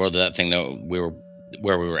 how in the world did that thing know where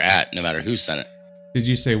we were at? No matter who sent it. Did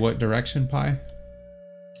you say what direction, Pi?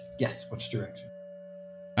 Yes. Which direction?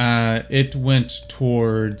 It went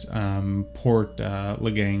towards Port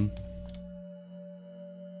Legain.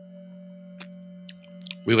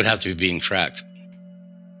 We would have to be being tracked.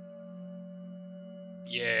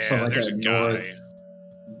 Yeah, So like there's a a guy.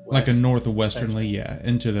 Like a West, northwesterly, yeah,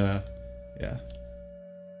 into the, yeah.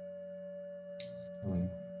 central.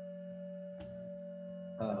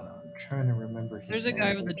 I'm trying to remember his There's a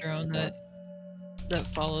guy name. with a drone that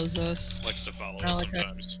follows us. Likes to follow Oh, us okay.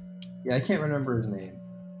 sometimes. Yeah, I can't remember his name.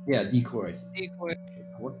 Yeah, Decoy. Decoy.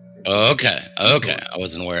 What- Okay. I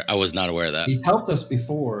was not aware of that. He's helped us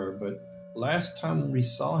before, but last time we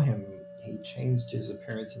saw him, he changed his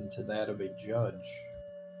appearance into that of a judge.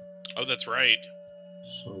 Oh, that's right.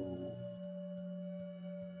 So,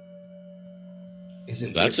 is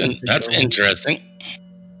it? That's worth it to that's go- interesting.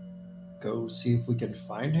 Go see if we can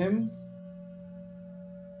find him,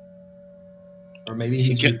 or maybe He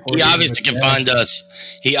he's. can, reporting he obviously with can death. find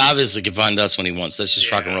us. He obviously can find us when he wants. Let's just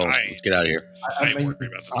rock and Yeah, roll. Let's get out of here. I ain't worried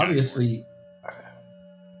about the guy obviously,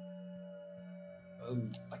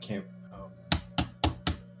 I can't.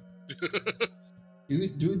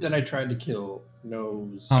 Dude that I tried to kill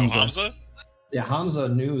knows. Oh, Hamza. Hamza? Yeah, Hamza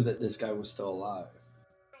knew that this guy was still alive.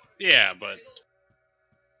 Yeah, but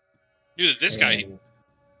knew that this guy And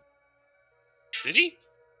did he?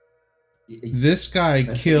 This guy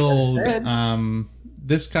That's what killed, I said.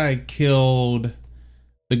 this guy killed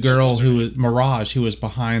the girl who was Mirage, who was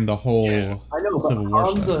behind the whole Yeah. I know, Civil but War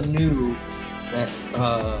Hamza stuff. knew that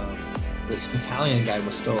this battalion guy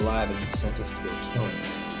was still alive and he sent us to go kill him.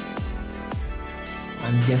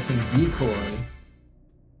 I'm guessing Decoy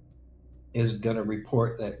is going to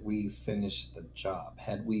report that we finished the job.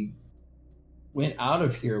 Had we went out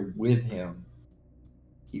of here with him,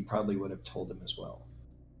 he probably would have told him as well.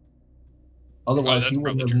 Otherwise, he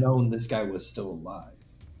wouldn't have known this guy was still alive.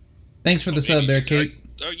 Thanks for the sub there, Kate.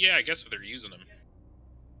 Oh yeah, I guess if they're using him.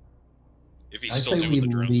 If he's I still say we doing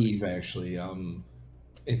the drone. leave, actually.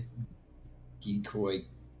 If Decoy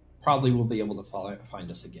probably will be able to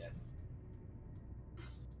find us again.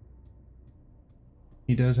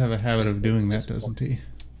 He does have a habit of doing that, doesn't he?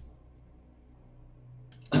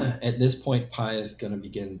 At this point, Pi is going to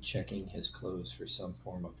begin checking his clothes for some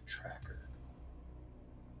form of tracker.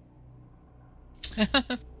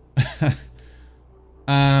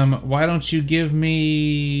 Why don't you give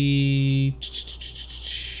me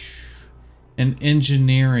an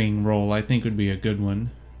engineering roll? I think would be a good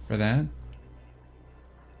one for that.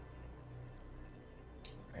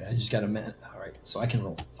 All right, I just got a minute. All right, so I can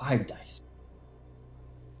roll 5 dice.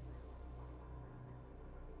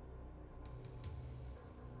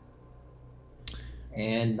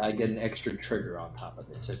 And I get an extra trigger on top of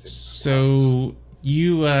this. If it's so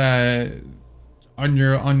you on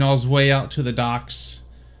y'all's way out to the docks,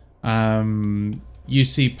 you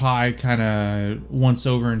see Pi kind of once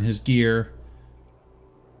over in his gear,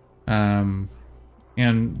 and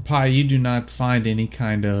Pi, you do not find any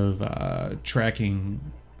kind of tracking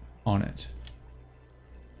on it.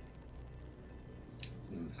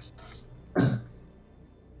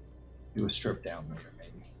 do a strip down later,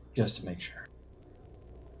 maybe, just to make sure.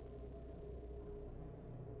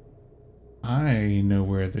 I know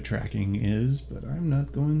where the tracking is, but I'm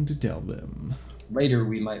not going to tell them. Later,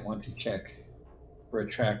 we might want to check for a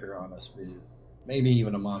tracker on us, Viz. Maybe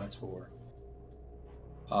even a monitor.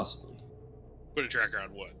 Possibly. Put a tracker on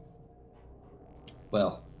what?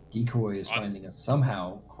 Well, Decoy is finding us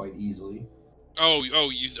somehow quite easily. Oh,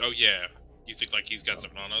 yeah. You think like he's got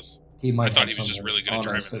something on us? He might. I thought have he was just something really good at on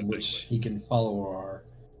driving us that in thing, which but- he can follow our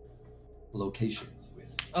location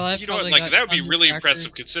with. Oh, I've You know what? probably Like got that would be tons of really trackers.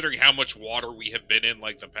 impressive considering how much water we have been in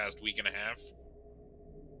like the past week and a half.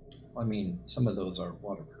 I mean, some of those are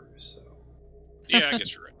waterproof, so. Yeah, I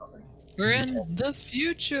guess you're right. We're in the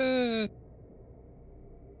future.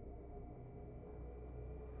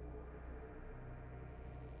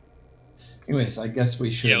 Anyways, I guess we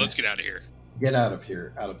should Yeah, let's get out of here. get out of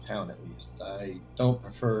here, out of town at least. I don't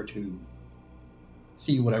prefer to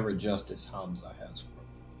see whatever justice Hamza has for me.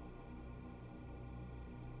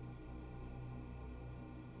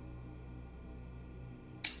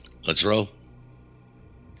 Let's roll.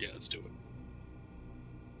 Yeah, let's do it.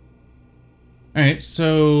 All right,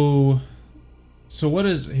 so what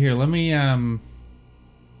is here? Let me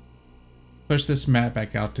push this map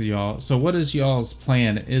back out to y'all. So what is y'all's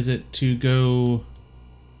plan? Is it to go?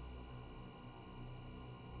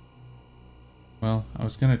 Well, I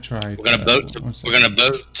was gonna try. We're gonna boat. We're gonna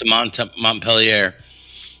boat to Montpellier,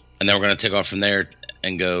 and then we're gonna take off from there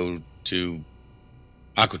and go to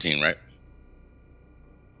Aquitaine, right?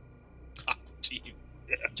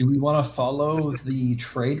 Do we want to follow the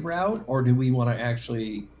trade route, or do we want to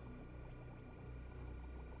actually?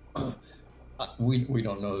 We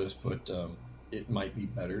don't know this, but it might be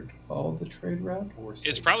better to follow the trade route, or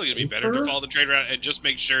It's probably gonna be better to safer? follow the trade route and just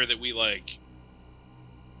make sure that we like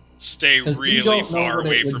stay 'Cause we really don't know far what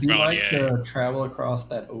away it would from be like Ballier. to travel across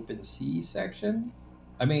that open sea section.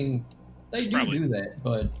 I mean, they It's do probably- do that,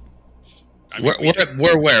 but I mean,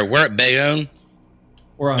 We're where? We're at Bayonne.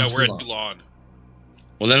 we're on no, we're at Toulon. Toulon.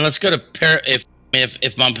 Well, then let's go to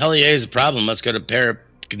if Montpellier is a problem, let's go to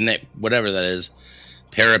whatever that is,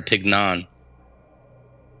 Perpignan.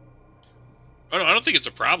 Oh, no, I don't think it's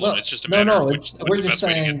a problem. Well, it's just a no, matter no. of It's, what's we're the just best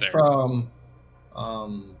way to saying get there.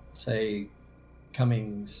 from, say,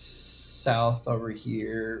 coming south over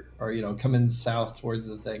here, or coming south towards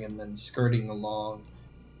the thing, and then skirting along,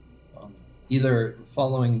 either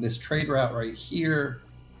following this trade route right here,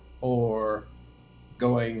 or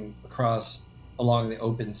going across along the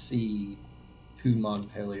open sea to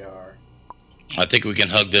Montpellier. I think we can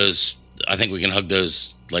hug those. I think we can hug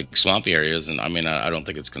those like swampy areas, and I mean, I don't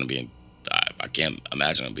think it's going to be. I can't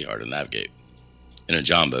imagine it'll be hard to navigate in a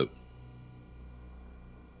John boat.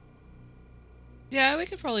 Yeah, we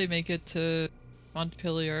could probably make it to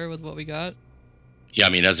Montpellier with what we got. Yeah, I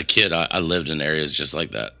mean, as a kid, I lived in areas just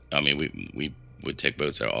like that. I mean, we would take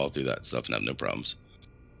boats out all through that stuff and have no problems.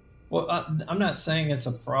 Well, I'm not saying it's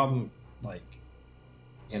a problem, like,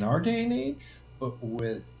 in our day and age, but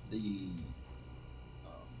with the,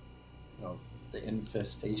 the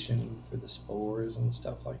infestation for the spores and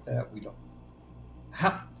stuff like that, we don't.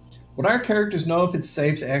 Would our characters know if it's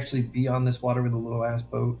safe to actually be on this water with a little ass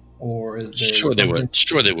boat, or is there Sure they would.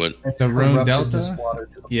 Sure they would. that's The Rhone corrupted Delta? this water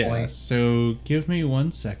to the Yeah, point? so give me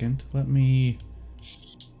 1 second. Let me...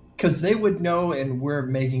 Because they would know, and we're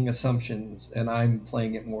making assumptions, and I'm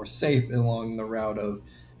playing it more safe along the route of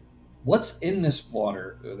what's in this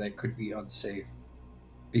water that could be unsafe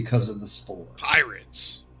because of the spore.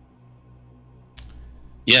 Pirates.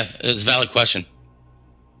 Yeah, it's a valid question.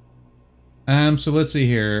 So let's see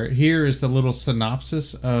here. Here is the little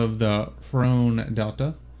synopsis of the Rhone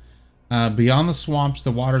Delta. Beyond the swamps,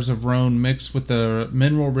 the waters of Rhone mix with the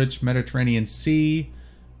mineral-rich Mediterranean Sea,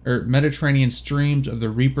 or Mediterranean streams of the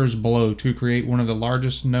reapers below to create one of the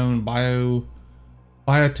largest known biotopes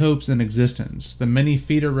in existence. The many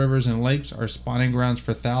feeder rivers and lakes are spawning grounds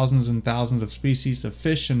for thousands and thousands of species of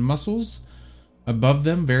fish and mussels. Above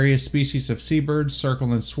them, various species of seabirds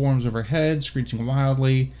circle in swarms overhead, screeching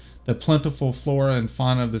wildly. The plentiful flora and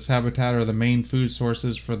fauna of this habitat are the main food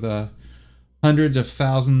sources for the hundreds of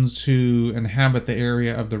thousands who inhabit the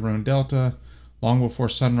area of the Rhone Delta. Long before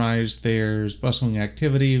sunrise, there's bustling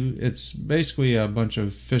activity. It's basically a bunch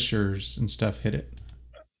of fishers and stuff hit it.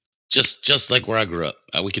 Just like where I grew up.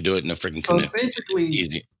 We could do it in a freaking So canoe. it's basically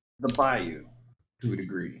Easy. the bayou, to a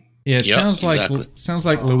degree. Yeah, it Yep, sounds like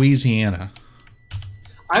exactly. Louisiana.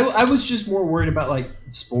 I was just more worried about like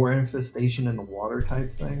spore infestation in the water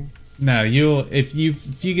type thing. No, if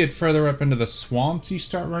you get further up into the swamps, you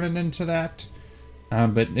start running into that.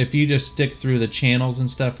 But if you just stick through the channels and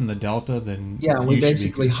stuff in the delta, then Yeah, we you should be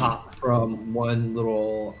basically good. hop from one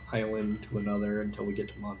little island to another until we get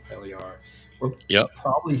to Montpelier. We're Yep.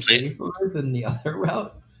 probably safer than the other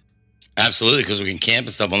route. Absolutely, because we can camp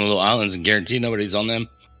and stuff on the little islands and guarantee nobody's on them.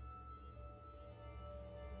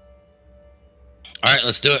 All right,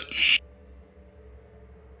 let's do it.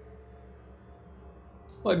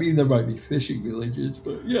 Well, I mean, there might be fishing villages,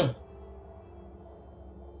 but yeah.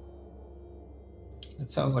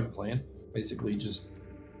 That sounds like a plan. Basically, just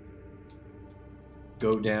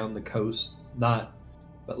go down the coast, but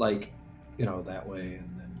like, that way,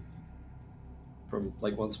 and then from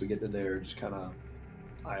like once we get to there, just kind of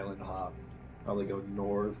island hop. Probably go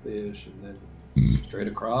north-ish and then straight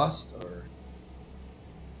across, or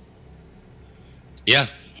Yeah,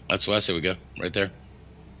 that's why I say we go right there.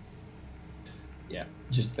 yeah,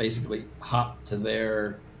 just basically hop to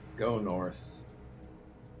there, go north,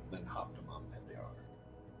 then hop to Montpelier.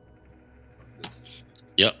 It's,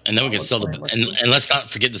 Yep, and then we can Solid sell the plan, and, let's and let's not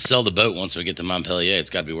forget to sell the boat once we get to Montpelier.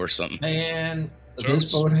 It's got to be worth something. man, Totes.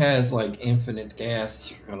 this boat has like infinite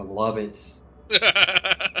gas. You're gonna love it.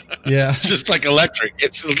 Yeah, It's just like electric.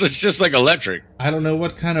 It's just like electric. I don't know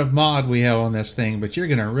what kind of mod we have on this thing, but you're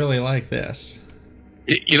gonna really like this.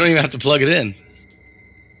 You don't even have to plug it in.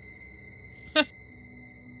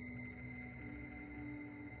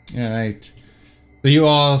 All right. So you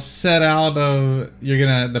all set out of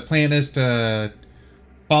the plan is to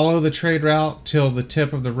follow the trade route till the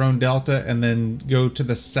tip of the Rhone Delta and then go to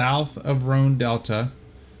the south of Rhone Delta.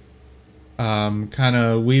 Kind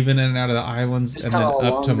of weaving in and out of the islands Just and then kinda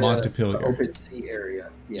up to along the Montpelier. open sea area.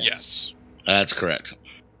 Yeah. Yes. That's correct.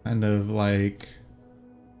 Kind of like,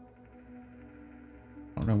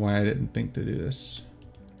 I don't know why I didn't think to do this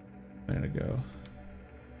a minute ago.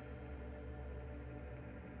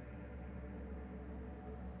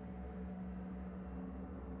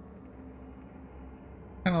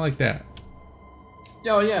 Kind of like that.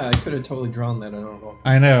 Oh yeah, I could have totally drawn that. I don't know.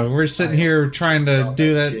 I know. We're sitting here trying to Oh,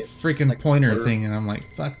 do that shit. freaking Like pointer blur. thing, and I'm like,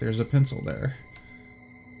 fuck, there's a pencil there.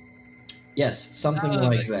 Yes, something Oh,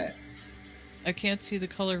 like like- that. I can't see the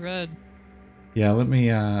color red. Yeah, let me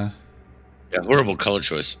Yeah, horrible color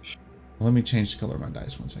choice. change the color of my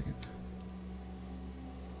dice 1 second.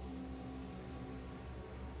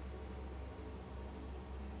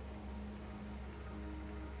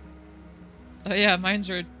 Oh yeah, mine's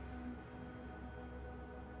red.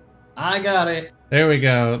 I got it. There we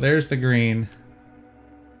go. There's the green.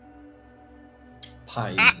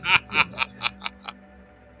 Pie uses it. Yeah, that's good.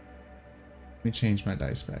 Let me change my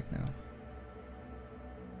dice back now.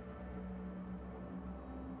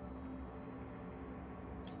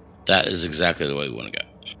 That is exactly the way we want to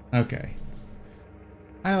go. Okay.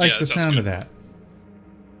 I like Yeah, the that sounds sound of good. that.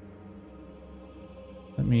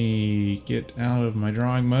 Let me get out of my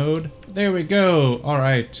drawing mode. There we go. All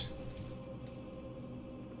right.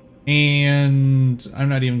 And I'm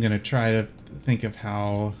not even going to try to think of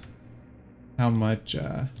how much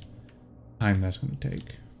time that's going to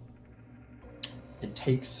take. It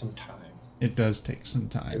takes some time. It does take some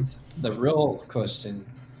time. The real question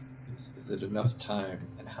is it enough time,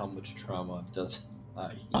 and how much trauma does it lie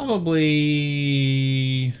here?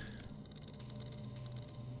 Probably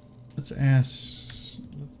Let's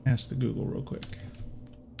ask the Google real quick.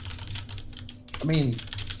 I mean,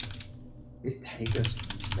 it take us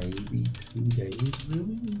maybe 2 days,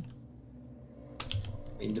 really?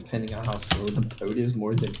 I mean, depending on how slow the boat is,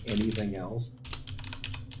 more than anything else.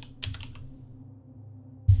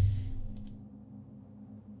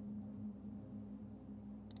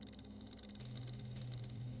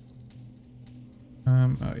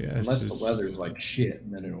 Oh yeah. Unless the weather's like shit,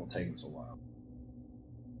 then it'll take us a while.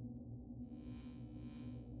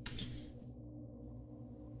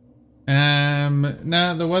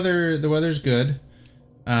 No, the weather's good.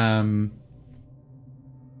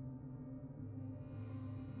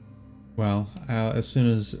 Well, as soon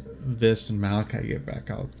as Vis and Malachi get back,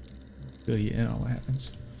 I'll fill you in on what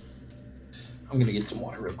happens. I'm gonna get some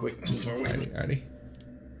water real quick. Alrighty.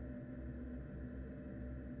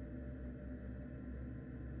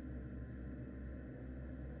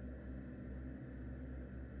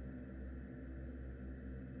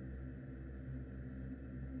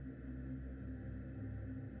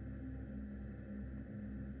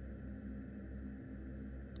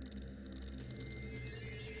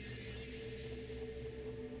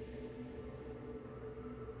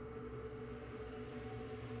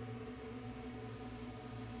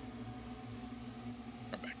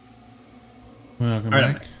 Welcome All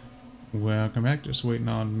right. back. Welcome back. Just waiting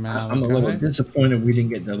on Malachi. I'm a little disappointed we didn't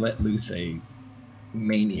get to let loose a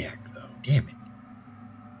maniac, though. Damn it.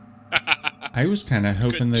 I was kind of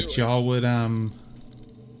hoping Couldn't that do it. y'all would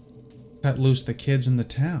cut loose the kids in the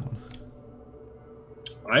town.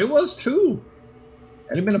 I was too.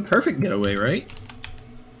 That'd have been a perfect getaway, right?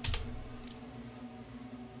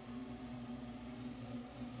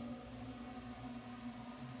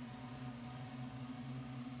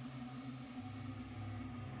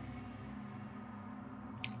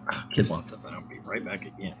 Kid wants something. I'll be right back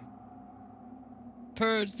again.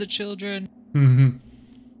 Purge the children. Mm-hmm.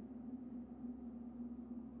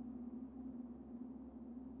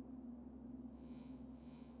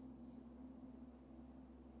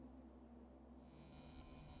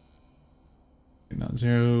 Not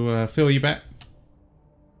zero. Phil, you back?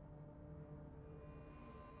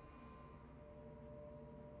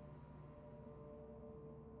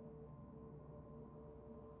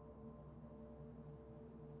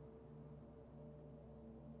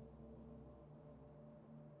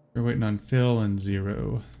 We're waiting on Phil and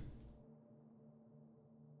Zero.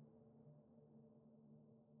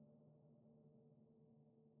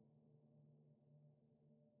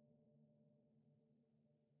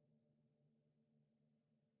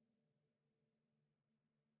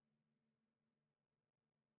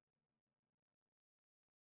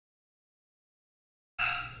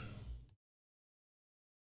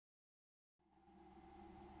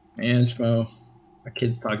 Man, Schmo, my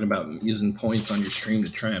kid's talking about using points on your stream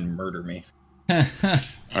to try and murder me. All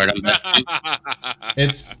right, I'm back. I'm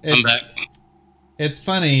back. It's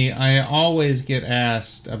funny. I always get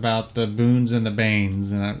asked about the boons and the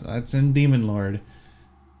banes, and that's in Demon Lord.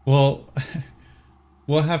 Well,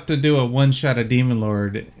 we'll have to do a one-shot of Demon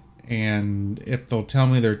Lord, and if they'll tell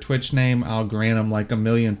me their Twitch name, I'll grant them like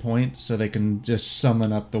 1,000,000 points so they can just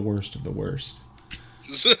summon up the worst of the worst.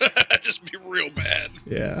 Just be real bad.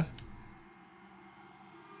 Yeah.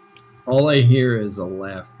 All I hear is a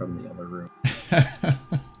laugh from the other room.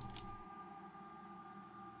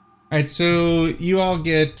 Alright, so you all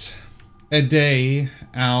get a day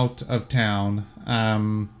out of town.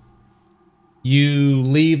 You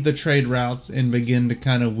leave the trade routes and begin to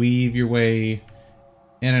kind of weave your way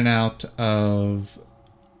in and out of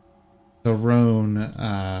the Rhone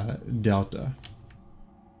Delta.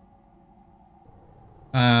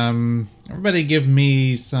 Everybody give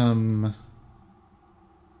me some...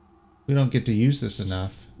 We don't get to use this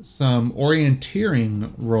enough. Some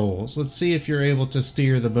orienteering rolls. Let's see if you're able to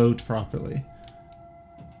steer the boat properly.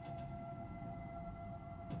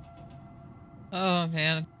 Oh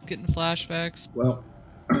man, getting flashbacks. Well,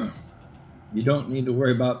 you don't need to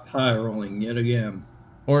worry about pie rolling yet again.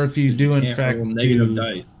 Or if you do in Can't fact roll negative do,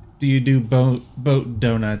 dice. do you do boat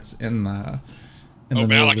donuts in the Oh, middle of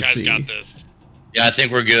the Malachi's sea? got this. Yeah, I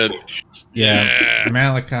think we're good. Yeah,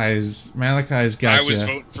 Malachi's got I was you.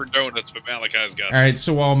 voting for donuts, but Malachi's got All right,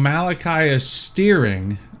 so while Malachi is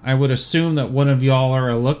steering, I would assume that one of y'all are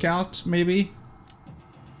a lookout, maybe?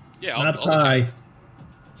 Yeah, Not I'll pie. you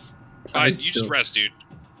Pie's just still- rest, dude.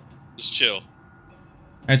 Just chill. All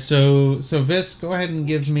right, so Vis, go ahead and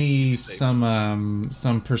give me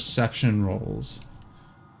some perception rolls.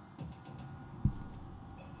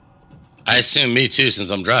 I assume me too, since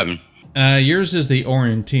I'm driving. Yours is the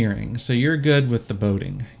orienteering, so you're good with the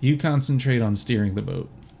boating. You concentrate on steering the boat.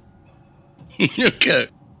 Okay.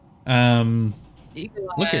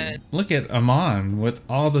 Look at Amon with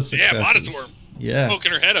all the successes. Monitor. Yes.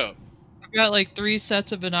 Poking her head up. I've got like 3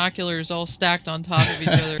 sets of binoculars all stacked on top of each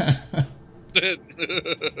other.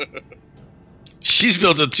 She's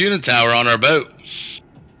built a tuna tower on our boat.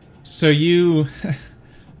 So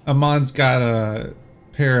Amon's got a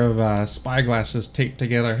pair of spyglasses taped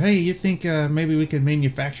together. Hey, you think maybe we could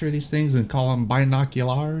manufacture these things and call them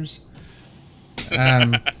binoculars?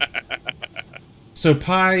 So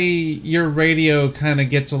Pi, your radio kind of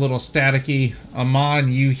gets a little staticky.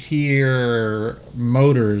 Amon, you hear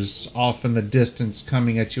motors off in the distance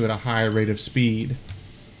coming at you at a high rate of speed.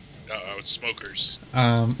 Uh-oh, it's smokers.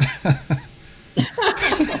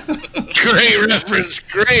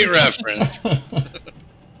 Great reference.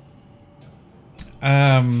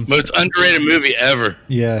 Most underrated movie ever.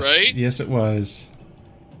 Yes, right? Yes, it was.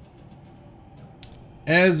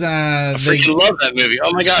 As I freaking love that movie.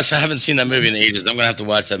 Oh my gosh, I haven't seen that movie in ages. I'm gonna have to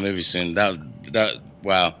watch that movie soon.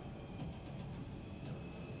 Wow.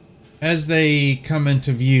 As they come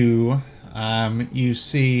into view, you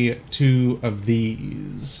see 2 of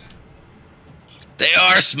these. They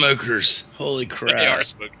are smokers. Holy crap. They are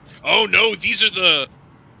smokers. Oh no, these are the...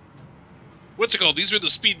 What's it called? These are the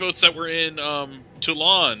speedboats that were in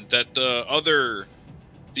Toulon that the other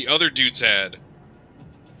dudes had.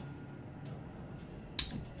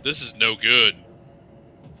 This is no good.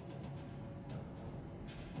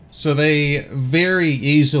 So they very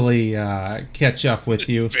easily catch up with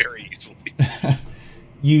you. Very easily.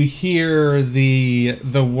 You hear the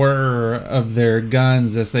whir of their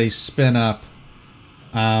guns as they spin up,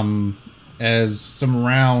 as some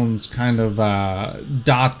rounds kind of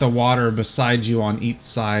dot the water beside you on each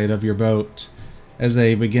side of your boat, as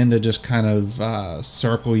they begin to just kind of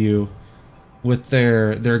circle you with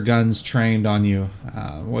their guns trained on you.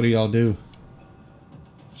 What do y'all do?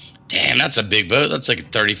 Damn, that's a big boat. That's like a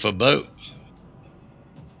 30-foot boat.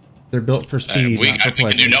 They're built for speed, not for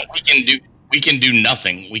pleasure. We can do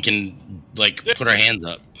nothing. We can like put our hands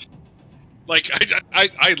up. Like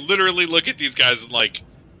I literally look at these guys and like,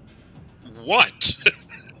 what?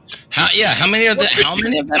 How many of them? How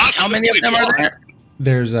many of them are there?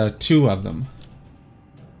 There's 2 of them.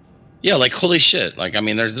 Yeah, like holy shit. Like I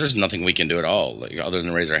mean, there's nothing we can do at all, like other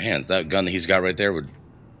than raise our hands. That gun that he's got right there would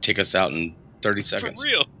take us out in 30 seconds. For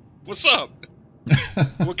real? What's up?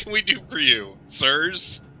 What can we do for you,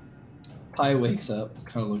 sirs? Pi wakes up,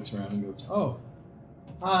 kind of looks around and goes, "Oh,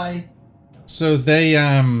 hi." So they,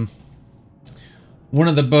 one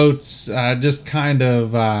of the boats just kind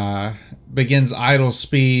of begins idle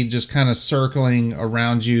speed, just kind of circling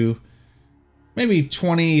around you, maybe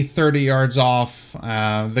 20, 30 yards off.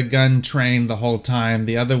 The gun trained the whole time.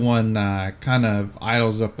 The other one kind of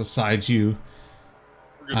idles up beside you.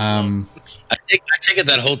 I take it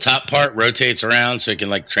that whole top part rotates around so it can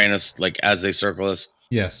like train us like as they circle us.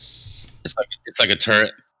 Yes. It's like a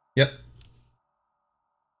turret. Yep.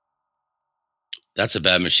 That's a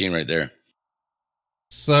bad machine right there.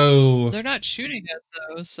 So They're not shooting us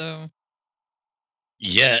though, so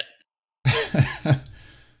Yet.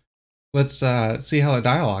 let's see how the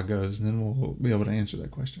dialogue goes, and then we'll be able to answer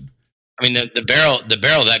that question. I mean the barrel of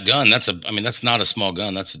that gun, that's not a small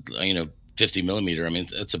gun. That's 50 millimeter. I mean,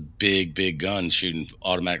 it's a big gun shooting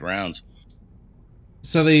automatic rounds.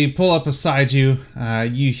 So they pull up beside you.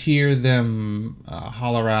 You hear them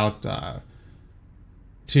holler out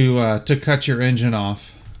to cut your engine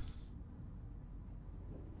off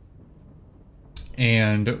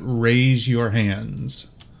and raise your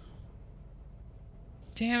hands.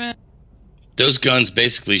 damn it. Those guns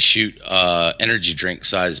basically shoot energy drink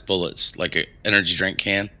sized bullets, like an energy drink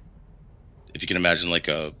can. If you can imagine, like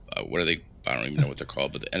what are they? I don't even know what they're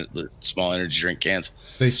called, but the small energy drink cans.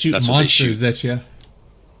 They shoot That's monsters at you.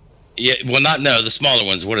 Yeah, well, the smaller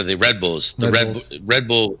ones. What are they? Red Bulls. Red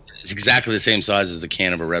Bull is exactly the same size as the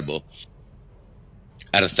can of a Red Bull.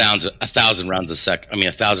 At 1,000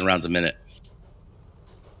 rounds a minute.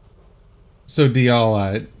 So do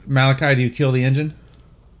y'all, Malachi? Do you kill the engine?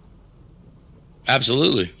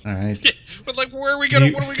 Absolutely. All right. But like, what are we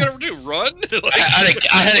gonna do? Run? I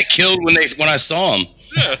had it killed when I saw him.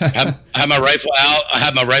 Yeah. I had my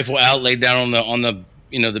rifle out. Laid down on the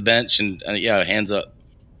the bench, and hands up.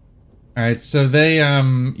 All right. So they,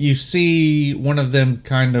 you see one of them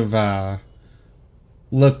kind of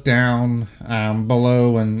look down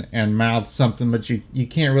below and mouth something, but you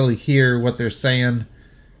can't really hear what they're saying.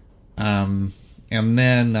 And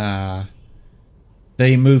then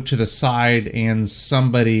they move to the side, and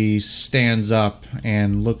somebody stands up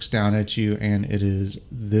and looks down at you, and it is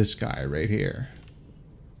this guy right here.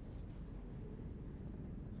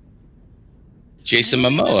 Jason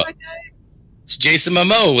Momoa. It's Jason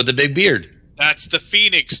Momoa with the big beard. That's the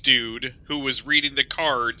Phoenix dude who was reading the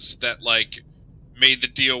cards that, like, made the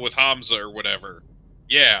deal with Hamza or whatever.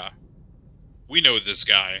 Yeah. We know this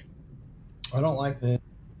guy. I don't like that.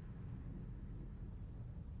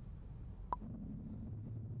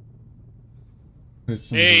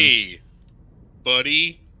 Hey,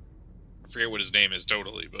 buddy. I forget what his name is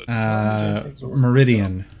totally, but...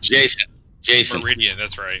 Meridian. Jason. Meridian,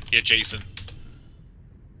 that's right. Yeah, Jason.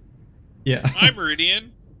 Yeah. Hi,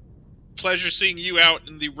 Meridian. Pleasure seeing you out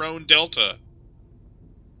in the Rhone Delta.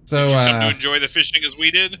 So, Did you come to enjoy the fishing as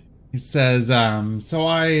we did? he says, so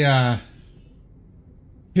I,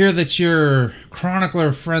 hear that your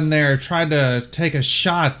chronicler friend there tried to take a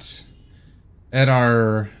shot at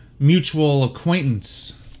our mutual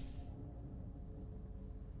acquaintance.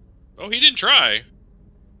 Oh, he didn't try.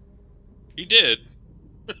 He did.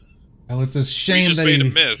 Well, it's a We shame just that made he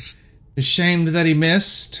him miss. ashamed that he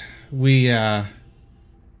missed. We could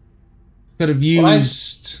have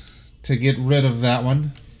used to get rid of that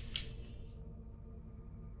one.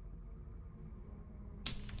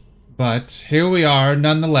 But here we are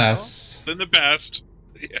nonetheless. In the past.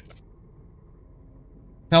 Yeah.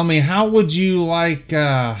 Tell me, how would you like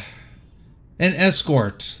an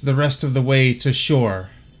escort the rest of the way to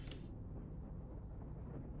shore?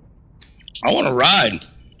 I want to ride.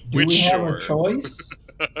 Do Which we have shore? a choice?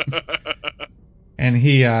 And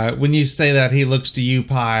he, when you say that, he looks to you,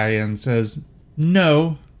 Pi, and says,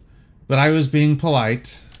 "No, but I was being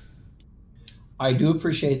polite." I do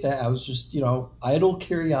appreciate that. I was just, idle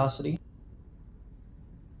curiosity.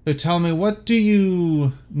 So tell me, what do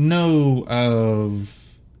you know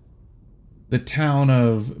of the town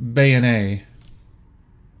of Bayonne?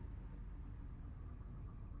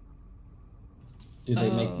 Do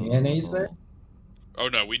they make mayonnaise there? Oh,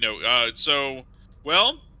 no, we know.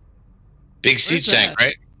 Well, Big siege Where's tank, that?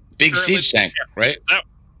 right? Big Currently- siege tank, right?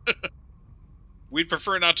 we'd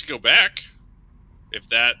prefer not to go back. If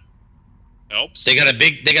that helps. They got a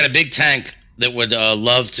big tank that would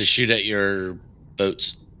love to shoot at your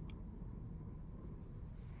boats.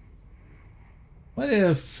 What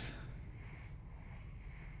if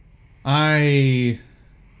I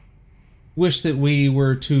wish that we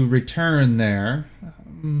were to return there,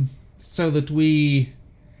 so that we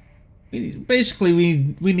basically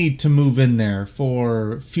need to move in there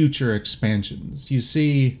for future expansions. You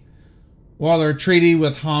see, while our treaty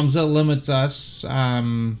with Hamza limits us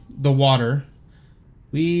the water,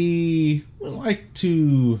 we would like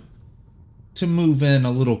to move in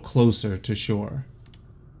a little closer to shore.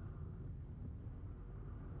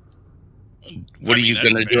 What are you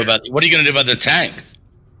that's gonna do fair. about the tank?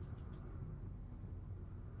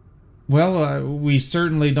 Well, we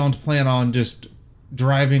certainly don't plan on just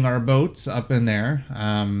driving our boats up in there.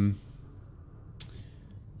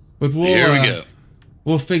 But we'll Here we go.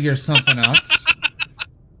 We'll figure something out.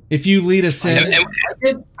 If you lead us in,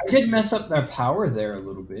 I did mess up their power there a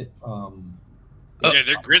little bit. Yeah,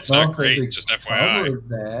 their grid's not great, just FYI. Covered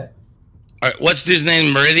that. All right, what's dude's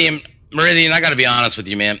name? Meridian, I got to be honest with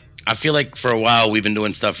you, man. I feel like for a while we've been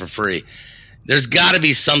doing stuff for free. There's got to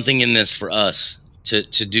be something in this for us to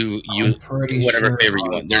do I'm pretty whatever sure favor you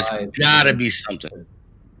want. There's got to be something.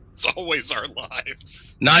 It's always our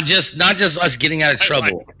lives. Not just us getting out of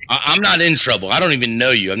trouble. I'm not in trouble. I don't even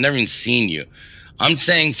know you. I've never even seen you. I'm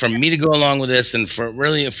saying for me to go along with this and for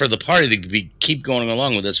the party to keep going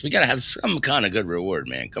along with this, we got to have some kind of good reward,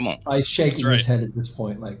 man. Come on. I'm shaking That's his head at this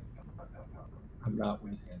point, like I'm not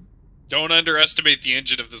with him. Don't underestimate the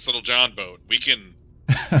engine of this little John boat. We can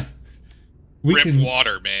we rip can.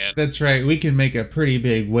 water, man. That's right. We can make a pretty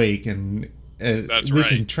big wake, and That's we right.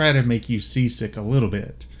 can try to make you seasick a little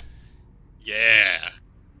bit. Yeah.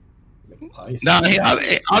 No,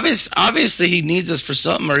 obviously he needs us for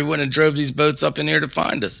something, or he wouldn't have drove these boats up in here to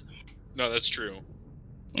find us. No, that's true.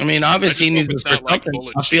 I mean, obviously he I needs just us hope for it's not like something.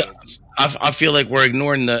 bullet shields. I feel like we're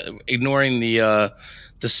ignoring the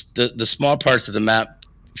small parts of the map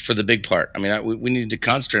for the big part. I mean, we need to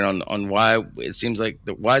concentrate on why it seems like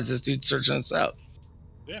why is this dude searching us out?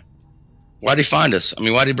 Yeah. Why'd he find us? I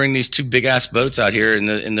mean, why'd he bring these two big ass boats out here in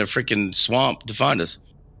the freaking swamp to find us?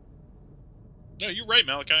 No, you're right,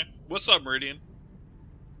 Malachi. What's up, Meridian?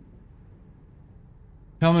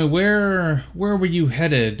 Tell me, where were you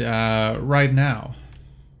headed right now?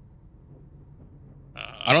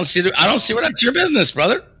 I don't see what that's your business,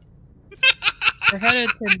 brother. We're headed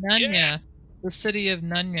to Nunya, the city of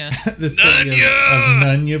Nunya. The city of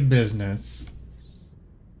Nunya business.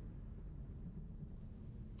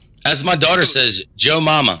 As my daughter says, Joe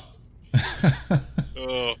Mama.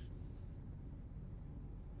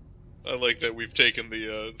 I like that we've taken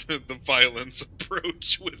the the violence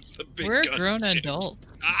approach with the big We're gun. grown James. adults.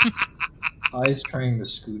 I's trying to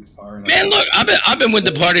scoot far enough. Man, look, I've been with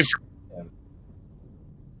the party for.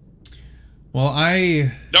 Well,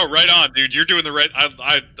 No, right on, dude. You're doing the right. I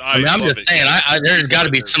mean, I'm love just it. saying, Yes. there's got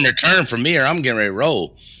to be some return from me, or I'm getting ready to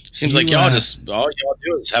roll. Seems like You, y'all just all y'all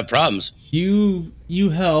do is have problems. you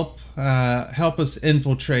help us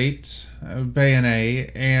infiltrate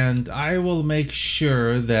Bayonne, and I will make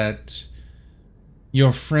sure that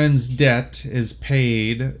your friend's debt is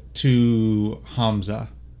paid to Hamza.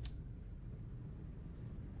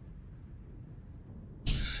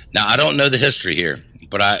 Now, I don't know the history here,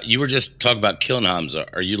 but you were just talking about killing Hamza.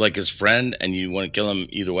 Are you like his friend and you want to kill him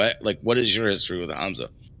either way? Like, what is your history with Hamza?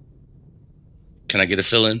 Can I get a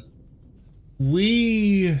fill-in?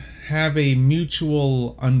 We have a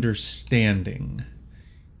mutual understanding.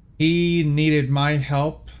 He needed my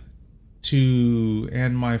help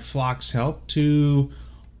and my flock's help to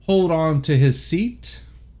hold on to his seat.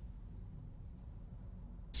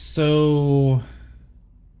 So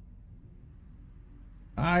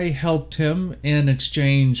I helped him in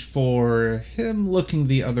exchange for him looking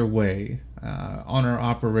the other way on our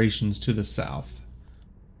operations to the south.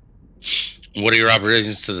 What are your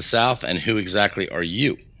operations to the south, and who exactly are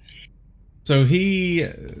you? So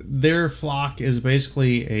their flock is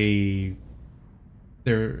basically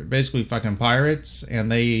they're basically fucking pirates,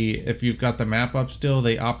 and if you've got the map up still,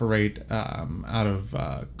 they operate out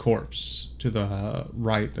of Corpse to the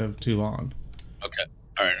right of Toulon. Okay,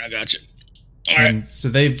 all right, I got you. All And right. so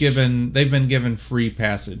they've been given free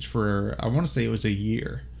passage for, I want to say it was a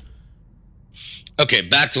year. Okay,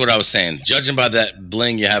 back to what I was saying. Judging by that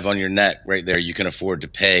bling you have on your neck right there, you can afford to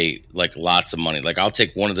pay like lots of money. Like, I'll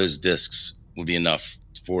take one of those discs would be enough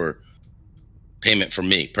for payment for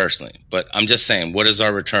me personally. But I'm just saying, what is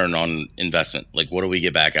our return on investment? Like, what do we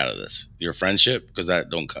get back out of this? Your friendship? Because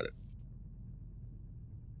that don't cut it.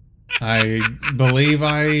 I believe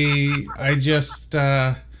I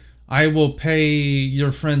will pay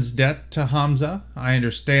your friend's debt to Hamza. I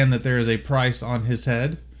understand that there is a price on his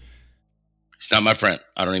head. He's not my friend.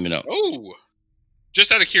 I don't even know. Oh,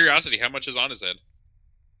 just out of curiosity, how much is on his head?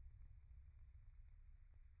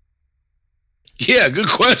 Yeah, good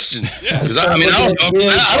question. Yeah. Because I mean, I don't know.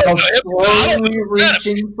 I don't know. Slowly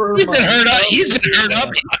reaching for He's been my hurt up. He's been hurt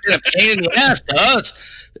up. He's been a pain in the ass to us.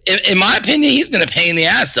 In my opinion, he's been a pain in the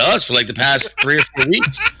ass to us for like the past 3 or 4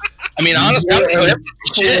 weeks. I mean, honestly, I don't know him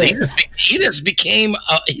from shit. He just became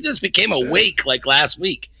awake like last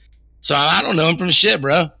week. So I don't know him from shit,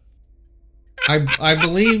 bro. I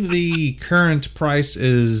believe the current price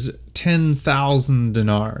is 10,000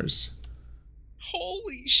 dinars.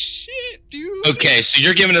 Holy shit, dude! Okay, so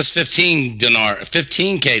you're giving us 15k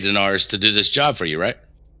dinars to do this job for you, right?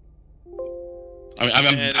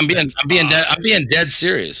 I mean, I'm being dead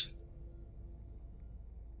serious.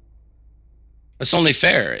 That's only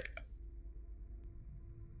fair.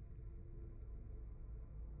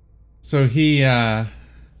 So he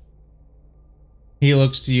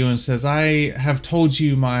looks to you and says, "I have told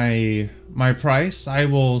you my price. I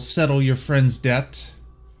will settle your friend's debt.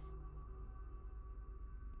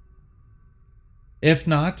 If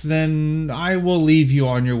not, then I will leave you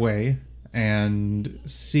on your way and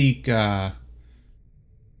seek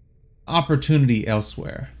opportunity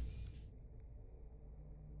elsewhere."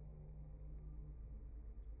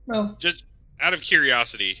 Well, Just out of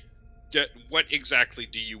curiosity, what exactly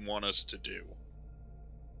do you want us to do?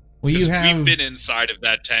 Well, you 'Cause have we've been inside of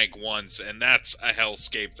that tank once, and that's a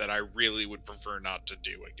hellscape that I really would prefer not to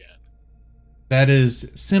do again. That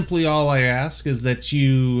is simply all I ask, is that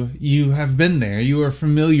you have been there. You are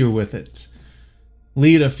familiar with it.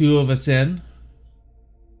 Lead a few of us in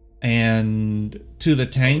and to the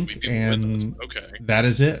tank, Be people with us. and Okay. that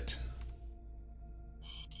is it.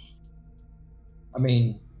 I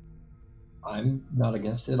mean, I'm not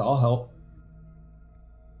against it. I'll help.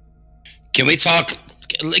 Can we talk?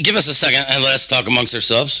 Give us a second and let's talk amongst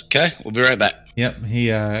ourselves. Okay, we'll be right back. Yep,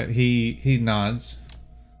 he nods.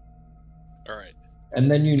 All right.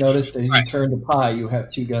 And then you notice that you turn to Pi, you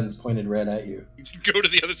have 2 guns pointed right at you. Go to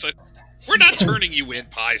the other side. We're not turning you in,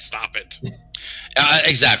 Pi. Stop it.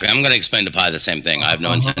 Exactly. I'm going to explain to Pi the same thing. I have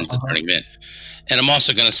no intention of turning him in. And I'm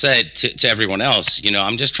also going to say to everyone else, you know,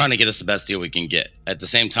 I'm just trying to get us the best deal we can get. At the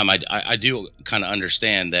same time, I do kind of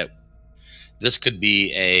understand that this could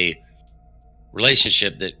be a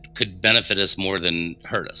relationship that could benefit us more than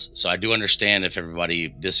hurt us. So I do understand if everybody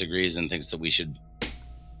disagrees and thinks that we should,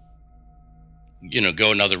 you know,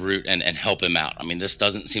 go another route and help him out. I mean, this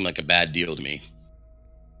doesn't seem like a bad deal to me.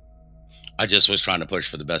 I just was trying to push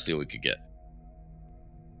for the best deal we could get.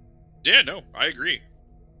 Yeah, no, I agree.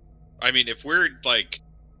 I mean, if we're like,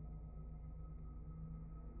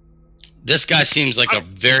 this guy seems like a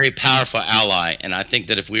very powerful ally, and I think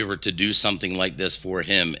that if we were to do something like this for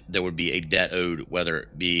him, there would be a debt owed, whether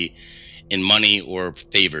it be in money or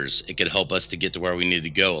favors. It could help us to get to where we need to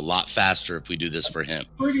go a lot faster if we do this for him.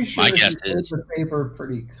 Pretty sure My you guess made is the paper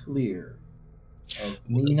pretty clear of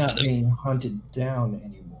me not being hunted down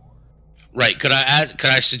anymore. right. Could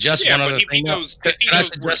I suggest yeah, one but other he thing? knows, Could he I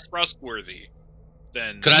knows we're suggest? trustworthy.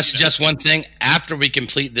 Then Could I suggest one thing? After we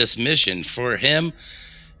complete this mission for him,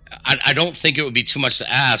 I don't think it would be too much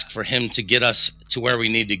to ask for him to get us to where we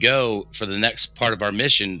need to go for the next part of our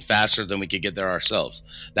mission faster than we could get there ourselves.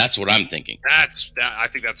 That's what I'm thinking. I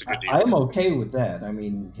think that's a good deal. I'm okay with that. I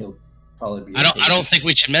mean, he'll probably be. I don't think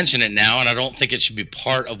we should mention it now, and I don't think it should be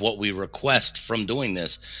part of what we request from doing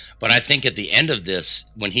this. But I think at the end of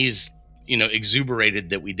this, when he's exuberated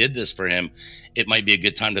that we did this for him, it might be a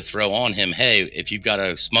good time to throw on him, hey, if you've got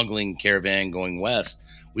a smuggling caravan going west,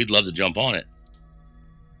 we'd love to jump on it.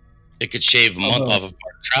 It could shave a month off of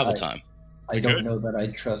our travel time. I don't know that I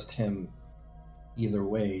trust him either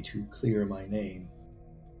way to clear my name,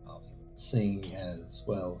 seeing as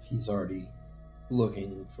well he's already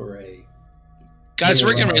looking for a. Guys,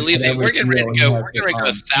 we're getting ready to leave. We're getting ready to go. We're getting ready to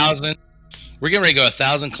go 1,000. We're getting ready to go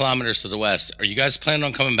 1,000 kilometers to the west. Are you guys planning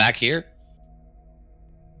on coming back here?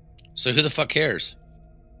 So who the fuck cares?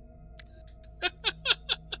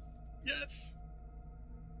 Yes.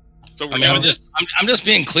 So we're I mean, doing I'm just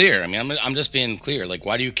being clear. I mean, I'm just being clear. Like,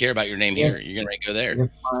 why do you care about your name here? You're gonna go there. If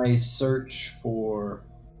I search for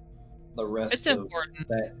the rest of important.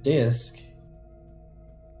 that disc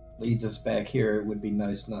leads us back here, it would be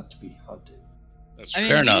nice not to be hunted. That's I true.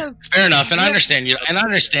 mean, Fair we enough. have- Fair enough. And we I have- understand you. And I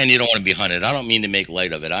understand you don't want to be hunted. I don't mean to make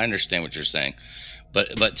light of it. I understand what you're saying.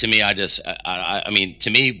 But to me, I mean, to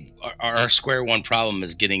me, our square one problem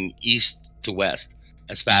is getting east to west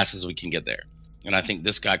as fast as we can get there. And I think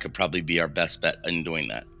this guy could probably be our best bet in doing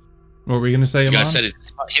that. What were you going to say, You Amon? guys said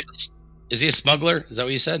is he a smuggler? Is that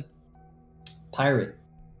what you said? Pirate.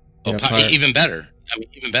 Oh, Yeah, pirate. even better. I mean,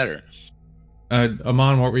 even better.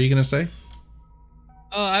 Amon, what were you going to say?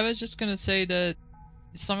 Oh, I was just gonna say that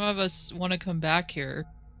some of us want to come back here.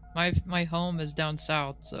 My home is down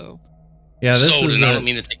south, so Yeah, this Sold, is. and I don't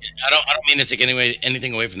mean to take. I don't mean to take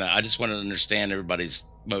anything away from that. I just want to understand everybody's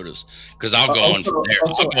motives because I'll go on from there.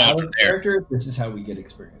 Also, I'll go on out from of there. character, this is how we get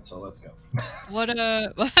experience. So let's go. what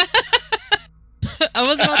I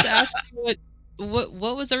was about to ask you what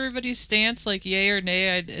was everybody's stance, like yay or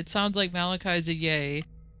nay? It sounds like Malachi's a yay.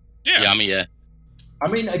 Yeah. Yeah, I mean, yeah. I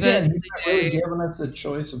mean, again, he's not really Investigate. giving us a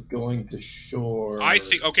choice of going to shore. I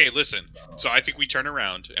think. Okay, listen. So I think we turn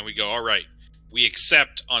around and we go. All right. We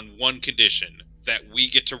accept on one condition that we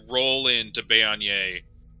get to roll into Bayonne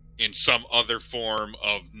in some other form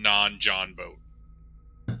of non-John boat.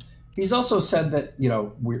 He's also said that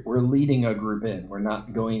we're leading a group in. We're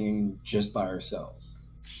not going in just by ourselves.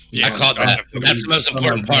 Yeah, I caught that. That's the most Some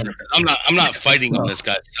important part. of I'm not fighting on this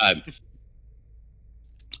guy's side.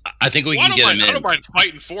 I think we Well, can get him I in. don't mind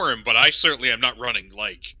fighting for him, but I certainly am not running.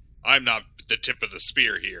 Like, I'm not the tip of the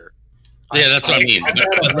spear here. Yeah, that's what I mean. I've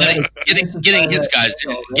got a bad experience Getting his inside guys, that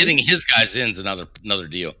already. getting his guys in is another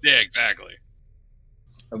deal. Yeah, exactly.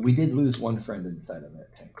 We did lose one friend inside of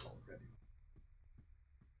that tank already.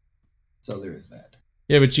 So there is that.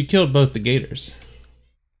 Yeah, but you killed both the gators.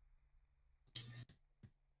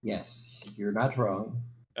 Yes, you're not wrong,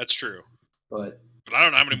 That's true. but But I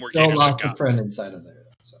don't know how many more still gators I've lost a got. friend inside of there.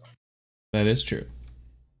 So That is true.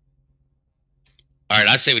 All right,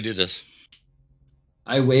 I say we do this.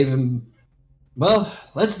 I wave him. Well,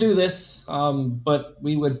 let's do this. But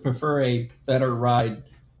we would prefer a better ride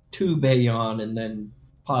to Bayonne and then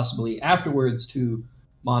possibly afterwards to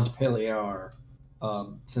Montpellier,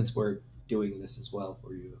 since we're doing this as well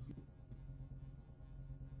for you.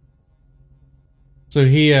 So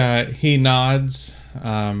he nods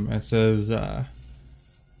and says,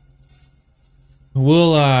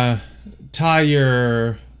 "We'll tie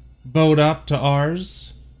your boat up to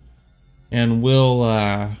ours, and we'll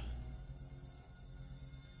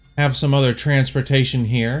have some other transportation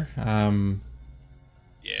here Yeah.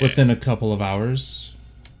 within a couple of hours.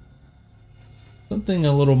 Something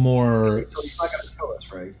a little more." So he's not going to tow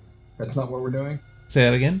us, right? That's not what we're doing. Say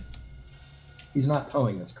that again. He's not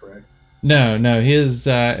towing us, correct? No. His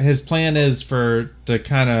plan is to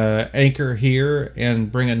kind of anchor here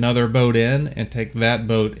and bring another boat in and take that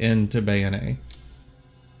boat into Bayonne.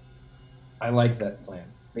 I like that plan.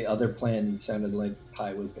 The other plan sounded like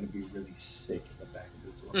Pi was going to be really sick in the back of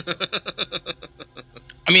his little.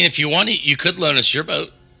 I mean, if you want it, you could loan us your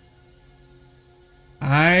boat.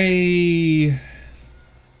 I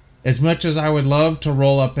as much as I would love to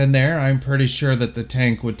roll up in there, I'm pretty sure that the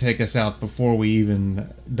tank would take us out before we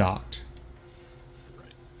even docked.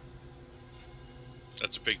 Right.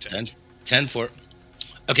 That's a big 10, tank. 10 for it.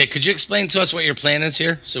 Okay, could you explain to us what your plan is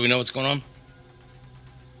here so we know what's going on?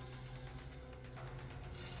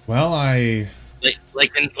 Well,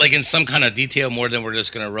 Like in some kind of detail more than we're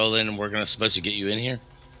just gonna roll in and we're gonna supposed to get you in here.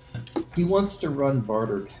 He wants to run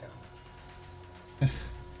Barter Town.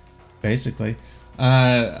 basically,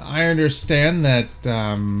 I understand that.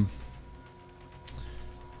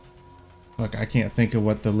 Look, I can't think of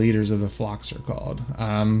what the leaders of the flocks are called.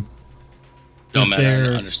 Don't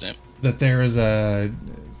matter. I understand. That there is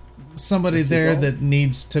somebody there that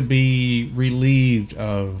needs to be relieved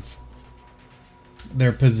of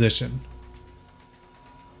their position.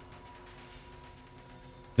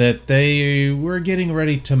 That they were getting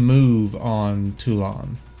ready to move on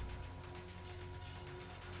Toulon.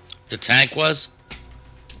 The tank was?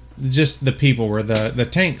 Just the people were the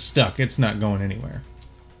tank stuck. It's not going anywhere.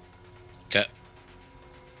 Okay.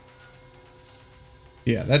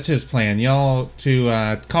 Yeah, that's his plan. Y'all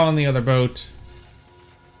to call on the other boat,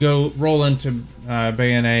 go roll into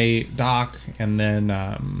Bayonne dock, and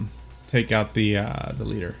then take out the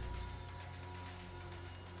leader.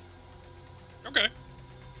 Okay.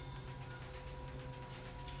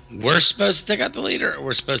 We're supposed to take out the leader, or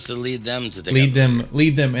we're supposed to lead them to take Lead out the leader?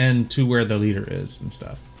 lead them in to where the leader is and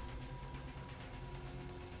stuff.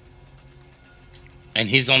 And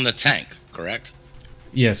he's on the tank, correct?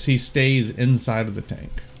 Yes, he stays inside of the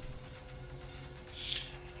tank.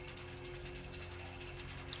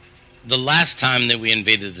 The last time that we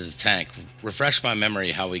invaded the tank, refresh my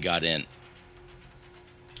memory how we got in.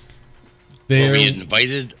 Were we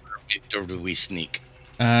invited, or did we sneak?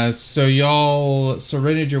 So y'all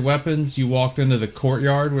surrendered your weapons. You walked into the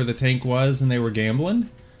courtyard where the tank was, and they were gambling.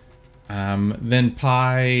 Then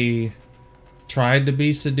Pi tried to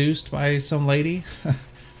be seduced by some lady.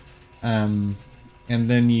 And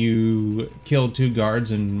then you killed 2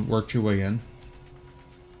 guards and worked your way in.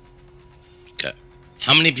 Okay.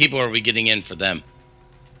 How many people are we getting in for them?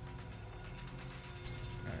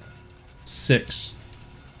 6.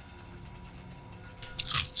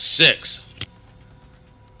 6.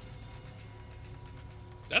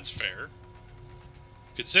 That's fair.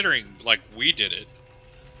 Considering, like, we did it.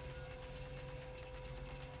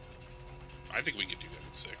 I think we could do that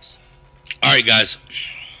with 6. All right, guys.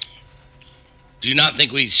 Do you not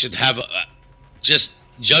think we should have just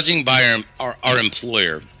judging by our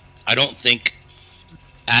employer? I don't think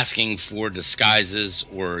asking for disguises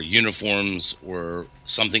or uniforms or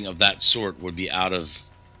something of that sort would be out of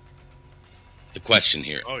the question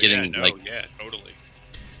here. Oh, Getting, yeah, totally.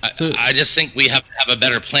 I just think we have to have a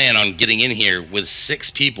better plan on getting in here with 6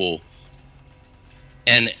 people,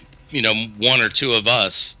 and 1 or 2 of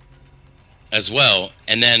us as well,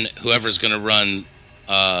 and then whoever's going to run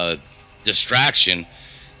distraction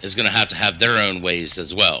is going to have their own ways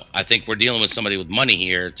as well. I think we're dealing with somebody with money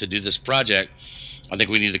here to do this project. I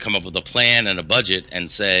think we need to come up with a plan and a budget and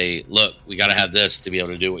say, look, we got to have this to be able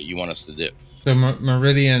to do what you want us to do. So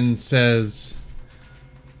Meridian says,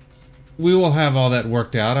 we will have all that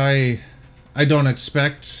worked out. I don't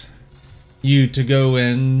expect you to go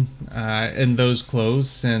in those clothes,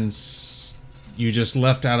 since you just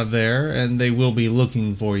left out of there, and they will be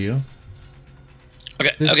looking for you.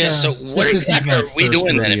 Okay. So what exactly are we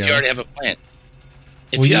doing then? If you already have a plan,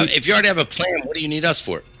 if you already have a plan, what do you need us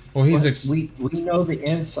for? Well, we know the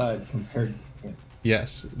inside compared to him.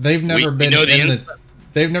 Yes, they've never been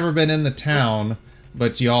they've never been in the town,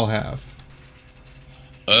 but y'all have.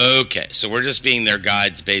 Okay, so we're just being their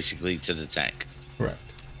guides basically to the tank. Correct.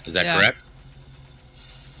 Is that correct?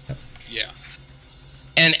 Yeah.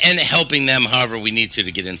 And helping them however we need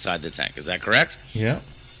to get inside the tank. Is that correct? Yeah.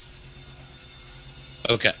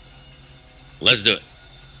 Okay. Let's do it.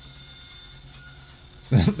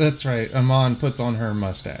 That's right. Amon puts on her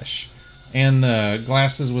mustache and the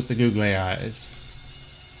glasses with the googly eyes.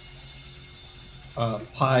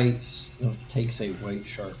 Pi takes a white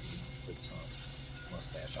Sharpie and puts on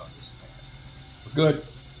mustache on his mask. We're good.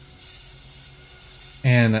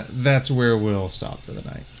 And that's where we'll stop for the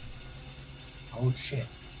night. Oh shit.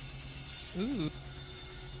 Ooh.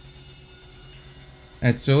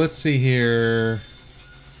 And so let's see here.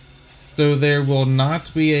 So there will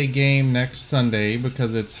not be a game next Sunday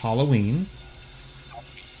because it's Halloween.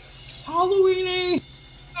 Yes. Halloweeny!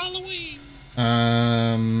 Halloween.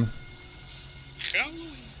 Um, Halloween.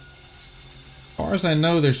 As far as I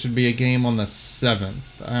know, there should be a game on the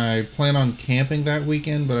 7th. I plan on camping that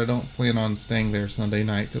weekend, but I don't plan on staying there Sunday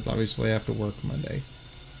night because obviously I have to work Monday.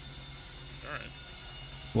 All right.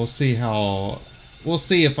 We'll see how we'll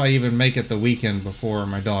see if I even make it the weekend before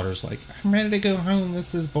my daughter's like, I'm ready to go home.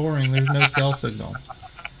 This is boring. There's no cell signal.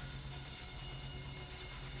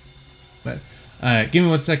 But give me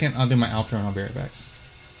 1 second. I'll do my outro and I'll be right back.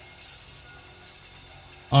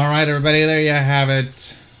 All right, everybody. There you have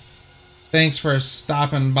it. Thanks for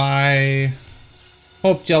stopping by.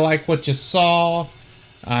 Hope you like what you saw.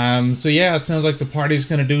 So yeah, it sounds like the party's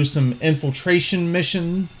going to do some infiltration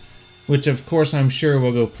mission, which of course I'm sure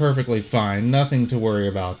will go perfectly fine. Nothing to worry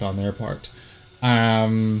about on their part.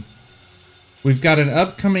 We've got an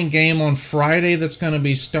upcoming game on Friday that's going to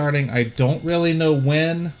be starting. I don't really know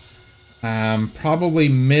when. Probably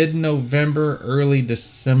mid-November, early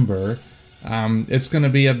December. It's going to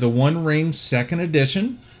be of the One Ring 2nd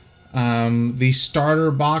edition. The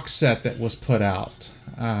starter box set that was put out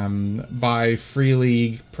by Free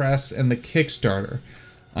League Press and the Kickstarter.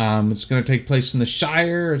 It's going to take place in the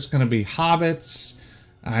Shire. It's going to be hobbits.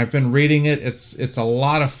 I've been reading it. It's a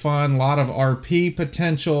lot of fun, a lot of RP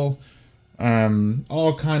potential,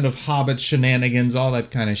 all kind of hobbit shenanigans, all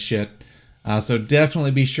that kind of shit. So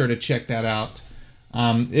definitely be sure to check that out.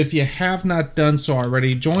 If you have not done so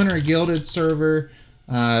already, join our Guilded server.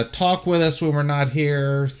 Talk with us when we're not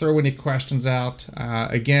here. Throw any questions out.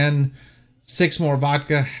 Again, Six More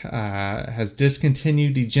Vodka has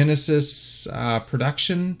discontinued the Genesis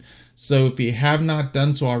production. So if you have not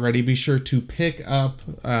done so already, be sure to pick up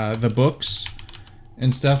the books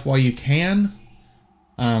and stuff while you can.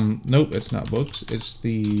 Nope, it's not books. It's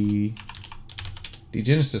the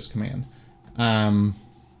Genesis command.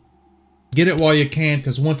 Get it while you can,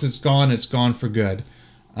 because once it's gone for good.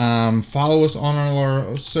 Follow us on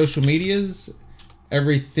our social medias.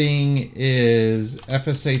 Everything is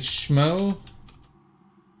FSH Schmo.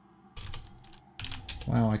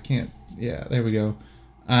 Wow, I can't. Yeah, there we go.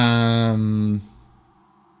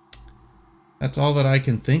 That's all that I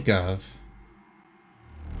can think of.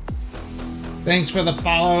 Thanks for the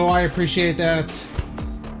follow. I appreciate that.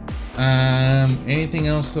 Anything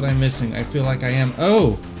else that I'm missing? I feel like I am.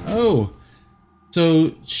 Oh.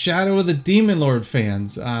 So, Shadow of the Demon Lord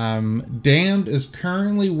fans, Damned is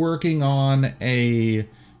currently working on a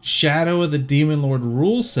Shadow of the Demon Lord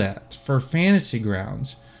rule set for Fantasy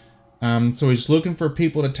Grounds. So he's looking for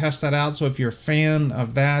people to test that out. So if you're a fan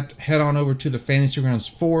of that, head on over to the Fantasy Grounds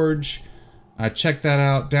Forge. Check that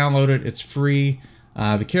out, download it, it's free.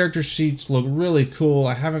 The character sheets look really cool.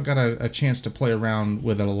 I haven't got a chance to play around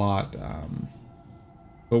with it a lot.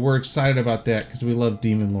 But we're excited about that because we love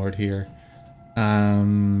Demon Lord here.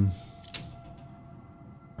 Trying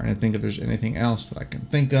to think if there's anything else that I can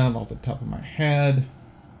think of off the top of my head.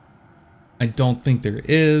 I don't think there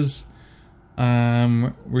is. I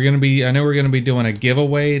know we're gonna be doing a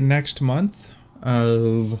giveaway next month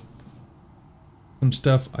of some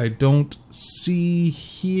stuff I don't see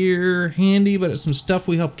here handy, but it's some stuff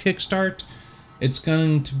we help kickstart. It's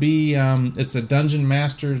going to be it's a Dungeon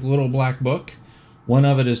Master's little black book. One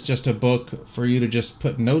of it is just a book for you to just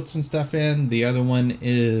put notes and stuff in. The other one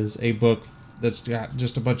is a book that's got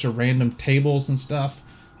just a bunch of random tables and stuff,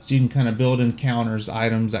 so you can kind of build encounters,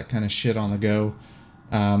 items, that kind of shit on the go.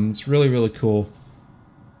 It's really, really cool.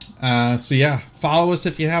 So yeah, follow us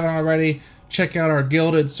if you haven't already. Check out our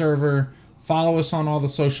Guilded server. Follow us on all the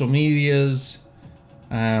social medias.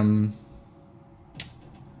 The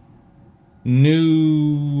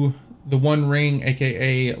One Ring,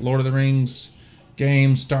 aka Lord of the Rings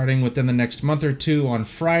game, starting within the next month or two on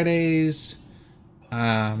Fridays.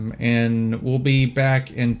 And we'll be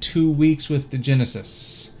back in 2 weeks with the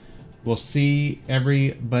Genesis. We'll see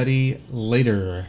everybody later.